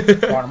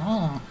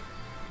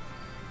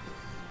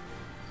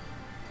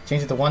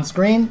 Change it to one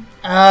screen?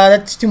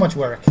 That's too much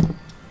work.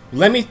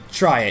 Let me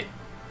try it.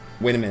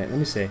 Wait a minute. Let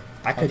me see.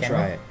 I could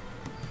try it.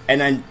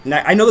 And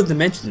I know the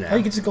dimensions now. Oh,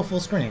 you can just go full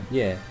screen.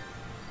 Yeah.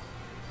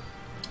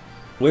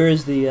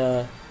 Where's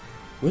the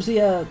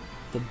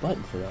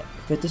button for that?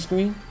 Fit the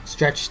screen?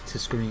 Stretch to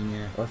screen,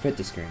 yeah. Or fit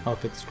the screen? Oh,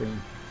 fit the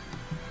screen.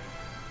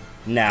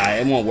 Nah,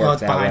 it won't work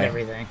it's that behind way.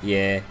 everything.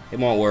 Yeah, it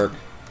won't work.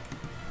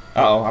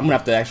 Uh-oh, I'm gonna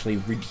have to actually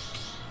How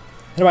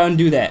do I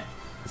undo that?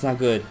 It's not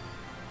good.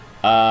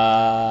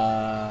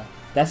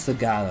 That's the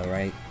guy though,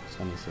 right?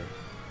 So let me see.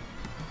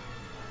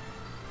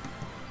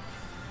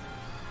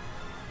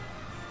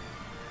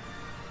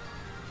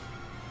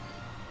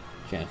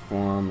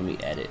 Transform, let me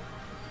edit.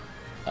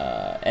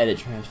 Edit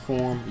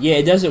transform. Yeah,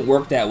 it doesn't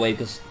work that way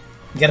because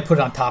you got to put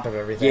it on top of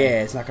everything.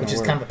 Yeah, it's not gonna work.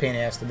 Which is kind of a pain in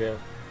the ass to do.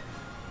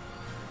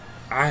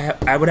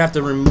 I would have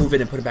to remove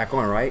it and put it back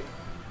on, right?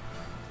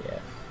 Yeah.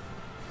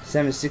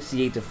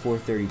 768 to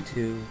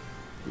 432.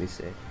 Let me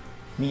see.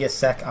 Me a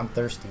sec. I'm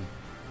thirsty.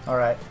 All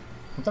right,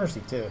 I'm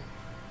thirsty too.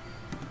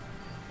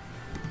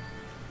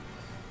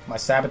 My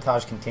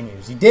sabotage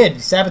continues. You did. You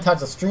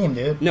sabotaged the stream,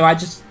 dude. No, I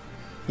just.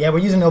 Yeah, we're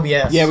using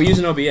OBS. Yeah, we're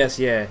using OBS.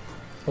 Yeah.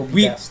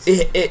 OBS.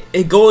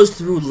 It goes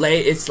through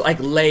it's like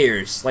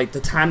layers. Like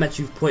the time that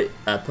you've put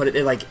it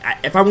in. Like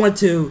if I wanted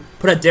to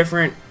put a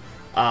different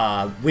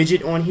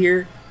widget on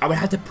here, I would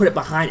have to put it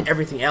behind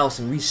everything else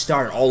and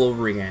restart it all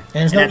over again.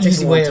 And there's no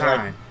easy way to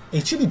like.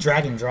 It should be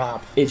drag and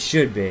drop. It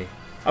should be,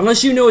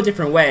 unless you know a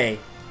different way.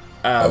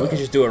 We can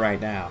just do it right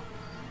now.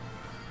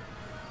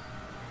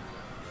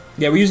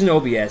 Yeah, we're using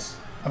OBS.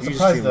 I'm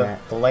surprised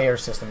the layer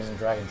system isn't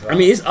drag and drop. I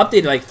mean, it's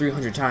updated like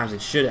 300 times.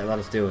 It should have let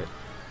us do it.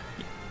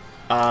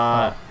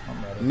 I'm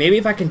ready. Maybe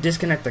if I can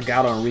disconnect the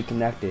Gato and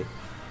reconnect it.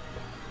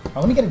 Oh,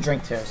 let me get a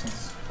drink too,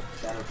 since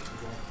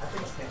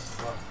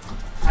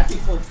I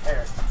think fully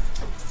prepared.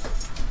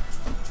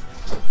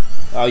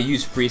 I'll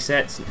use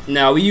presets.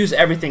 No, we use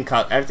everything.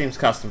 Everything's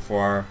custom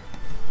for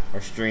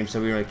our stream,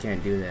 so we really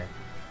can't do that.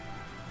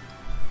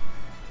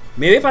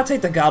 Maybe if I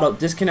take the Gato,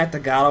 disconnect the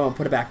Gato, and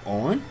put it back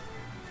on.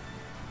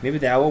 Maybe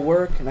that will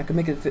work, and I can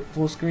make it fit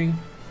full screen.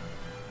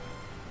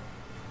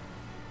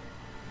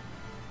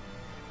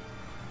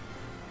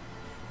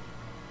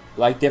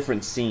 Like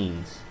different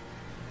scenes.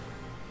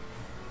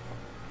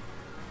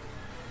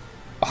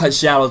 Oh,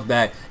 Shadow's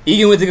back.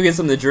 Egan went to go get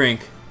something to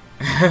drink.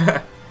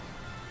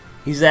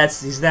 he's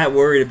that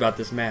worried about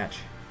this match.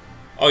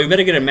 Oh, you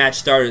better get a match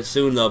started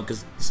soon though,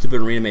 because the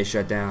stupid arena may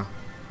shut down.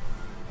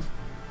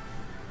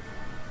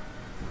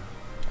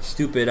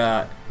 Stupid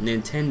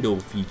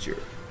Nintendo feature.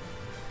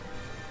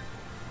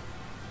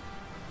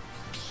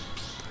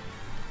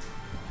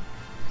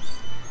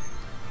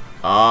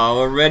 Oh,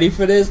 we're ready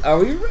for this? Are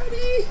we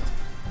ready?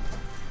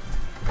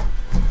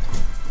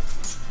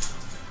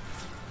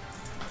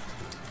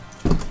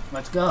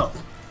 Let's go.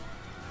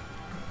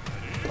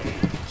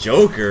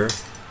 Joker?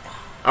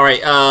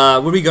 Alright, where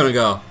are we gonna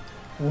go?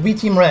 We'll be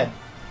Team Red.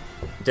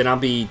 Then I'll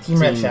be Team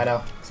Red,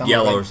 Shadow.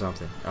 Yellow or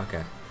something.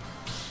 Okay.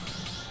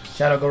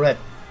 Shadow, go red.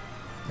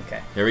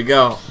 Okay. Here we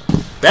go.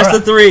 Best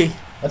of 3.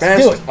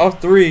 Let's do it. Of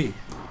 3.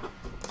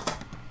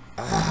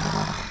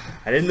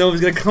 I didn't know it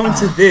was gonna come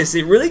to this.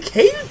 It really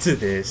came to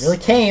this. It really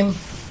came.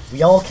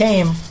 We all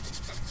came.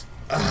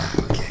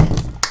 Okay.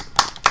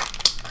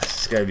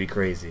 This is gonna be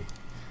crazy.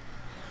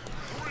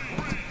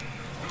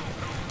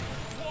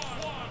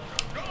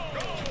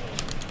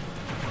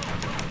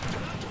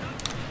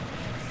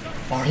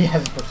 Oh, he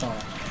has Persona.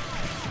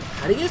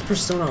 How do you get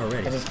Persona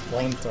already? I just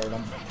flamethrowed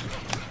him.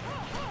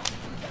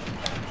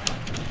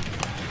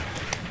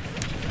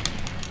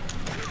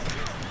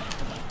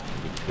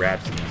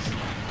 Grabs these.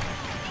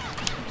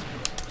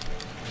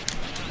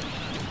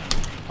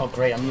 Oh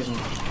great, I'm using...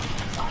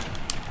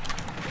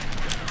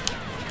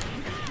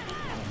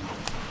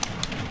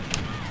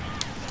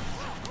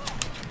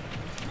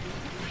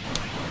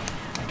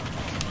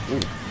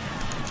 Ooh.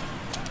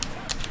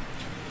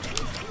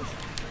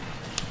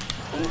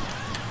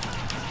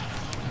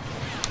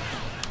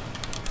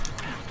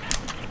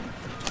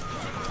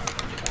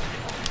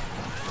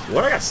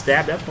 What? I got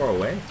stabbed that far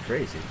away? It's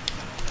crazy.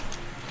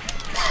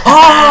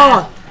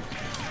 Oh!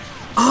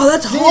 Oh,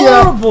 that's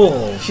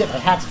horrible. Shit, my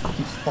hat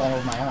keeps falling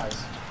over my eyes.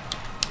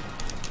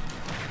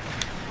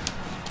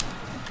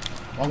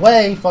 Wrong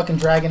way, fucking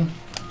dragon.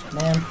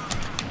 Man.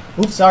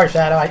 Oops, sorry,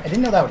 Shadow. I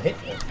didn't know that would hit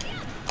you.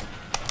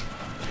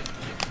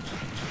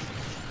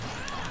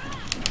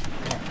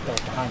 That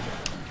was behind you.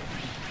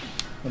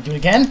 Wanna do it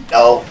again?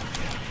 No!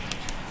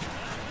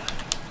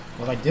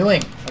 What am I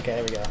doing? Okay,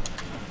 there we go.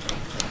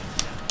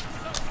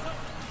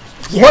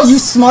 Yes. What, you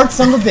smart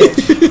son of a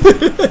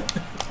bitch!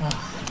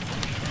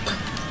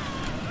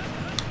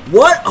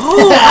 What?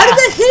 Oh, how did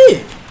that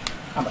hit?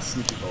 I'm a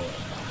sneaky boy.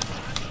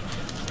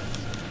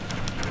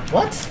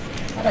 What?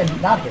 How did I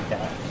not hit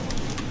that?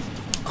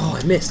 Oh,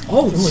 I missed.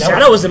 Oh, Ooh,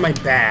 Shadow was in my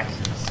back.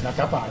 Snuck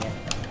up on you.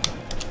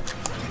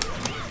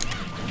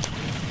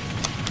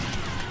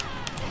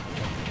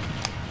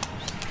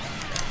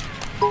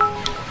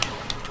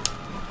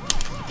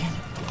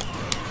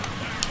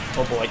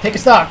 Oh boy, take a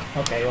stock!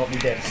 Okay, well, we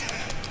did.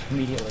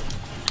 Immediately.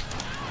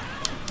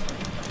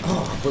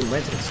 Oh, I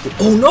went to the stupid.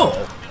 Oh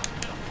no!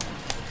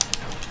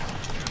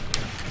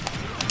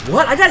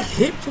 What? I got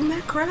hit from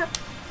that crap?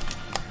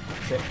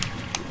 Shit.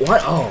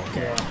 What? Oh,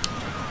 okay. Yeah.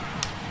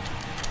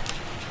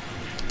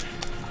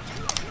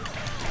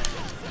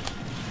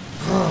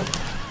 Oh,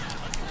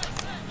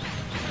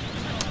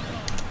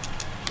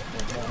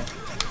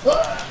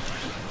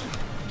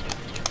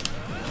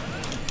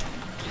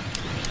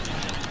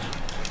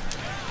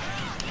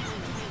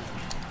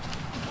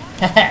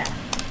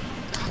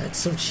 that's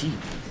so cheap.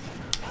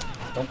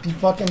 Don't be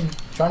fucking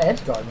trying to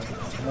edge guard me. It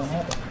won't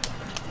happen.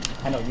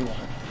 I know you won't.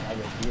 I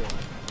will you.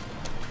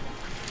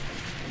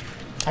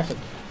 Actually.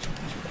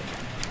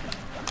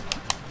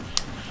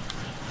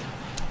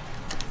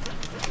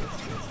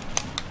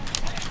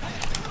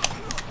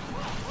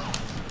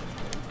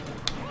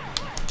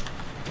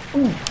 Ooh.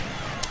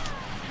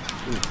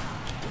 Ooh.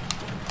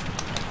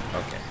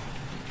 Okay.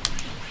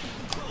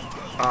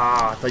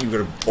 Ah, I thought you were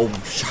gonna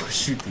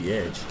overshoot the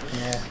edge.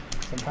 Yeah,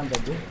 sometimes I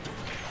do.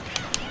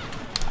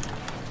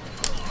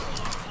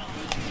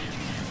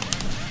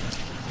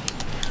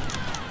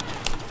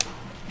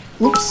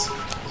 Oops.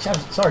 Shadow,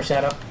 sorry,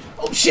 Shadow.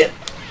 Oh shit!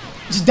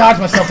 Just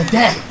dodged myself to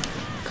death.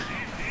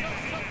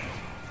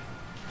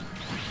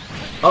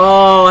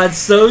 Oh, that's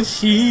so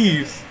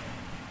cheap.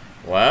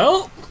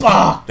 Well,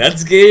 Bah!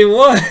 that's game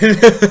one.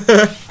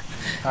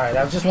 Alright,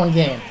 that was just one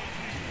game.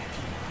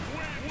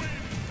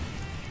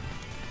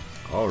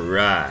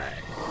 Alright.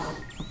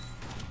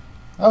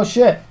 Oh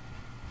shit.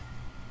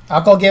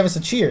 Alcohol gave us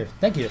a cheer.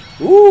 Thank you.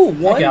 Ooh,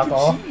 one you,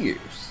 for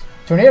cheers.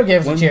 Tornado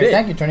gave us One a cheer. bit.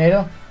 Thank you,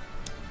 Tornado.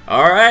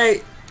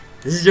 Alright.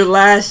 This is your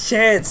last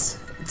chance,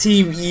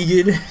 Team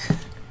Egan.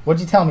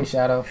 What'd you tell me,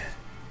 Shadow?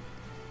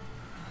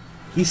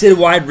 He said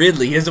wide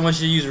Ridley. He doesn't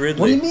want you to use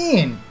Ridley. What do you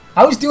mean?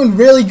 I was doing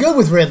really good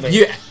with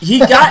Ridley. He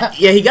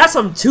got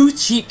some 2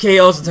 cheap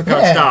KOs and took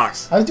out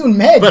stocks. I was doing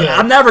mad But good.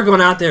 I'm never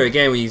going out there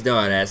again when he's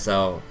doing that,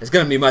 so it's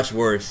going to be much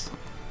worse.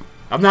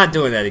 I'm not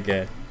doing that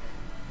again.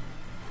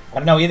 I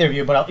don't know either of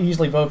you, but I'll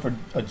usually vote for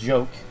a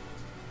joke.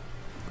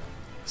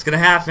 It's going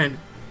to happen.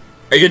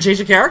 Are you going to change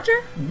your character?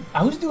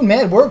 I was doing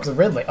mad work with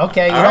Ridley.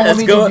 Okay, you All don't right, want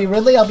me let's go. to be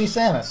Ridley? I'll be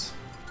Samus.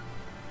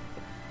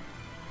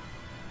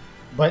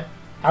 But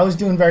I was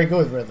doing very good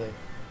with Ridley.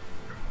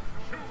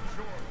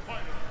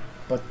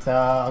 But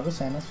I'll go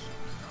Samus.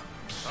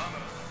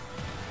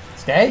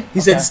 Stay?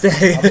 He said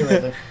stay. I'll be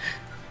Ridley.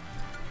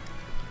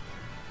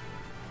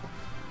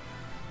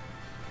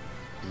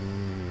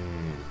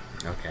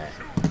 Okay.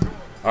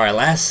 Alright,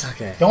 last.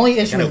 Okay. The only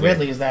issue Kinda with weird.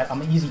 Ridley is that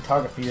I'm an easy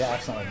target for you to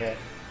accidentally hit.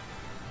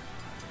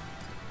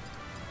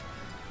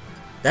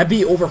 That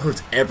bee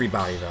overhurts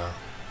everybody, though.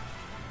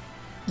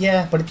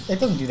 Yeah, but it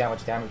doesn't do that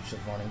much damage to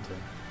run into.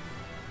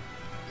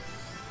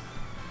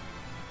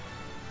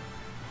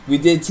 We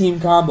did team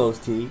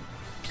combos, T.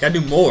 Gotta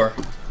do more.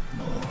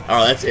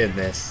 Alright, let's end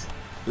this.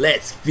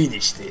 Let's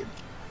finish them.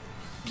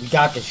 We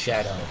got this,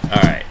 Shadow.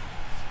 Alright.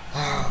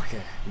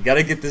 Okay. We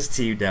gotta get this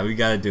team down. We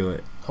gotta do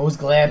it. Ho's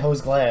glad,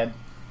 Ho's glad.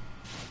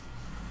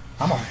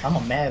 I'm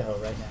a mad Ho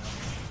right now.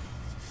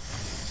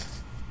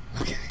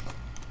 Okay.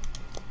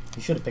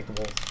 You should have picked the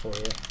wolf for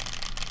you.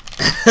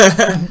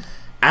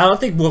 I don't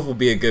think Wolf will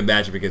be a good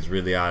matchup against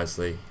Ridley,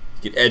 honestly.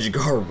 You can edge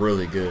guard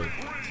really good.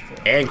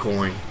 And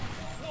coin.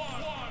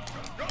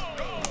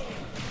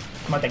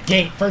 Come out the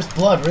gate. First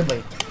blood,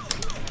 Ridley.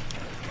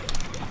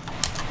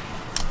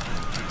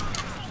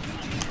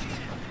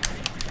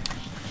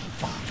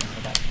 Oh,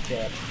 I got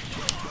jabbed.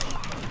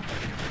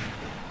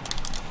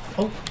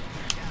 Oh.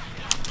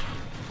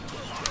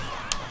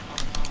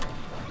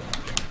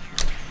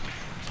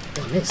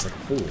 That makes like a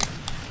fool.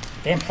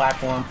 Damn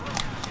platform.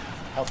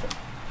 Help it.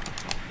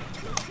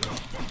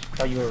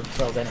 Thought you were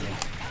Trell's enemy.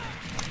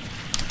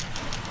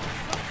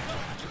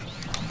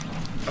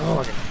 Oh,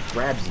 I got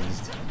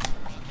grabsies.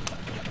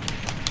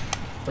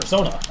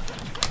 Persona.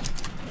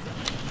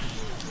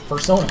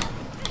 Persona.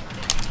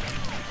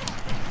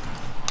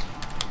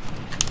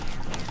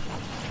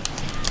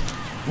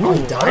 Oh,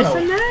 he I died don't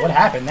from know that? what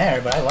happened there,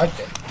 but I liked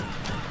it.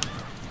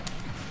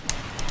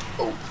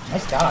 Oh,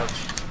 nice dodge.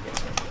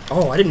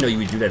 Oh, I didn't know you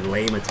would do that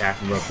lame attack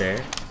from up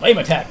there. Lame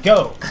attack,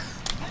 go!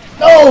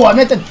 No, I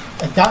meant to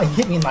he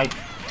hit me in my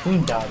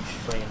tween dodge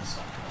frames.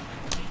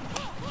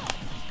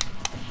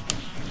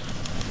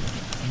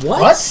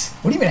 What?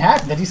 What even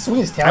happened? Did he swing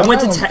his tail? I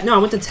went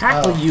to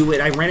tackle you,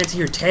 and I ran into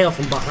your tail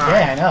from behind.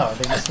 Yeah, I know.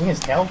 Did he swing his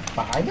tail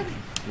behind him?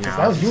 No,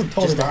 that was you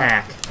totally just a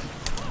hack.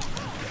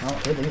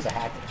 Oh, really is a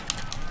hack.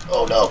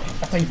 Oh no!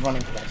 I thought you'd run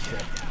into that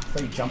shit. I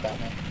thought you'd jump at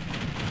me.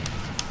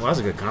 Well, that was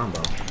a good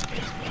combo.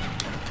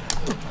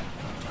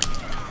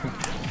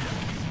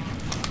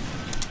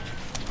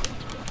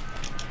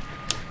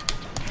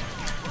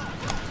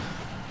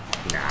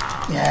 No.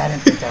 Yeah, I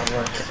didn't think that would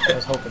work. I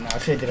was hoping that. I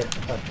should have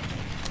did a...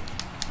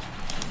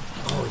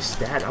 Oh, he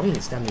stabbed. I wouldn't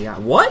even stab me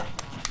out. What?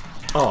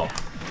 Oh.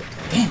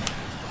 Damn.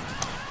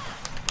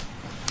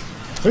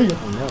 See ya.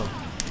 Oh no.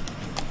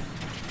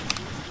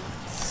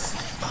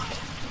 Fuck.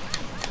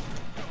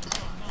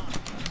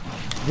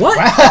 What?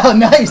 Wow,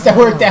 nice. That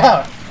worked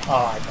out.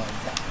 Oh, I know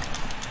that.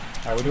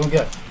 Alright, we're doing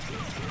good.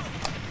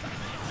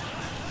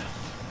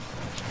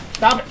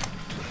 Stop it.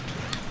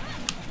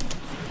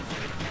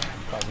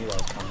 God, you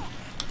was coming.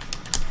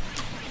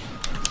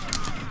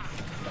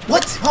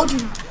 What? How'd you...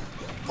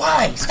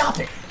 Why? Stop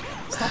it.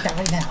 Stop that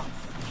right now.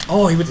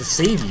 Oh, he went to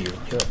save you.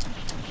 Good.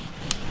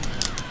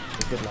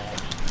 Good lad.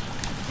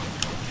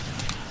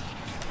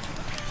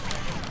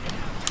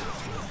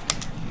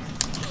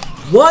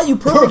 What? You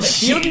perfect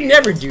shield? You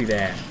never do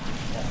that.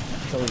 Yeah,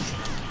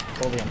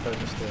 totally on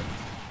purpose, too.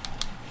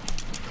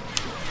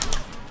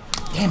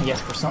 Damn,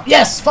 yes, for some.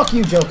 Yes! Fuck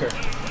you, Joker!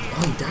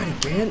 Oh, he died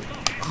again?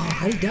 Oh,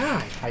 how'd he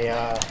die?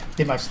 I,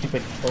 did my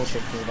stupid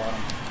bullshit move on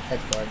him. Head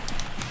guard.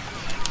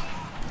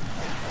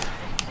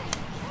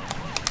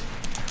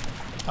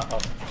 Uh-oh.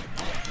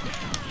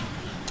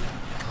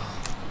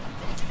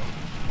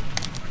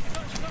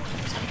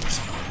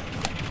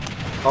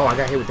 Oh, I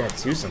got hit with that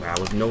too somehow. I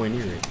was nowhere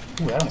near it.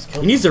 Ooh, that almost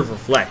killed He me. needs to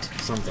reflect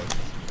something.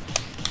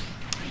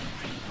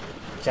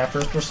 Chat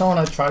first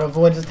persona, try to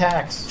avoid his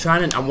attacks.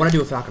 I want to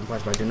do a Falcon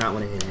Punch, but I do not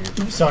want to hit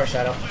him. Oops, sorry,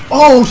 Shadow.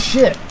 Oh,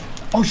 shit!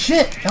 Oh,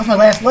 shit! That was my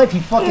last life. He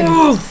fucking...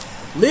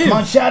 Live! Come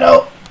on,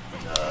 Shadow!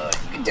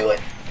 You can do it.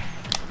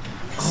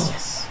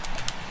 Yes.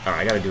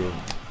 Alright, I gotta do it.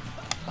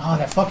 Oh,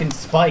 that fucking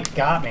spike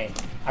got me.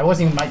 I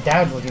wasn't even... My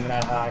dad wasn't even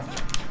that high.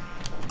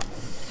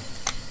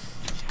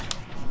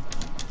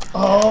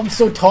 Oh, I'm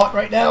so taut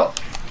right now.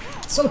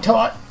 So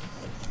taut.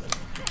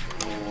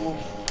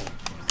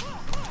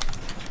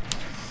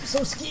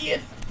 So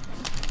skiing.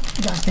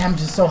 Gosh,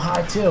 damage is so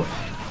high too.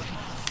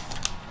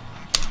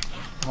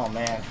 Oh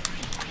man,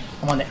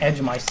 I'm on the edge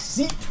of my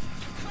seat.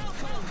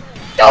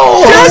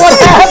 Oh, what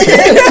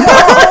happened?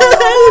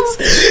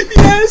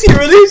 Yes, he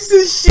released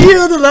his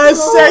shield the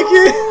last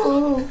second.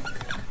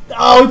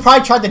 Oh, he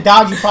probably tried to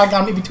dodge. He probably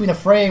got me between the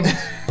frames.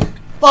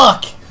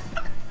 Fuck.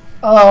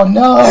 Oh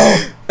no.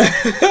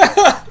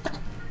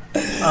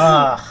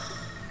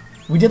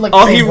 We did like.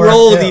 Oh, he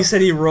rolled. He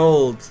said he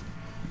rolled.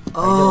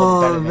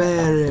 Oh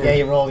man. Yeah,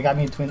 he rolled. He got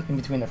me in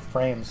between the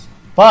frames.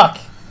 Fuck.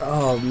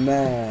 Oh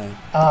man.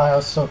 Oh, that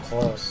was so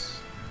close.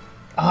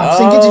 Oh, I'm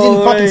saying you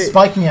didn't fucking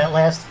spike me that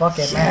last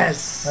fucking match.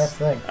 Last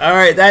thing. All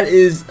right, that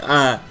is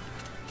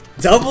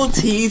double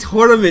T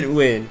tournament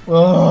win.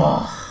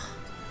 Ugh.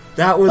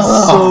 That was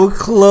so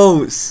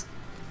close.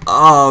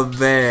 Oh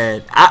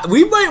man,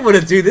 we might want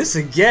to do this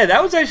again.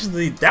 That was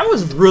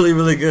really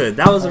really good.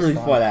 That was really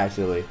fun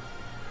actually.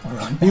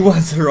 He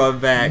wants to run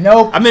back.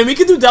 Nope. I mean, we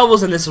can do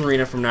doubles in this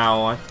arena from now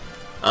on.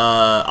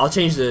 I'll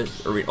change the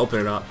arena, open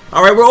it up.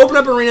 All right, we're opening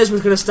up arenas.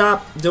 We're gonna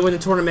stop doing the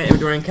tournament and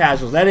we're doing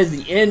casuals. That is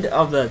the end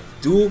of the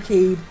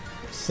Duocade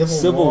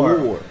Civil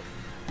War.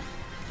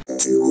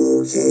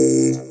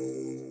 Duocade.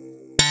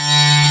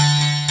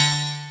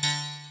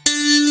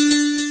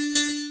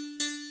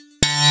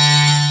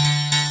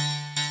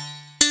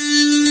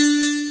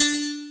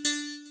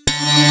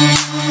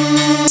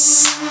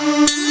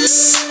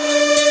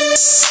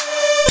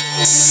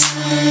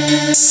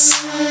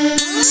 Yes.